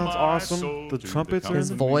bass sounds awesome. The trumpets are... His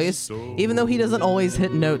voice, even though he doesn't always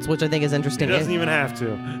hit notes, which I think is interesting. He doesn't even have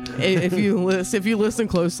to. If you listen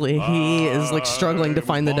closely, he is, like, struggling to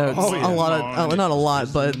find the notes. Oh, yeah. A lot of... not a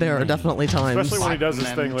lot, but there are definitely times. Especially when he does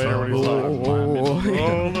this thing later when he's like...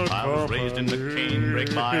 I was raised in the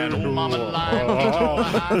canebrake by an old mama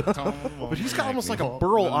line. But he's got almost like a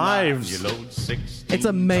Burl Ives. It's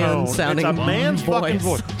a man sounding It's a man's voice. fucking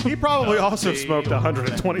voice. He probably also smoked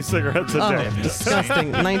 120 cigarettes a day. Oh,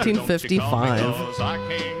 disgusting. 1955.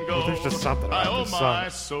 There's just something about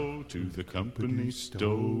this song.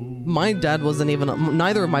 My dad wasn't even...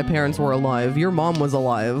 Neither of my parents were alive. Your mom was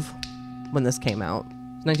alive when this came out.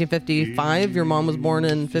 1955. Your mom was born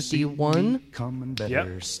in 51.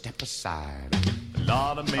 Yep. Step aside.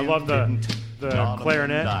 I love the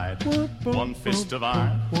clarinet. One fist of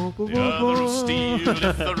iron, the other of steel.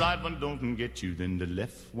 If the right one don't get you, then the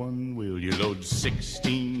left one will. You load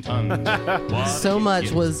 16 tons. So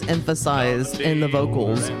much was emphasized in the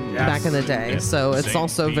vocals back in the day, so it's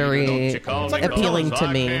also very appealing to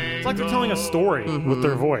me. It's like they're telling a story with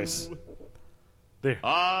their voice. There.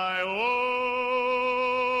 I owe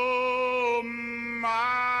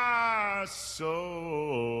my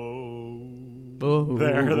soul. Oh,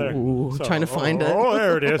 There. So, trying to find it. Oh,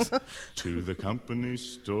 there it is. To the company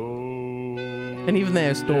store. And even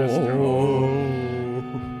there,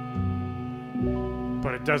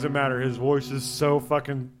 But it doesn't matter. His voice is so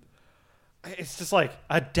fucking... It's just like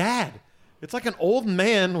a dad. It's like an old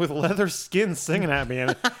man with leather skin singing at me.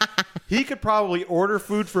 And he could probably order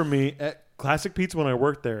food for me at Classic Pizza when I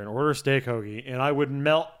worked there and order a steak hoagie, and I would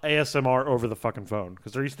melt ASMR over the fucking phone.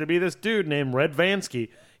 Because there used to be this dude named Red Vansky.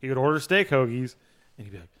 He would order steak hoagies, and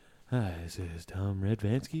he'd be like, "Hi, this is Tom Red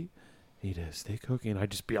Vansky. Need a steak hoagie?" And I'd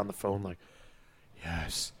just be on the phone like,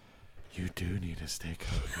 "Yes, you do need a steak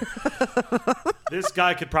hoagie." This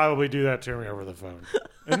guy could probably do that to me over the phone.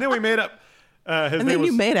 And then we made up.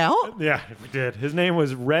 You made out? Yeah, we did. His name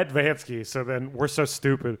was Red Vansky. So then we're so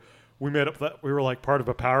stupid. We made up that we were like part of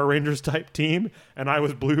a Power Rangers type team, and I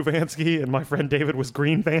was Blue Vansky, and my friend David was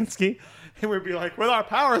Green Vansky. And we'd be like, with our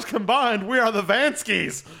powers combined, we are the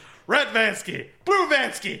Vanskys. Red Vansky, Blue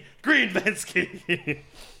Vansky, Green Vansky.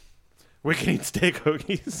 We can eat steak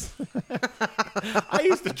hoagies. I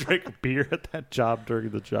used to drink beer at that job during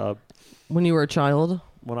the job. When you were a child?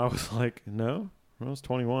 When I was like, no, I was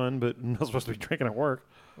 21, but I'm not supposed to be drinking at work.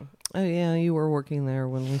 Oh, yeah, you were working there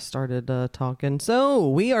when we started talking. So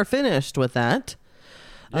we are finished with that.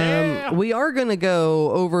 Yeah. We are going to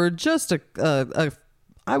go over just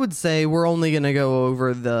I would say we're only going to go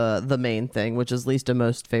over the main thing, which is least and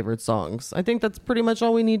most favorite songs. I think that's pretty much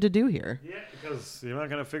all we need to do here. Yeah, because you're not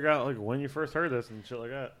going to figure out like when you first heard this and shit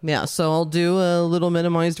like that. Yeah, so I'll do a little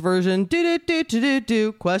minimized version.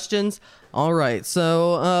 Questions. All right.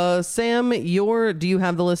 So, Sam, do you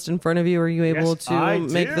have the list in front of you? Are you able to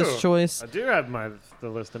make this choice? I do have the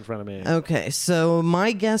list in front of me. Okay. So,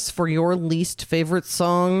 my guess for your least favorite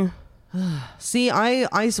song. See, I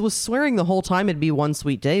was swearing the whole time it'd be One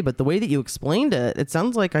Sweet Day, but the way that you explained it, it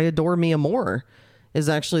sounds like I Adore Mia More is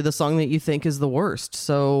actually the song that you think is the worst.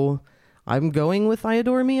 So, I'm going with I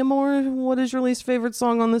Adore Mia More. What is your least favorite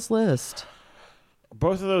song on this list?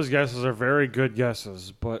 Both of those guesses are very good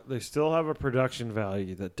guesses, but they still have a production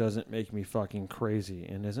value that doesn't make me fucking crazy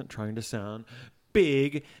and isn't trying to sound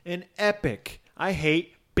big and epic. I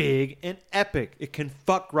hate big and epic. It can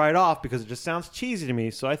fuck right off because it just sounds cheesy to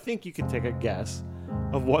me, so I think you can take a guess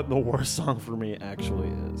of what the worst song for me actually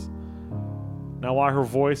is. Now, why her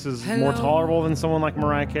voice is more tolerable than someone like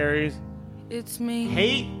Mariah Carey's? It's me.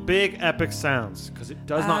 Hate big epic sounds because it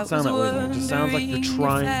does not sound that way. It just sounds like you're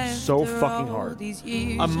trying so fucking hard.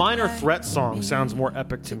 A Minor Threat song sounds more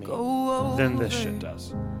epic to me than this shit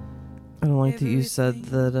does. I don't like that you said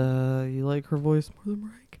that you like her voice more than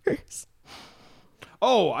Mariah Carey's.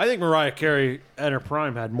 Oh, I think Mariah Carey at her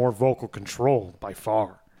prime had more vocal control by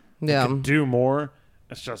far. Yeah. Could do more.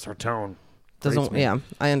 It's just her tone. Doesn't. Yeah,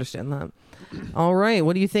 I understand that. All right,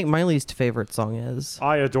 what do you think my least favorite song is?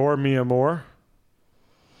 I Adore Mi Amor.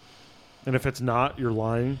 And if it's not, you're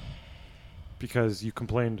lying. Because you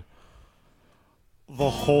complained the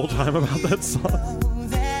whole time about that song.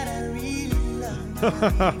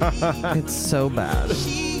 It's so bad.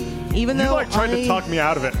 Even though you tried to talk me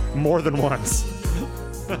out of it more than once.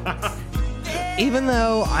 Even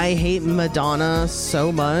though I hate Madonna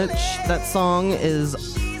so much, that song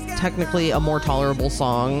is technically a more tolerable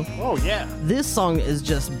song. Oh, yeah. This song is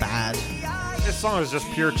just bad. This song is just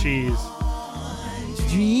pure cheese.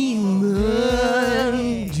 Dream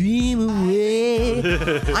on, dream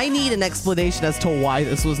away. I need an explanation as to why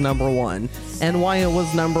this was number one and why it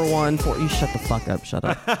was number one for you. Shut the fuck up. Shut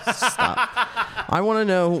up. Stop. I want to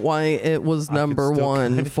know why it was number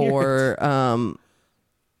one for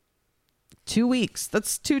 2 weeks.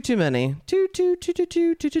 That's too many. Too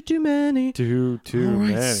many. Too All right,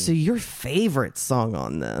 many. so your favorite song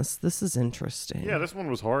on this. This is interesting. Yeah, this one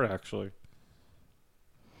was hard, actually.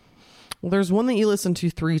 Well, there's one that you listened to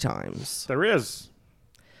 3 times. There is.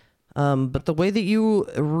 But the way that you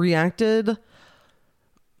reacted,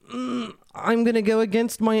 I'm going to go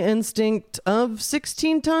against my instinct of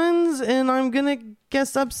 16 tons, and I'm going to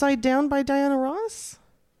guess Upside Down by Diana Ross.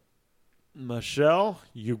 Michelle,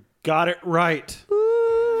 you got it right.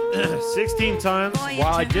 16 times.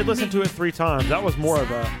 While I did listen to it 3 times, that was more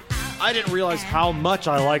of a... I didn't realize how much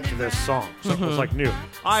I liked this song. So it was like new.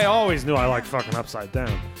 I always knew I liked fucking Upside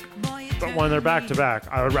Down. But when they're back to back,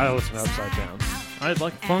 I would rather listen to Upside Down. I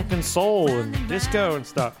like funk and soul and disco and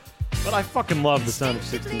stuff. But I fucking love the sound of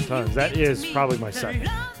 16 tons. That is probably my second.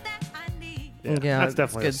 Yeah, that's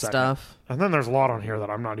definitely good a second. stuff. And then there's a lot on here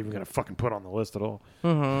that I'm not even going to fucking put on the list at all.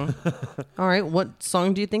 All right, what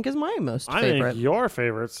song do you think is my most I favorite? think your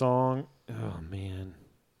favorite song... Oh, man.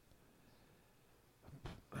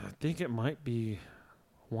 I think it might be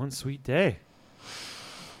One Sweet Day.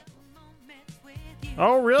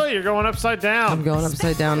 Oh, really? You're going Upside Down? I'm going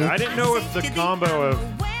Upside Down. I didn't know if the combo of...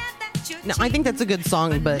 No, I think that's a good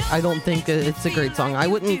song, but I don't think it's a great song. I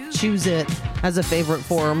wouldn't choose it as a favorite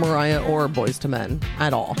for Mariah or Boyz II Men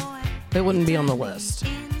at all. It wouldn't be on the list.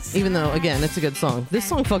 Even though, again, it's a good song. This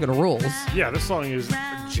song fucking rules. Yeah, this song is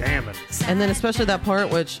jamming. And then especially that part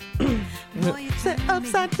which... Sit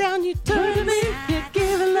upside down, you turn to me. You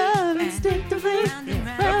give a love instinctively.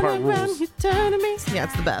 That part Round and round, rules. you turn to me. Yeah,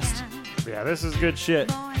 it's the best. Yeah, this is good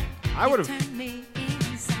shit. I would have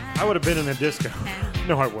been in a disco.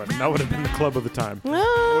 No, I wouldn't. That would have been the club of the time. No,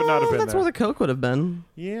 would not have been that's there. where the Coke would have been.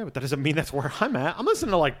 Yeah, but that doesn't mean that's where I'm at. I'm listening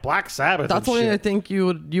to like Black Sabbath. That's and why I shit. think you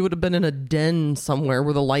would have been in a den somewhere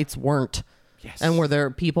where the lights weren't. Yes. And where their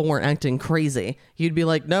people weren't acting crazy. You'd be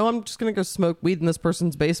like, no, I'm just going to go smoke weed in this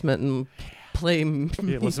person's basement and play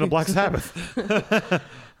Yeah, listen to Black Sabbath.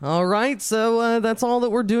 All right, so that's all that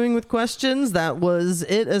we're doing with questions. That was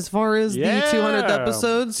it as far as the 200th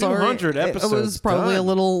episode. Sorry, 200 it was episodes probably a done.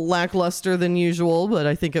 little lackluster than usual, but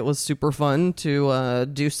I think it was super fun to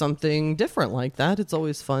do something different like that. It's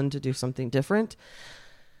always fun to do something different.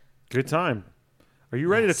 Good time. Are you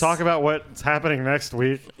ready to talk about what's happening next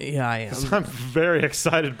week? Yeah, I am. I'm very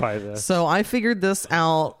excited by this. So I figured this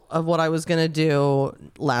out of what I was going to do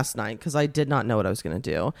last night because I did not know what I was going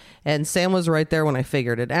to do. And Sam was right there when I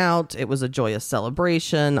figured it out. It was a joyous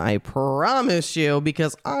celebration, I promise you,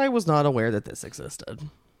 because I was not aware that this existed.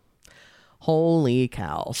 Holy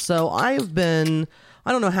cow. So I don't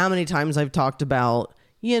know how many times I've talked about,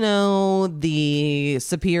 the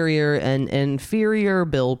superior and inferior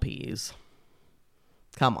Bill Peas.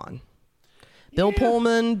 Come on. Bill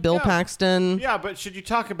Pullman, Bill Paxton. Yeah, but should you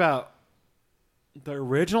talk about the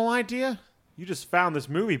original idea? You just found this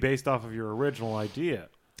movie based off of your original idea.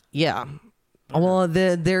 Yeah. Well,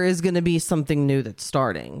 there is going to be something new that's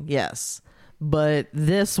starting. Yes. But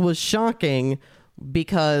this was shocking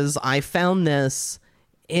because I found this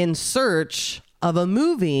in search of a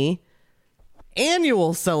movie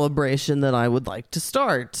annual celebration that I would like to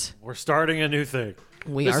start. We're starting a new thing.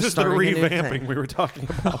 This is the starting a new revamping thing. we were talking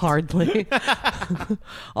about. Hardly.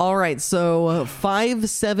 All right, so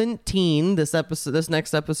 5/17. This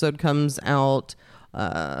next episode comes out.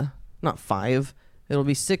 Not 5. It'll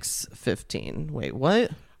be 6/15. Wait,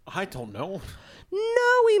 what? I don't know.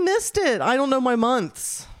 No, we missed it. I don't know my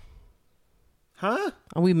months. Huh?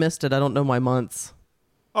 We missed it. I don't know my months.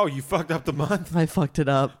 Oh, you fucked up the month? I fucked it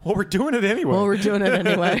up. Well, we're doing it anyway. Well, we're doing it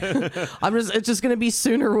anyway. It's just going to be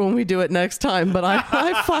sooner when we do it next time. But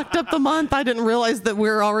I fucked up the month. I didn't realize that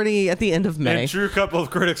we're already at the end of May. In true Couple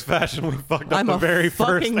of Critics fashion, we fucked up the very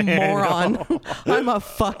first fucking moron. I'm a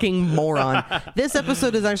fucking moron. This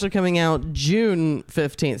episode is actually coming out June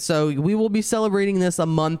 15th. So we will be celebrating this a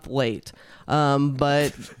month late.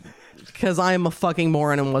 But because I am a fucking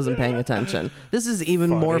moron and wasn't paying attention. This is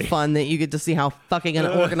even more fun that you get to see how fucking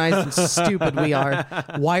unorganized and stupid we are.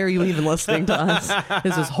 Why are you even listening to us?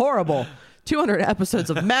 This is horrible. 200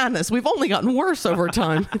 episodes of madness. We've only gotten worse over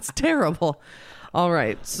time. It's terrible. All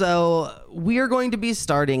right. So we are going to be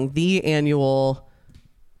starting the annual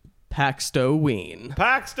Paxtoween.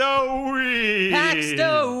 Paxtoween!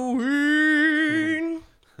 Paxtoween!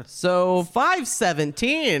 So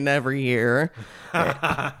 5/17 every year.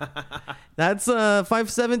 That's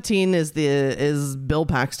 5/17 is Bill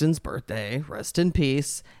Paxton's birthday. Rest in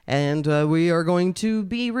peace. And we are going to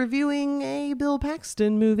be reviewing a Bill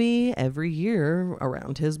Paxton movie every year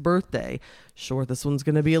around his birthday. Sure, this one's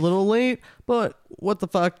going to be a little late, but what the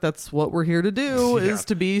fuck? That's what we're here to do, is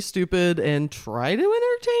to be stupid and try to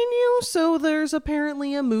entertain you. So there's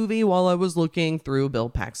apparently a movie while I was looking through Bill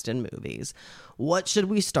Paxton movies. What should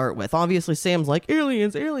we start with? Obviously, Sam's like,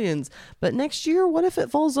 aliens. But next year, what if it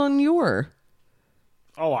falls on your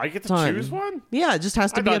Oh, I get to time? choose one? Yeah, it just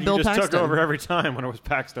has to be a Bill you just Paxton. took over every time when it was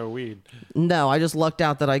Paxtoween. No, I just lucked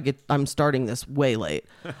out that I'm starting this way late.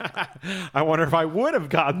 I wonder if I would have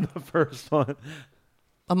gotten the first one.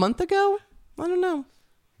 A month ago? I don't know.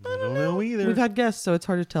 I don't know either. We've had guests, so it's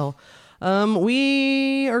hard to tell.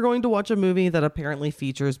 We are going to watch a movie that apparently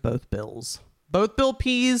features both Bills. Both Bill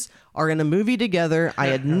P's are in a movie together. I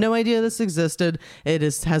had no idea this existed. It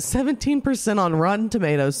has 17% on Rotten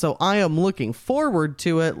Tomatoes, so I am looking forward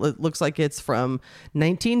to it. It looks like it's from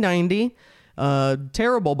 1990.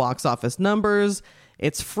 Terrible box office numbers.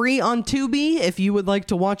 It's free on Tubi if you would like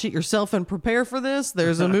to watch it yourself and prepare for this.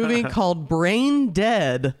 There's a movie called Brain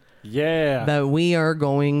Dead. Yeah. That we are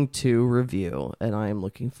going to review, and I am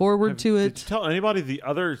looking forward to it. Did you tell anybody the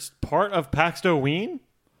other part of Paxtoween?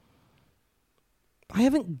 I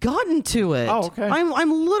haven't gotten to it. Oh, okay. I'm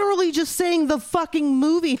literally just saying the fucking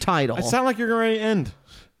movie title. I sound like you're ready to end.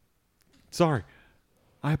 Sorry.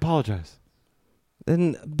 I apologize.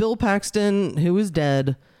 And Bill Paxton, who is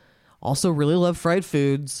dead, also really loved fried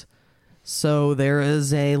foods. So there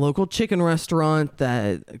is a local chicken restaurant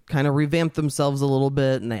that kind of revamped themselves a little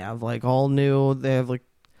bit, and they have like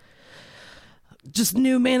just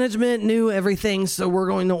new management, new everything. So we're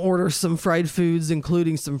going to order some fried foods,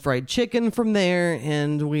 including some fried chicken from there.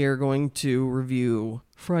 And we are going to review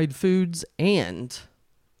Fried Foods and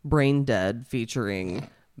Brain Dead, featuring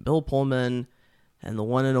Bill Pullman and the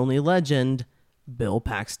one and only legend, Bill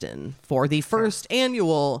Paxton, for the first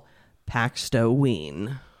annual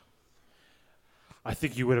Paxtoween. I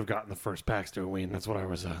think you would have gotten the first Paxtoween. That's what I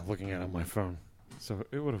was looking at on my phone. So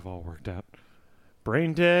it would have all worked out.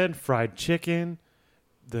 Brain Dead, fried chicken,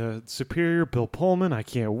 the superior Bill Pullman. I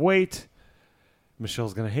can't wait.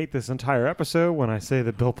 Michelle's going to hate this entire episode when I say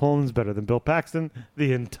that Bill Pullman's better than Bill Paxton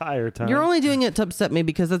the entire time. You're only doing it to upset me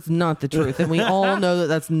because that's not the truth. And we all know that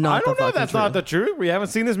that's not the fucking truth. I don't know that's not the truth. We haven't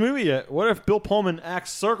seen this movie yet. What if Bill Pullman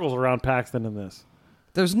acts circles around Paxton in this?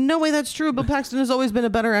 There's no way that's true. Bill Paxton has always been a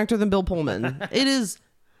better actor than Bill Pullman. It is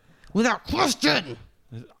without question.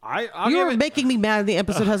 You're making me mad. The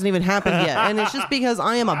episode hasn't even happened yet, and it's just because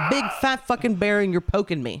I am a big fat fucking bear and you're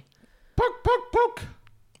poking me. Poke, poke, poke.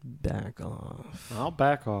 Back off. I'll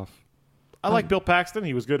back off. I like Bill Paxton.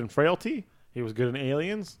 He was good in Frailty. He was good in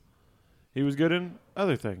Aliens. He was good in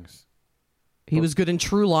other things. He was good in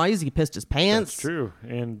True Lies. He pissed his pants. That's true.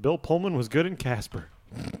 And Bill Pullman was good in Casper.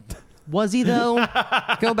 Was he though?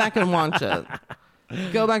 Go back and watch it.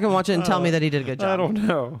 Go back and watch it and tell me that he did a good job. I don't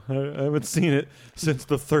know. I haven't seen it since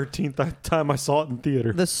the 13th time I saw it in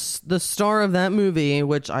theater. The star of that movie,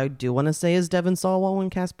 which I do want to say is Devon Sawa when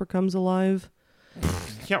Casper comes alive.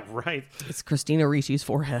 Yeah, right. It's Christina Ricci's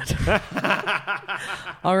forehead.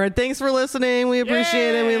 All right, thanks for listening. We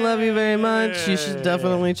appreciate it. We love you very much. You should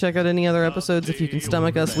definitely check out any other episodes if you can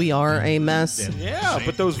stomach us. We are a mess. Yeah,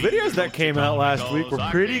 but those videos that came out last week were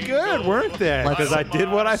pretty good, weren't they? Because I did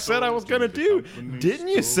what I said I was going to do. Didn't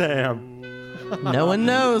you, Sam? No one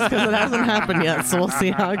knows because it hasn't happened yet, so we'll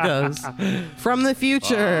see how it goes. From the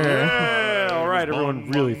future. Yeah, all right, everyone.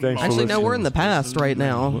 Really, thanks for Actually, listening. no, we're in the past right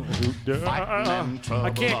now.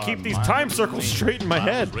 I can't keep these time circles straight in my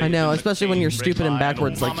head. I know, especially when you're stupid and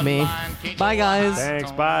backwards like me. Bye, guys.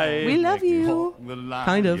 Thanks, bye. We love you.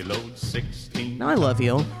 Kind of. No, I love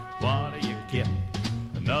you. I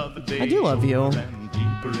do love you.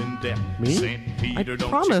 Me? I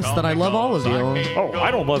promise that I love all of you. Oh,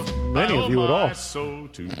 I don't love many of you at all.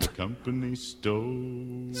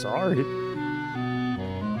 Sorry.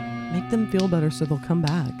 Make them feel better so they'll come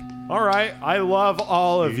back. All right, I love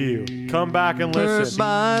all of you. Come back and listen.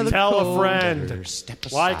 Tell a friend.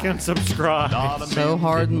 Like and subscribe. So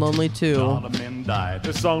hard and lonely too.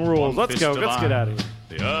 This song rules. Let's go. Let's get out of here.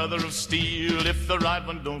 The other of steel. If the right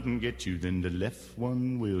one don't get you, then the left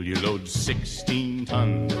one will. You load 16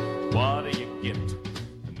 tons. What do you get?